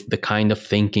line with the kind of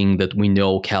thinking that we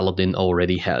know Kaladin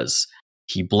already has.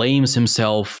 He blames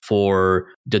himself for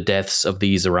the deaths of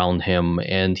these around him,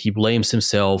 and he blames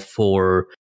himself for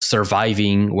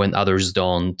surviving when others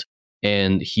don't,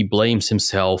 and he blames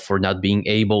himself for not being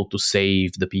able to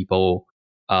save the people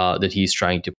that he's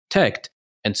trying to protect.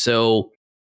 And so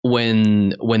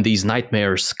when these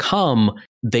nightmares come,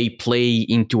 they play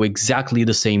into exactly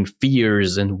the same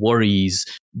fears and worries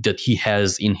that he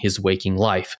has in his waking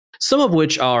life. Some of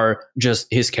which are just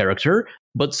his character,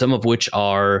 but some of which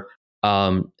are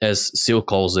as Seal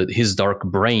calls it, his dark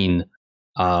brain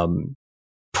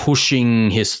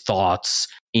pushing his thoughts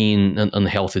in an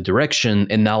unhealthy direction.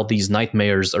 And now these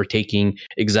nightmares are taking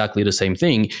exactly the same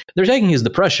thing. They're taking his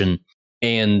depression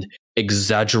and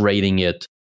exaggerating it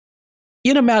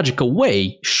in a magical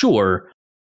way, sure,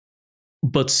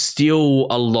 but still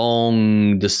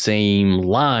along the same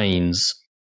lines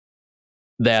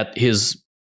that his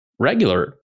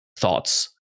regular thoughts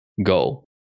go.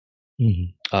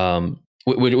 Mm-hmm.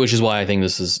 Which is why I think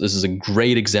this is a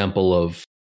great example of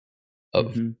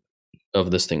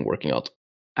this thing working out.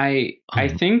 I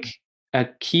think a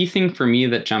key thing for me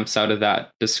that jumps out of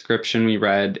that description we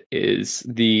read is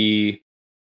the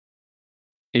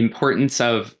importance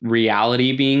of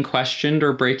reality being questioned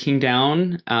or breaking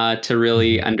down to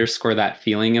really underscore that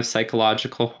feeling of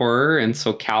psychological horror. And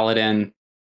so Kaladin,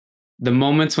 the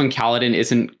moments when Kaladin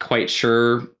isn't quite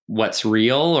sure what's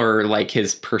real, or like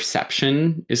his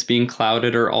perception is being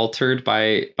clouded or altered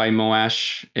by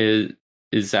Moash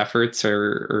his efforts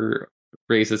or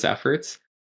Ray's efforts.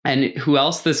 And who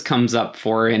else this comes up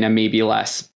for in a maybe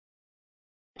less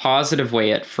positive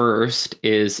way at first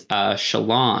is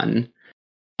Shallan.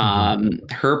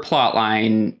 Her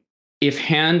plotline, if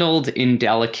handled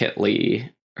indelicately,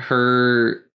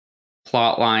 her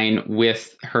plotline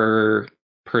with her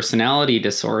personality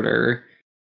disorder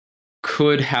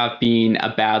could have been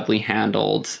a badly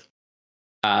handled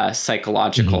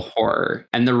psychological horror.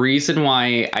 And the reason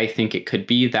why I think it could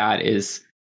be that is,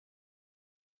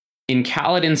 in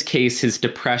Kaladin's case, his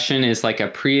depression is like a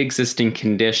pre-existing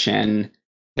condition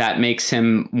that makes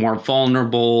him more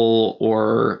vulnerable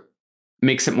or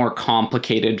makes it more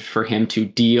complicated for him to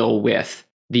deal with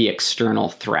the external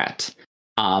threat,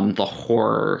 the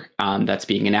horror that's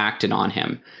being enacted on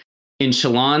him. In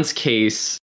Shallan's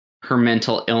case, her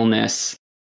mental illness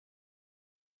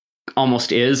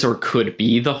almost is or could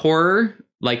be the horror,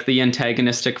 like the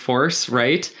antagonistic force,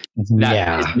 right?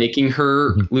 That is making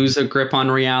her lose a grip on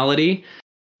reality,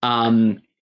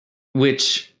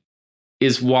 which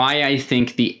is why I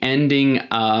think the ending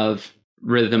of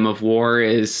Rhythm of War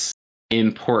is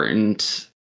important.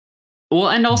 Well,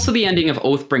 and also the ending of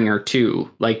Oathbringer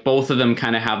too. Like both of them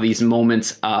kind of have these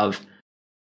moments of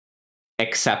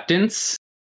acceptance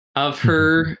of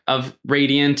her, of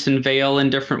Radiant and Veil in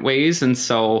different ways. And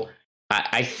so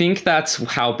I think that's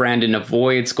how Brandon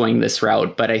avoids going this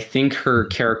route, but I think her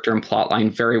character and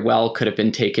plotline very well could have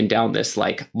been taken down this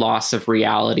like loss of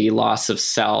reality, loss of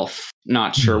self,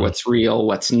 not sure what's real,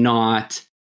 what's not,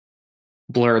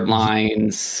 blurred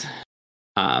lines.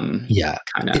 Kind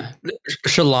of.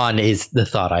 Shallan is the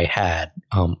thought I had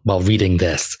while reading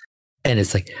this, and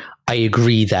it's like I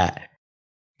agree that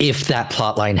if that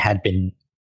plotline had been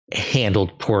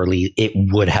handled poorly, it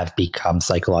would have become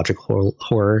psychological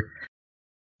horror.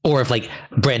 Or if like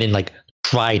Brandon like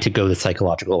tried to go the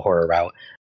psychological horror route,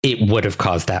 it would have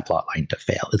caused that plotline to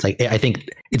fail. It's like I think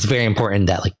it's very important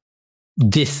that like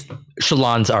this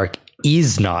Shallan's arc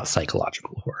is not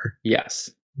psychological horror.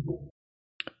 Yes.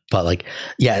 But like,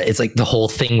 yeah, it's like the whole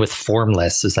thing with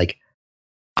Formless is like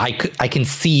I can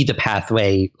see the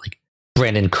pathway like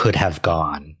Brandon could have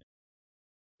gone.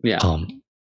 Yeah.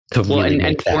 To really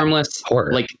and Formless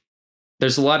horror. Like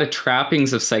there's a lot of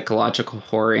trappings of psychological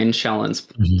horror in Shallan's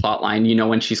plotline. You know,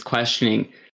 when she's questioning,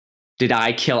 did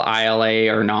I kill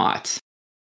ILA or not?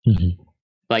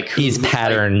 Like is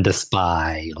Pattern like, the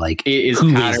spy? Like is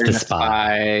who Pattern is the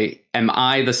spy? Am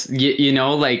I the you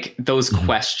know, like those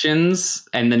questions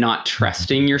and the not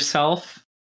trusting yourself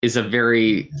is a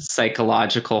very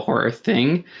psychological horror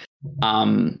thing.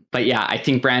 But yeah, I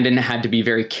think Brandon had to be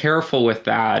very careful with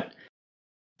that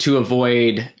to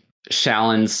avoid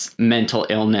Shallan's mental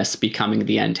illness becoming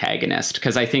the antagonist,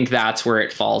 because I think that's where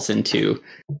it falls into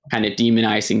kind of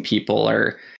demonizing people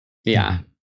or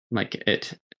like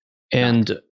it.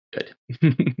 And good.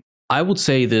 I would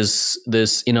say this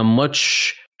in a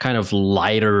much kind of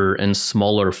lighter and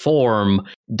smaller form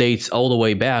dates all the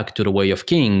way back to the Way of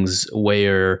Kings,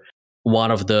 where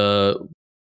one of the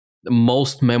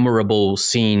most memorable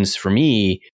scenes for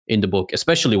me in the book,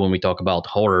 especially when we talk about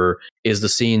horror, is the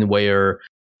scene where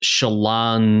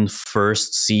Shallan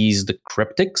first sees the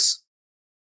cryptics.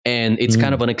 And it's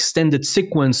kind of an extended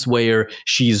sequence where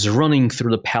she's running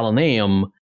through the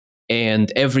Palanaeum,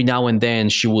 and every now and then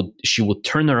she would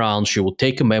turn around, she would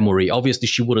take a memory. Obviously,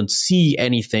 she wouldn't see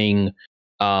anything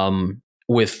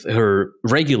with her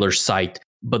regular sight,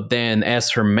 but then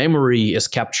as her memory is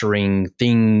capturing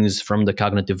things from the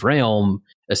cognitive realm,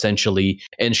 essentially,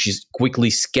 and she quickly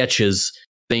sketches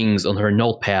things on her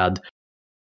notepad,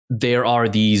 there are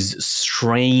these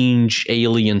strange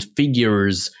alien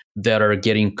figures that are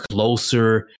getting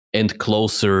closer and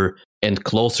closer and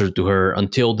closer to her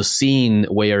until the scene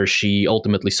where she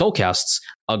ultimately soul casts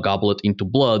a goblet into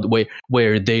blood,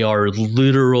 where they are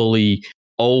literally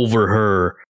over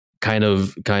her, kind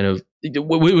of,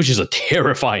 which is a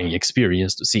terrifying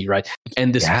experience to see, right?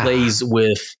 And this plays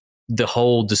with the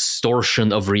whole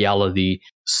distortion of reality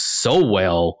so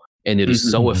well, and it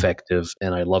is so effective,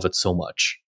 and I love it so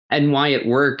much. And why it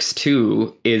works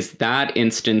too is that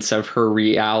instance of her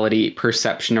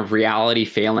perception of reality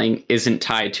failing isn't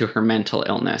tied to her mental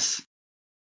illness.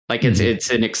 Like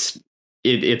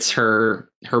it's her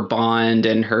bond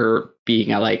and her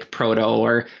being a like proto,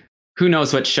 or who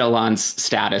knows what Shallan's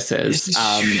status is.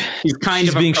 He's kind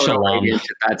of being Shallan at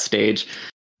that stage.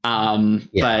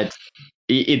 But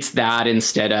it's that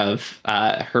instead of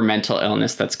her mental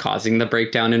illness that's causing the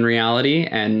breakdown in reality.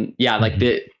 And like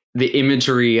the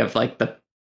imagery of like the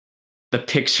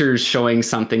pictures showing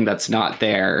something that's not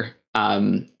there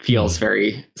feels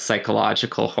very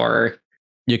psychological horror.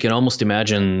 You can almost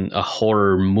imagine a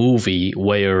horror movie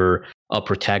where a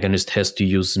protagonist has to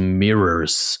use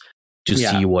mirrors to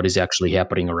see what is actually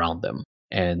happening around them.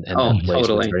 And that plays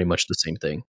with very much the same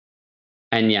thing.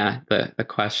 And the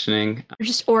questioning.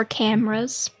 Or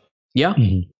cameras. Yeah.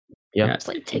 Yeah. It's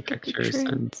like take pictures.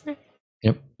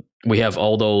 Yep. We have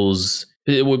all those.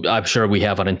 I'm sure we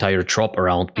have an entire trope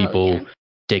around people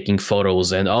taking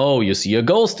photos and you see a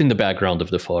ghost in the background of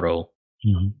the photo.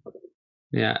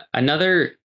 Yeah.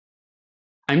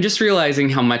 I'm just realizing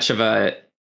how much of a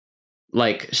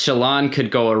Shallan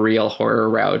could go a real horror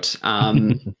route.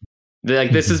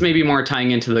 This is maybe more tying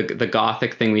into the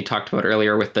gothic thing we talked about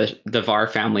earlier with the Var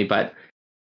family, but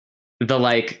the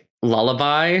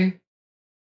lullaby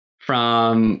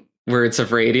from Words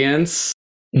of Radiance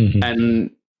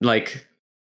and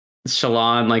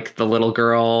Shallan, the little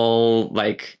girl,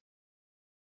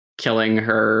 killing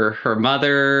her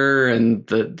mother, and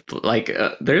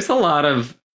there's a lot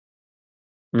of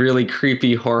really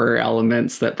creepy horror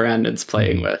elements that Brandon's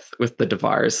playing with the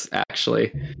Devars,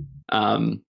 actually.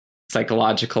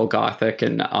 Psychological, gothic,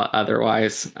 and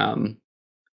otherwise. One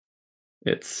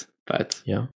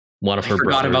of her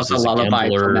brothers about the is lullaby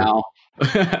till now.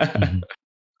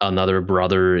 Another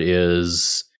brother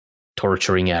is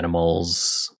torturing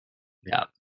animals. Yeah.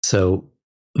 So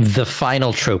the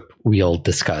final trope we'll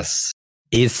discuss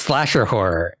is slasher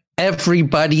horror,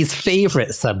 everybody's favorite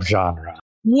subgenre.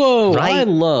 Whoa, right? I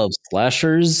love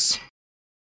slashers.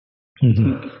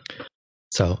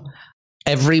 So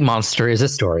every monster is a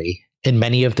story, and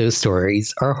many of those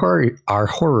stories are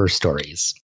horror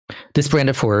stories. This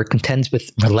brand of horror contends with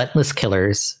relentless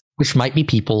killers, which might be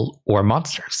people or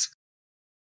monsters.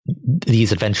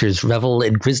 These adventures revel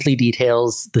in grisly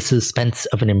details, the suspense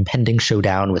of an impending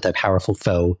showdown with a powerful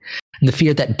foe, and the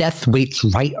fear that death waits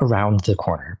right around the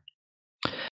corner.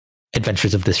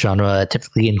 Adventures of this genre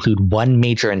typically include one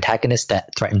major antagonist that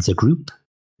threatens a group.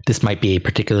 This might be a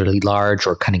particularly large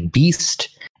or cunning beast,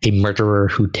 a murderer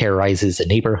who terrorizes a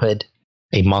neighborhood,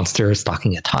 a monster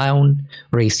stalking a town,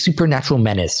 or a supernatural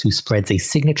menace who spreads a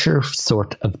signature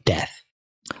sort of death.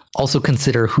 Also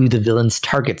consider who the villain's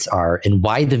targets are and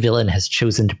why the villain has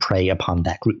chosen to prey upon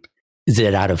that group. Is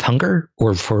it out of hunger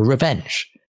or for revenge?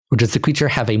 Or does the creature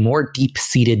have a more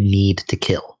deep-seated need to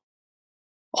kill?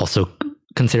 Also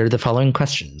consider the following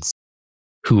questions.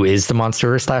 Who is the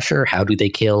monster or slasher? How do they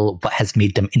kill? What has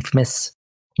made them infamous?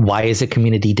 Why is a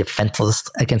community defenseless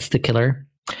against the killer?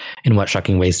 In what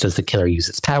shocking ways does the killer use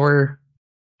its power?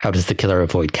 How does the killer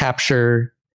avoid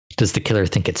capture? Does the killer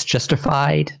think it's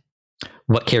justified?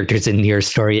 What characters in your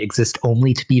story exist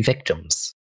only to be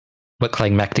victims? What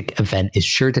climactic event is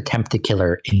sure to tempt the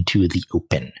killer into the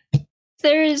open?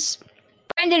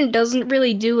 Brandon doesn't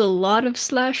really do a lot of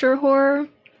slasher horror.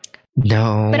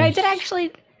 No. But I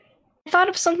thought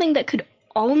of something that could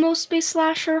almost be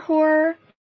slasher horror.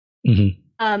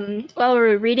 While we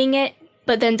were reading it,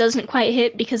 but then doesn't quite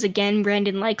hit because, again,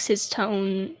 Brandon likes his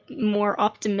tone more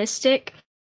optimistic.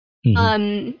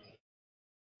 Shallan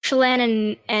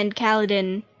and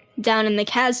Kaladin down in the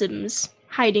chasms,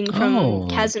 hiding from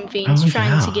chasm fiends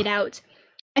trying to get out.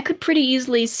 I could pretty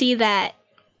easily see that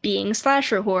being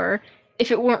slasher horror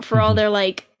if it weren't for all their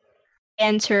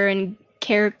banter and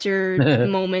character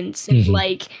moments. And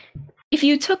if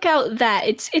you took out that,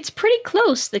 it's pretty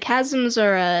close. The chasms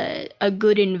are a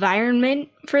good environment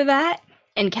for that,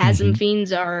 and chasm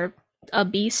fiends are a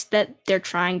beast that they're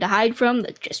trying to hide from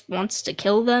that just wants to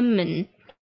kill them, and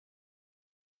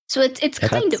so it's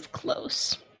kind of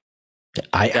close.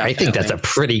 I think that's a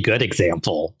pretty good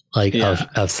example,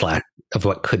 of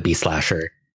what could be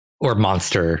slasher or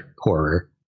monster horror.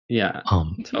 Yeah,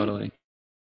 totally.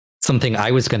 Something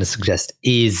I was going to suggest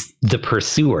is The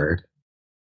Pursuer.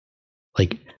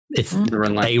 It's The a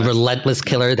relentless. relentless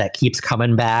killer that keeps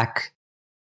coming back.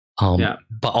 Yeah.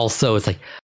 But also, it's like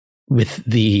with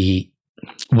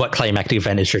what climactic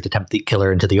event is sure to tempt the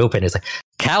killer into the open is like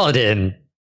Kaladin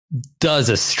does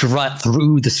a strut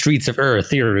through the streets of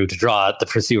Urithiru to draw the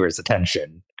pursuer's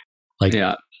attention. Like,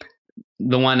 Yeah.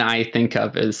 The one I think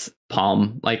of is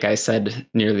Palm, like I said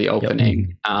near the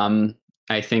opening.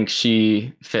 I think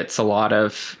she fits a lot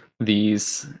of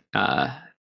these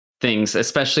things,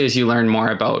 especially as you learn more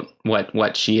about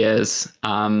what she is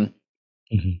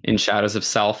in Shadows of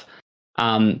Self.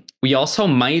 We also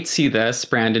might see this.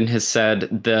 Brandon has said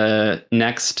the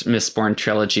next Mistborn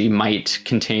trilogy might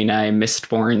contain a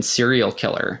Mistborn serial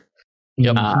killer.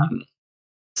 Yep.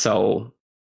 So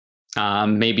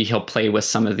maybe he'll play with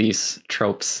some of these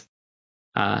tropes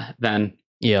then.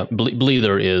 Yeah,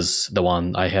 Bleeder is the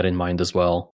one I had in mind as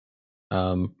well.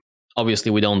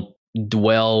 Obviously, we don't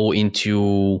dwell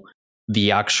into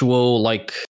the actual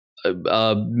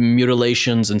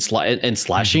mutilations and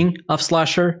slashing of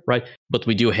Slasher, right? But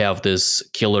we do have this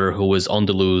killer who is on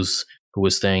the loose, who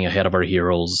is staying ahead of our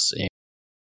heroes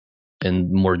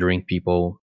and murdering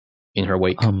people in her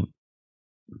wake.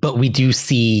 But we do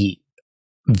see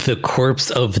the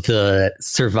corpse of the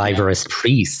survivorist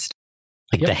priest,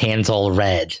 the hands all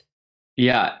red.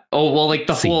 Yeah. Oh, well, like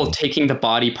the See. whole taking the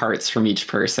body parts from each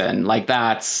person, like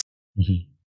that's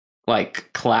like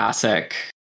classic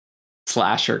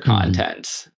slasher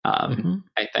content,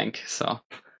 I think. So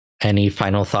any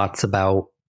final thoughts about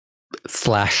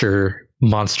slasher,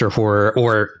 monster horror,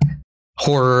 or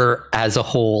horror as a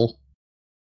whole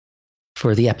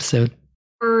for the episode?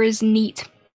 Horror is neat.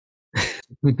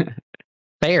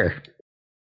 Fair.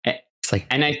 It's like,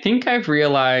 and I think I've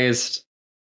realized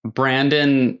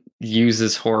Brandon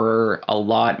uses horror a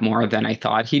lot more than I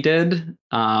thought he did.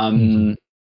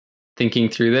 Thinking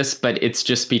through this, but it's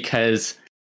just because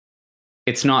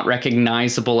it's not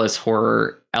recognizable as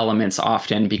horror elements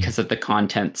often because of the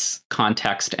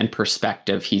context and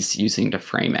perspective he's using to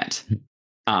frame it.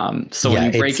 So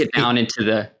when you break it down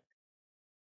into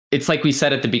it's like we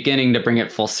said at the beginning, to bring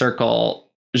it full circle,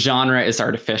 genre is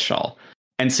artificial.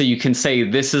 And so you can say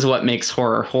this is what makes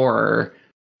horror,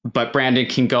 but Brandon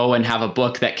can go and have a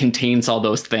book that contains all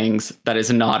those things that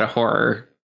is not a horror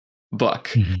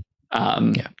book.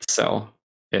 So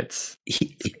it's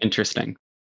interesting.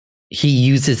 He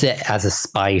uses it as a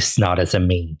spice, not as a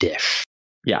main dish.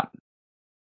 Yep.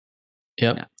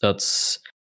 That's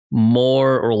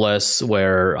more or less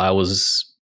where I was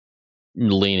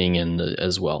leaning in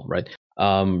as well, right?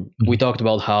 We talked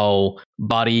about how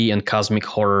body and cosmic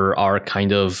horror are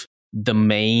kind of the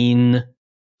main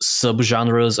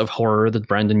subgenres of horror that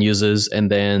Brandon uses, and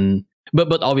then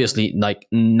but obviously, like,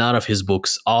 none of his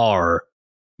books are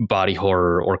body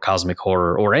horror or cosmic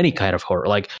horror or any kind of horror.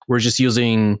 Like, we're just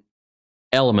using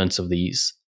elements of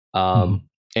these, and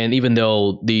even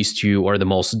though these two are the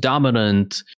most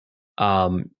dominant,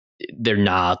 they're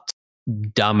not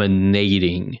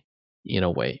dominating in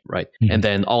a way, right? And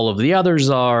then all of the others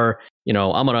are,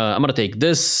 I'm gonna take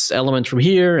this element from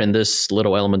here and this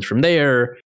little element from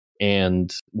there,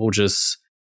 and we'll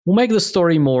make the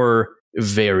story more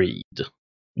varied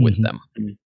with them.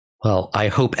 Well, I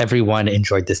hope everyone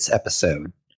enjoyed this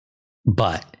episode,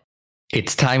 but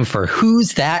it's time for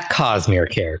Who's That Cosmere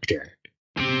Character?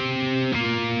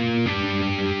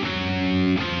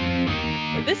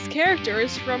 This character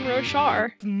is from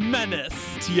Roshar.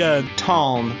 Menace, Tien,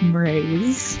 Tom,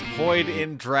 Raise, Void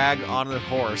in drag on a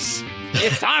horse.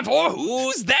 It's time for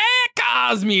Who's That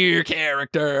Cosmere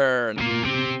Character?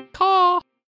 Caw.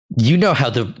 You know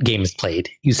how the game is played.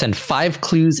 You send 5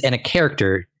 clues and a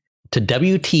character to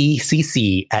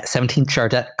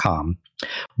WTCC@17char.com.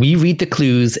 We read the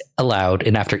clues aloud,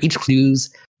 and after each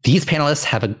clues, these panelists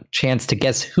have a chance to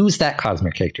guess who's that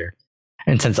Cosmere character.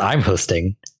 And since I'm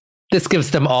hosting, this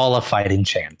gives them all a fighting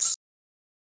chance.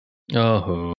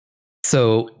 Oh.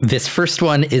 So this first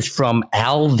one is from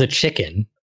Al the Chicken.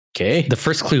 Okay. The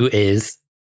first clue is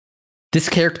this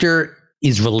character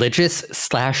is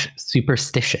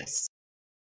religious/superstitious.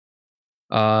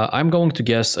 I'm going to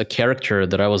guess a character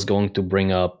that I was going to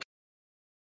bring up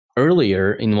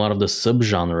earlier in one of the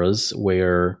subgenres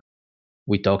where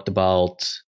we talked about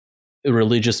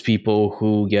religious people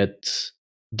who get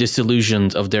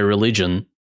disillusioned of their religion.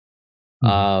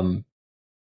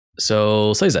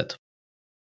 So say that.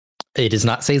 It is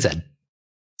not Sazed.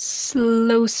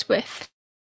 Slow Swift.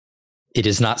 It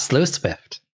is not Slow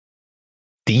Swift.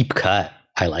 Deep cut.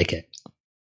 I like it.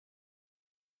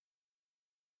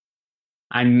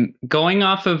 I'm going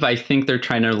off of, I think they're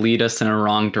trying to lead us in a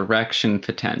wrong direction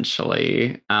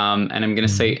potentially. And I'm going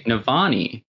to say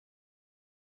Navani.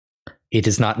 It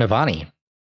is not Navani.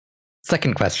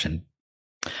 Second question.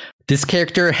 This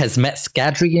character has met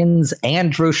Scadrians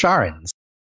and Rosharans.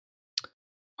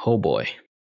 Oh boy.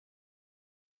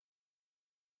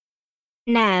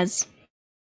 Naz.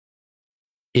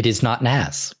 It is not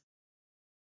Naz.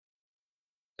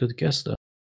 Good guess, though.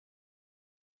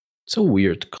 It's a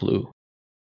weird clue.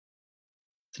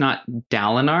 It's not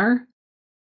Dalinar?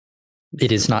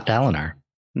 It is not Dalinar.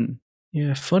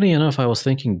 Yeah, funny enough, I was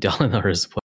thinking Dalinar as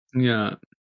well. Yeah.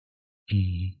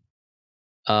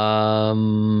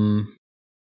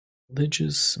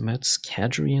 Villages met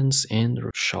Scadrians and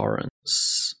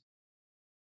Rosharans.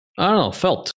 I don't know,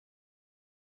 Felt.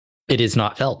 It is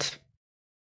not Felt.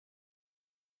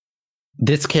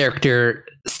 This character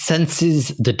senses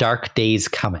the dark days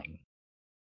coming.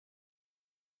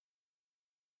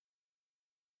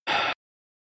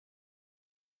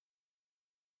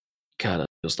 God, that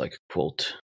feels like a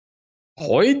quote.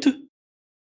 Hoyd?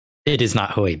 It is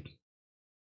not Hoyd.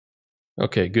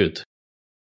 Okay, good.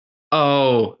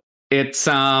 Oh, it's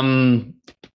oh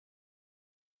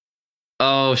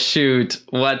shoot,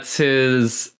 what's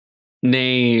his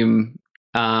name?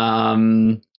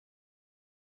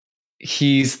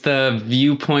 He's the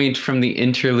viewpoint from the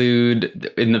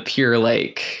interlude in the Pure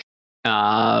Lake.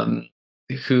 Who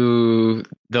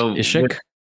the Ishik?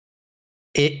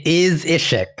 It is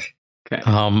Ishik. Okay.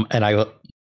 And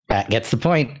that gets the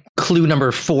point. Clue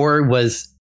number 4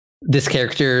 was this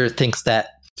character thinks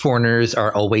that foreigners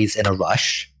are always in a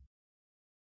rush.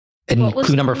 And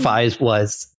clue number 5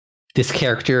 was this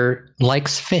character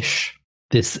likes fish.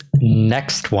 This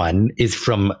next one is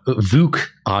from Vuk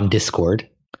on Discord.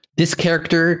 This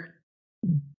character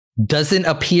doesn't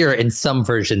appear in some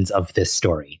versions of this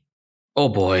story. Oh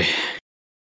boy.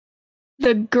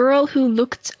 The girl who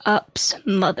looked up's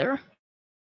mother.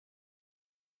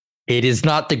 It is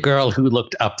not the girl who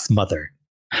looked up's mother.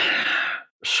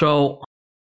 So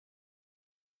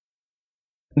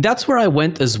that's where I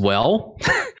went as well.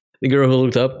 The girl who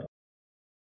looked up.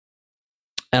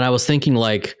 And I was thinking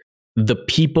like the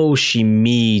people she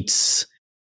meets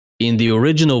in the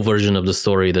original version of the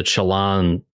story that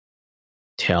Shallan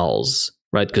tells,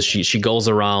 right? Because she goes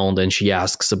around and she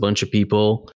asks a bunch of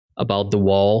people about the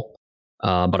wall,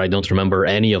 but I don't remember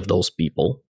any of those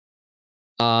people.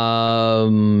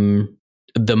 The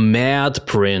Mad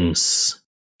Prince.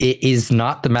 It is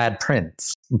not the Mad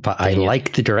Prince, but I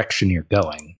like the direction you're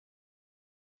going.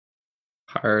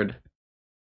 Hard.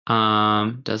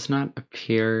 Does not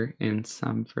appear in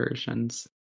some versions.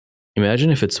 Imagine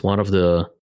if it's one of the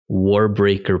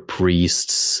Warbreaker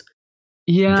priests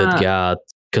that got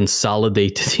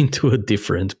consolidated into a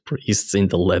different priest in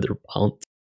the Leatherbound.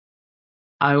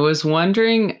 I was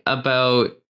wondering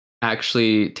about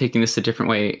actually taking this a different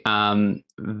way.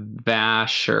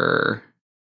 Vasher,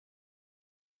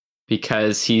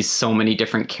 because he's so many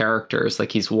different characters.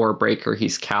 Like he's Warbreaker,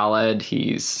 he's Khaled,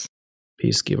 he's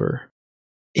Peacegiver.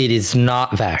 It is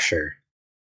not Vasher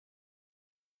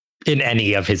in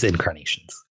any of his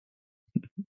incarnations.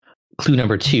 Clue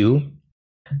number 2.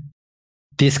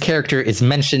 This character is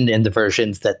mentioned in the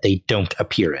versions that they don't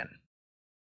appear in.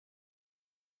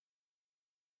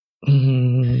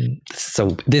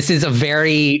 So this is a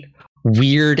very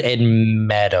weird and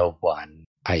meta one,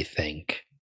 I think.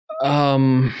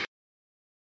 That's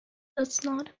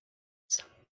not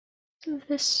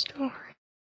this story.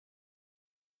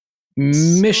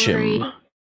 Mishim.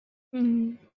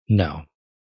 No.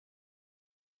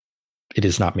 It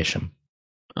is not Mishim.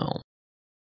 Oh.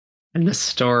 And the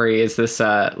story, is this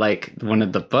like one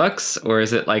of the books, or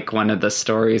is it like one of the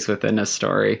stories within a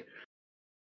story?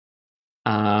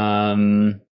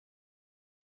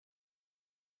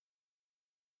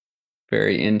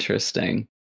 Very interesting.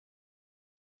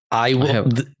 I will.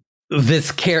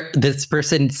 This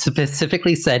person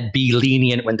specifically said be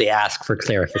lenient when they ask for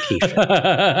clarification.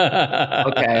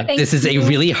 Okay. This is a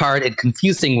really hard and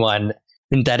confusing one,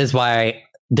 and that is why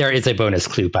there is a bonus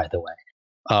clue, by the way.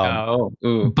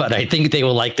 But I think they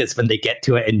will like this when they get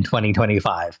to it in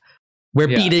 2025. We're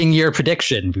beating your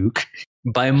prediction, Vuk.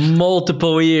 By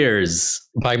multiple years.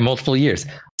 By multiple years.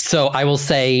 So I will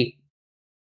say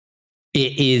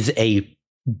it is a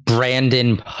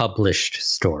Brandon published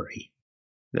story.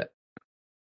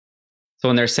 So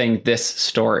when they're saying this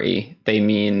story, they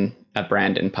mean a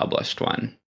Brandon published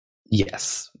one.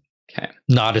 Yes. Okay.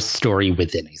 Not a story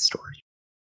within a story.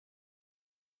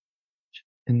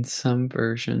 In some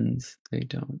versions, they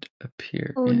don't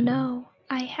appear. Oh no,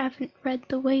 I haven't read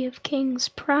The Way of Kings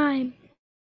Prime.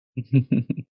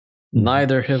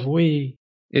 Neither have we.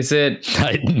 Is it?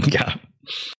 Yeah.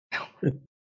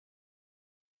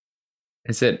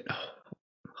 Is it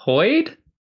Hoyd?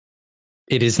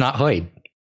 It is not Hoyd.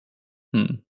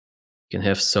 You can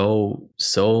have so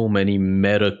many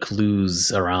meta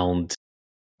clues around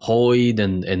Hoid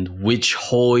and which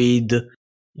Hoid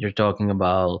you're talking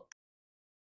about.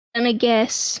 And I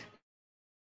guess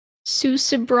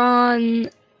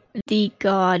Susebron, the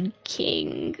God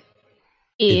King.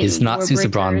 It is not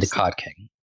Susebron, the Warbreakers. God King.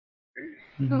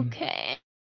 Okay.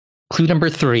 Clue number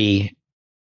 3.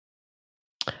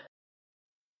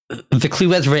 The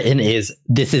clue as written is,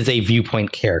 this is a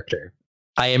viewpoint character.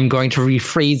 I am going to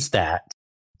rephrase that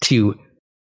to,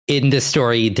 in this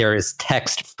story, there is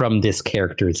text from this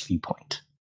character's viewpoint.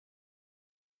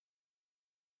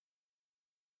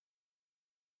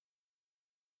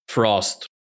 Frost.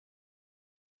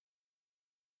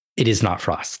 It is not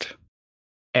Frost.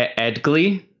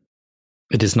 Edgley?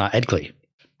 It is not Edgley.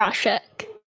 Rashek.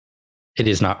 It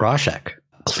is not Rashek.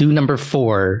 Clue number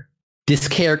 4. This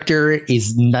character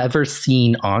is never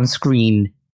seen on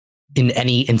screen in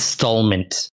any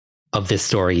installment of this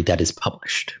story that is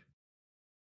published.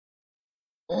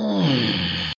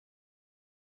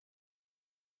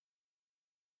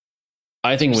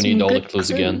 I think we Some need all the good clues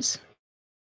again. clues.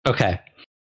 Okay.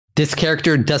 This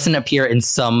character doesn't appear in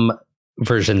some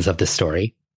versions of the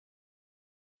story.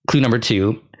 Clue number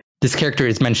 2. This character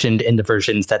is mentioned in the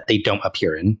versions that they don't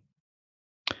appear in.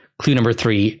 Clue number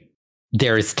 3.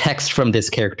 There is text from this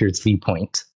character's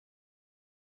viewpoint.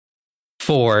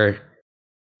 4.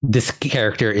 This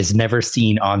character is never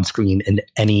seen on screen in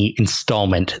any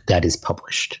installment that is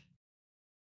published.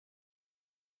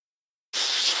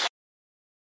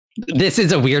 This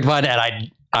is a weird one,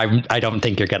 and I don't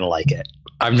think you're gonna like it.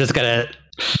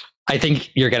 I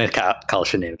think you're gonna call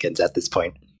shenanigans at this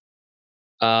point.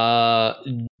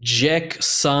 Jack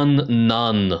Sun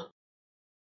Nun.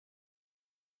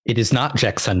 It is not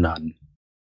Jackson Nunn.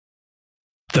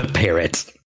 The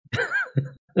parrot.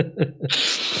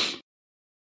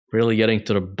 Really getting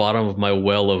to the bottom of my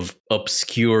well of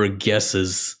obscure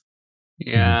guesses.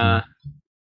 Yeah.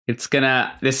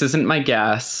 This isn't my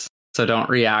guess, so don't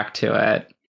react to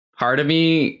it. Part of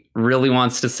me really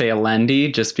wants to say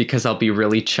Alendi just because I'll be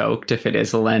really choked if it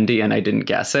is Alendi and I didn't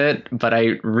guess it, but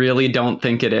I really don't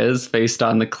think it is based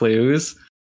on the clues.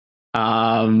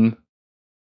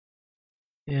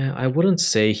 Yeah, I wouldn't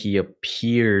say he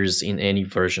appears in any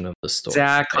version of the story.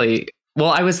 Exactly.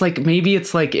 Well, I was like, maybe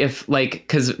it's like if, like,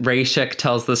 because Rashek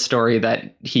tells the story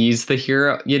that he's the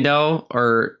hero, you know,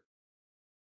 or,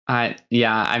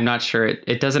 yeah, I'm not sure.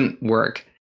 It doesn't work.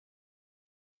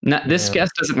 This guess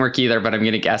doesn't work either, but I'm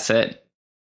going to guess it.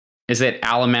 Is it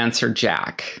Allomancer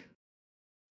Jack?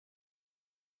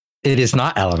 It is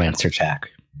not Allomancer Jack.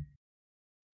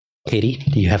 Katie,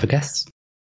 do you have a guess?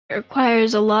 It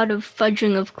requires a lot of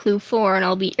fudging of clue 4, and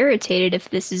I'll be irritated if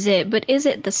this is it, but is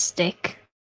it the stick?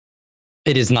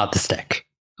 It is not the stick.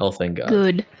 Oh, thank God.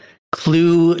 Good.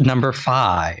 Clue number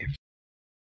 5.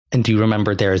 And do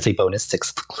remember there is a bonus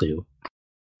 6th clue.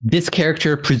 This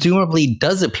character presumably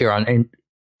does appear on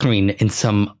screen in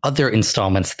some other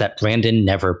installments that Brandon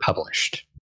never published.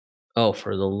 Oh,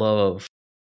 for the love of...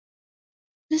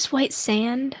 Is this White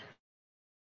Sand?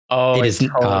 Oh, It it's is,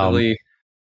 totally...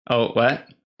 oh, what?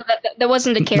 That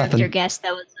wasn't a character Nothing. guess.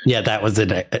 That was. Yeah, that was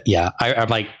it. Yeah, I'm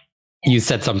like, you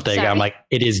said something. Sorry. I'm like,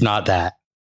 it is not that.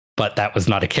 But that was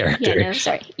not a character. Yeah, no,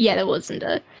 sorry. Yeah, that wasn't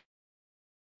a.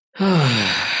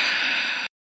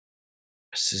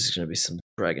 This is going to be some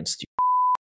Dragon Stew.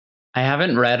 I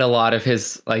haven't read a lot of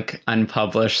his, like,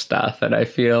 unpublished stuff, and I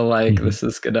feel like this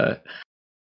is gonna...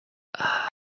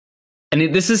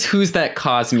 And this is Who's That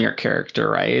Cosmere character,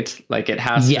 right? Like, it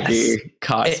has to be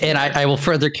Cosmere. And I will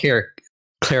further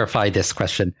clarify this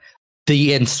question.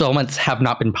 The installments have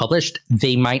not been published.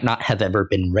 They might not have ever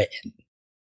been written.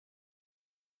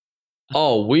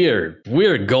 Oh,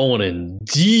 we're going in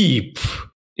deep.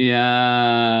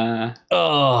 Yeah.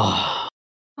 Oh,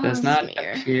 Does not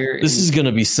Cosmere. appear. this is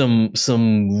gonna be some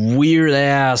weird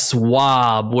ass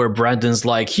wob where Brandon's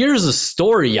like, here's a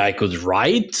story I could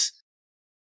write.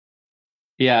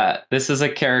 Yeah, this is a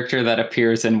character that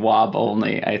appears in WoB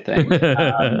only, I think,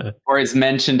 or is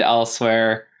mentioned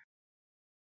elsewhere,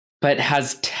 but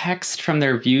has text from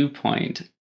their viewpoint.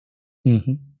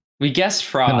 Mm-hmm. We guessed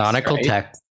Frost. Canonical right?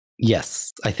 text.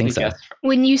 Yes, I think We so. guessed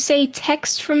When you say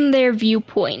text from their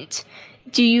viewpoint,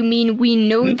 do you mean we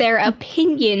know their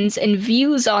opinions and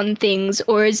views on things,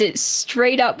 or is it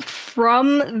straight up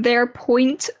from their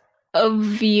point of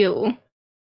view?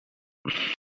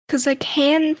 Because I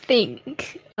can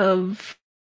think of.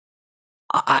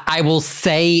 I will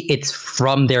say it's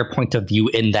from their point of view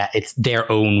in that it's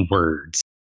their own words.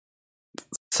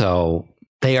 So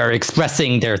they are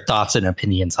expressing their thoughts and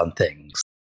opinions on things.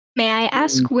 May I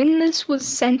ask when this was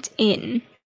sent in?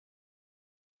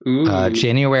 Ooh.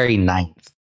 January 9th.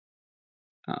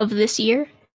 Of this year?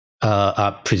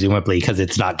 Presumably, because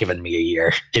it's not given me a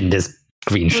year in this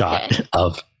screenshot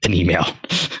of an email.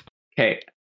 Okay,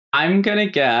 I'm gonna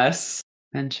guess.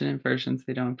 Mention in versions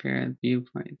they don't appear in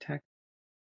viewpoint text,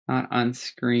 not on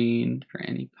screen for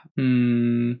any.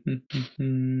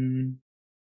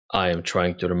 I am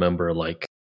trying to remember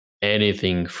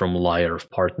anything from Liar of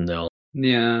Partenell.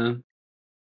 Yeah.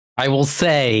 I will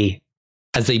say,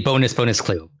 as a bonus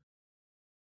clue,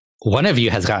 one of you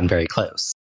has gotten very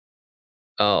close.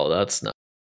 Oh, that's not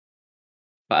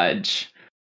Fudge.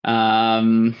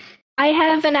 I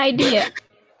have an idea.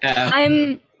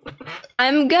 I'm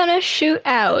gonna shoot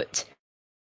out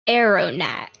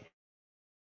Aeronat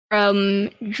from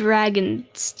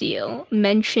Dragonsteel,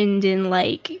 mentioned in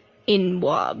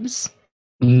WOBs.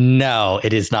 No,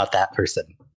 it is not that person.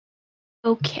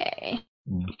 Okay.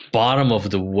 bottom of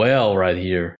the well right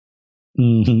here.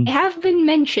 Mm-hmm. They have been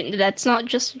mentioned. That's not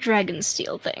just a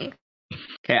Dragonsteel thing.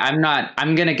 Okay,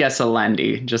 I'm gonna guess a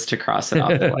Lendy just to cross it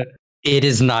off the list. It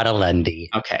is not a Lendy.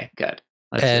 Okay, good.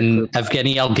 And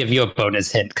Evgeny, I'll give you a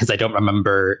bonus hint because I don't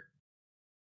remember.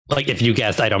 If you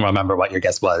guessed, I don't remember what your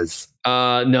guess was.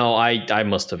 No, I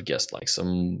must have guessed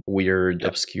some weird,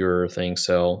 obscure thing.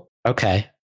 So okay.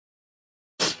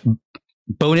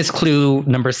 Bonus clue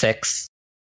number 6.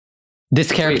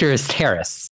 This character is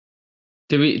Terrace.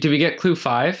 Did we get clue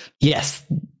 5? Yes,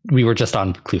 we were just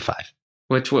on clue 5.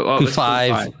 What clue was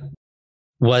 5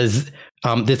 was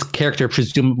this character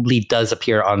presumably does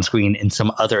appear on screen in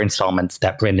some other installments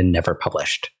that Brandon never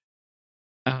published.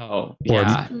 Oh, or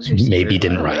yeah. maybe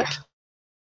didn't write.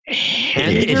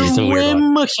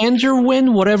 Handerwin,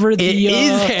 whatever the... It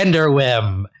is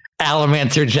Handerwim,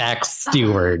 Allomancer Jack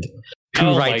Steward,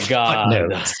 who writes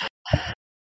footnotes.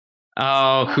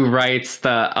 Oh, who writes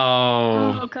the...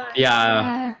 Oh God.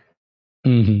 Yeah.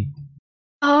 Mm-hmm.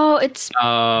 Oh, it's...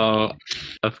 Oh,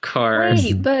 of course.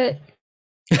 Wait, but...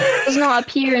 it does not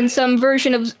appear in some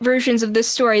versions of this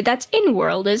story. That's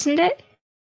in-world, isn't it?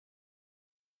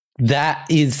 That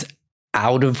is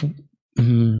out of...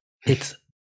 it's...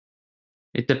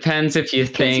 It depends if you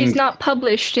Because think... he's not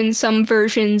published in some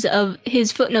versions of...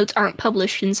 His footnotes aren't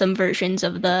published in some versions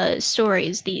of the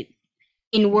stories, the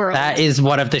in-world. That is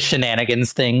one of the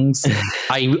shenanigans things.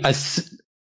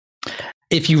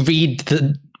 If you read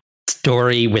the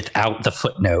story without the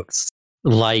footnotes,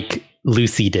 like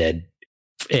Lucy did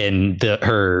in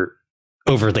her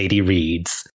Overlady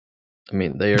Reads, I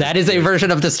mean, that is a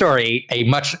version of the story, a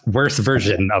much worse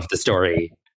version of the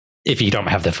story, if you don't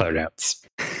have the footnotes.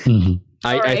 Mm-hmm.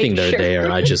 I think they're there.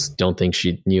 I just don't think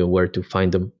she knew where to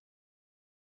find them.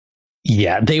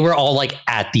 Yeah, they were all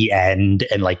at the end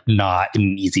and not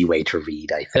an easy way to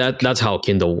read, I think. That's how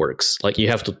Kindle works. You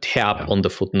have to tap on the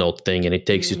footnote thing and it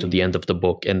takes you to the end of the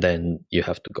book and then you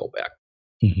have to go back.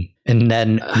 Mm-hmm. And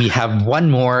then we have one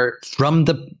more from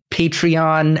the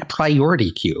Patreon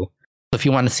priority queue. So if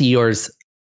you want to see yours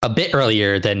a bit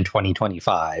earlier than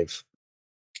 2025,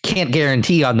 can't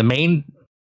guarantee on the main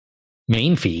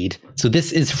feed. So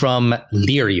this is from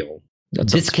Lyriel.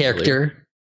 This character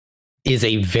is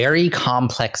a very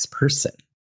complex person.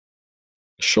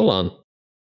 Shallan.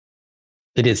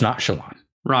 It is not Shallan.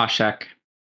 Rashek.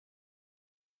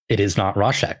 It is not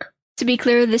Rashek. To be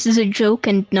clear, this is a joke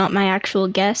and not my actual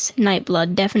guess.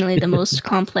 Nightblood, definitely the most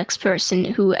complex person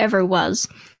who ever was.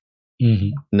 Mm-hmm.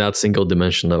 Not single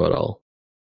dimensional at all.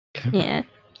 Yeah.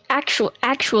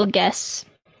 Actual guess.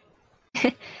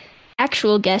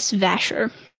 Actual guess,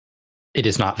 Vasher. It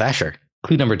is not Vasher.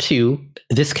 Clue number 2.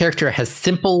 This character has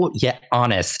simple yet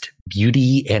honest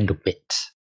beauty and wit.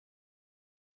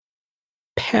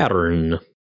 Pattern.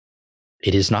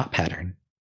 It is not Pattern.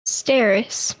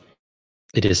 Steris.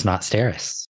 It is not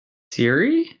Steris.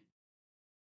 Ciri?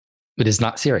 It is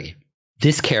not Ciri.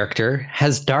 This character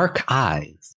has dark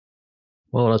eyes.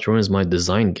 Well, that ruins my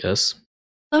design guess.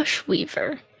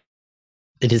 Blushweaver.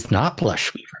 It is not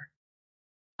Blushweaver.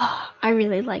 Oh, I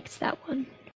really liked that one.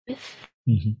 With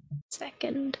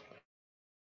second.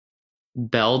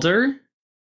 Beldr?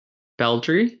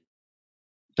 Beldry?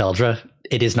 Beldra.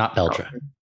 It is not Beldra.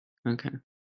 Okay.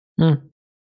 I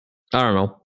don't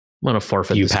know. I'm gonna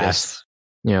forfeit You this pass. guess.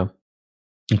 Yeah.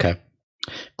 Okay.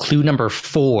 Clue number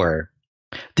 4.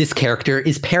 This character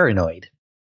is paranoid.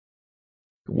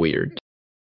 Weird.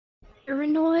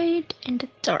 Paranoid and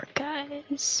dark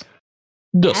eyes.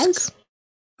 Dusk.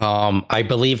 Gaz? I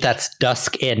believe that's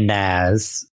Dusk and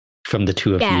Naz from the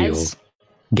two of Gaz. you.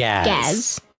 Gaz.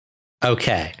 Gaz.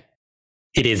 Okay.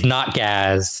 It is not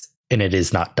Gaz, and it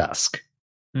is not Dusk.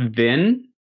 Vin?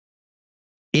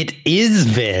 It is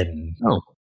Vin. Oh.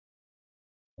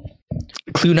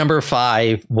 Clue number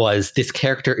 5 was this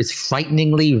character is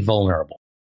frighteningly vulnerable.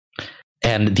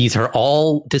 And these are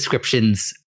all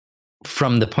descriptions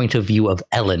from the point of view of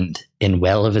Elend in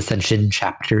Well of Ascension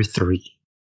Chapter 3.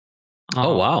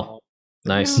 Oh, wow.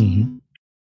 Nice. Mhm.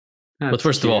 But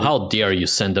first of all, how dare you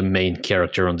send a main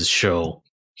character on this show?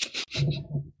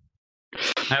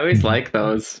 I always like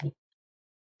those.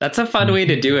 That's a fun way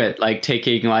to do it, like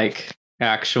taking like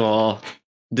actual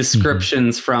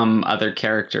descriptions from other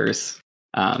characters.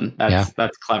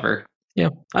 That's clever. Yeah,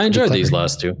 I enjoyed these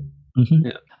last two. Mhm.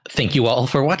 Yeah. Thank you all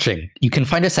for watching. You can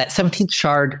find us at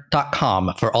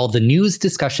 17thshard.com for all the news,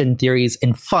 discussion, theories,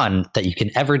 and fun that you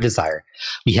can ever desire.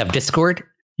 We have Discord.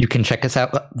 You can check us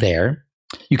out there.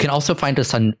 You can also find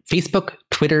us on Facebook,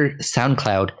 Twitter,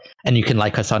 SoundCloud, and you can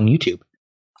like us on YouTube.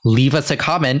 Leave us a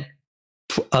comment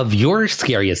of your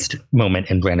scariest moment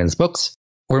in Brandon's books,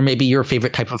 or maybe your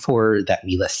favorite type of horror that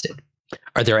we listed.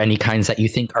 Are there any kinds that you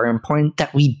think are important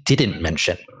that we didn't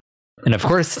mention? And of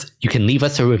course, you can leave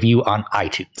us a review on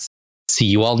iTunes. See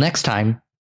you all next time.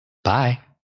 Bye.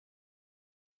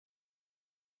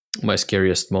 My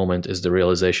scariest moment is the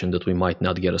realization that we might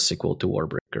not get a sequel to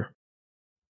Warbreaker.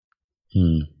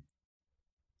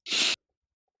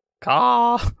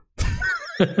 Caw.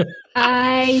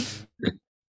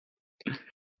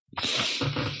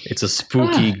 It's a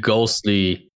spooky,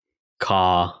 ghostly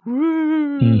caw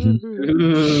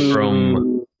Mhm.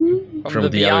 from the other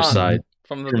beyond. side.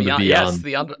 From the From the beyond. beyond.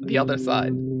 Yes, the other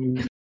side.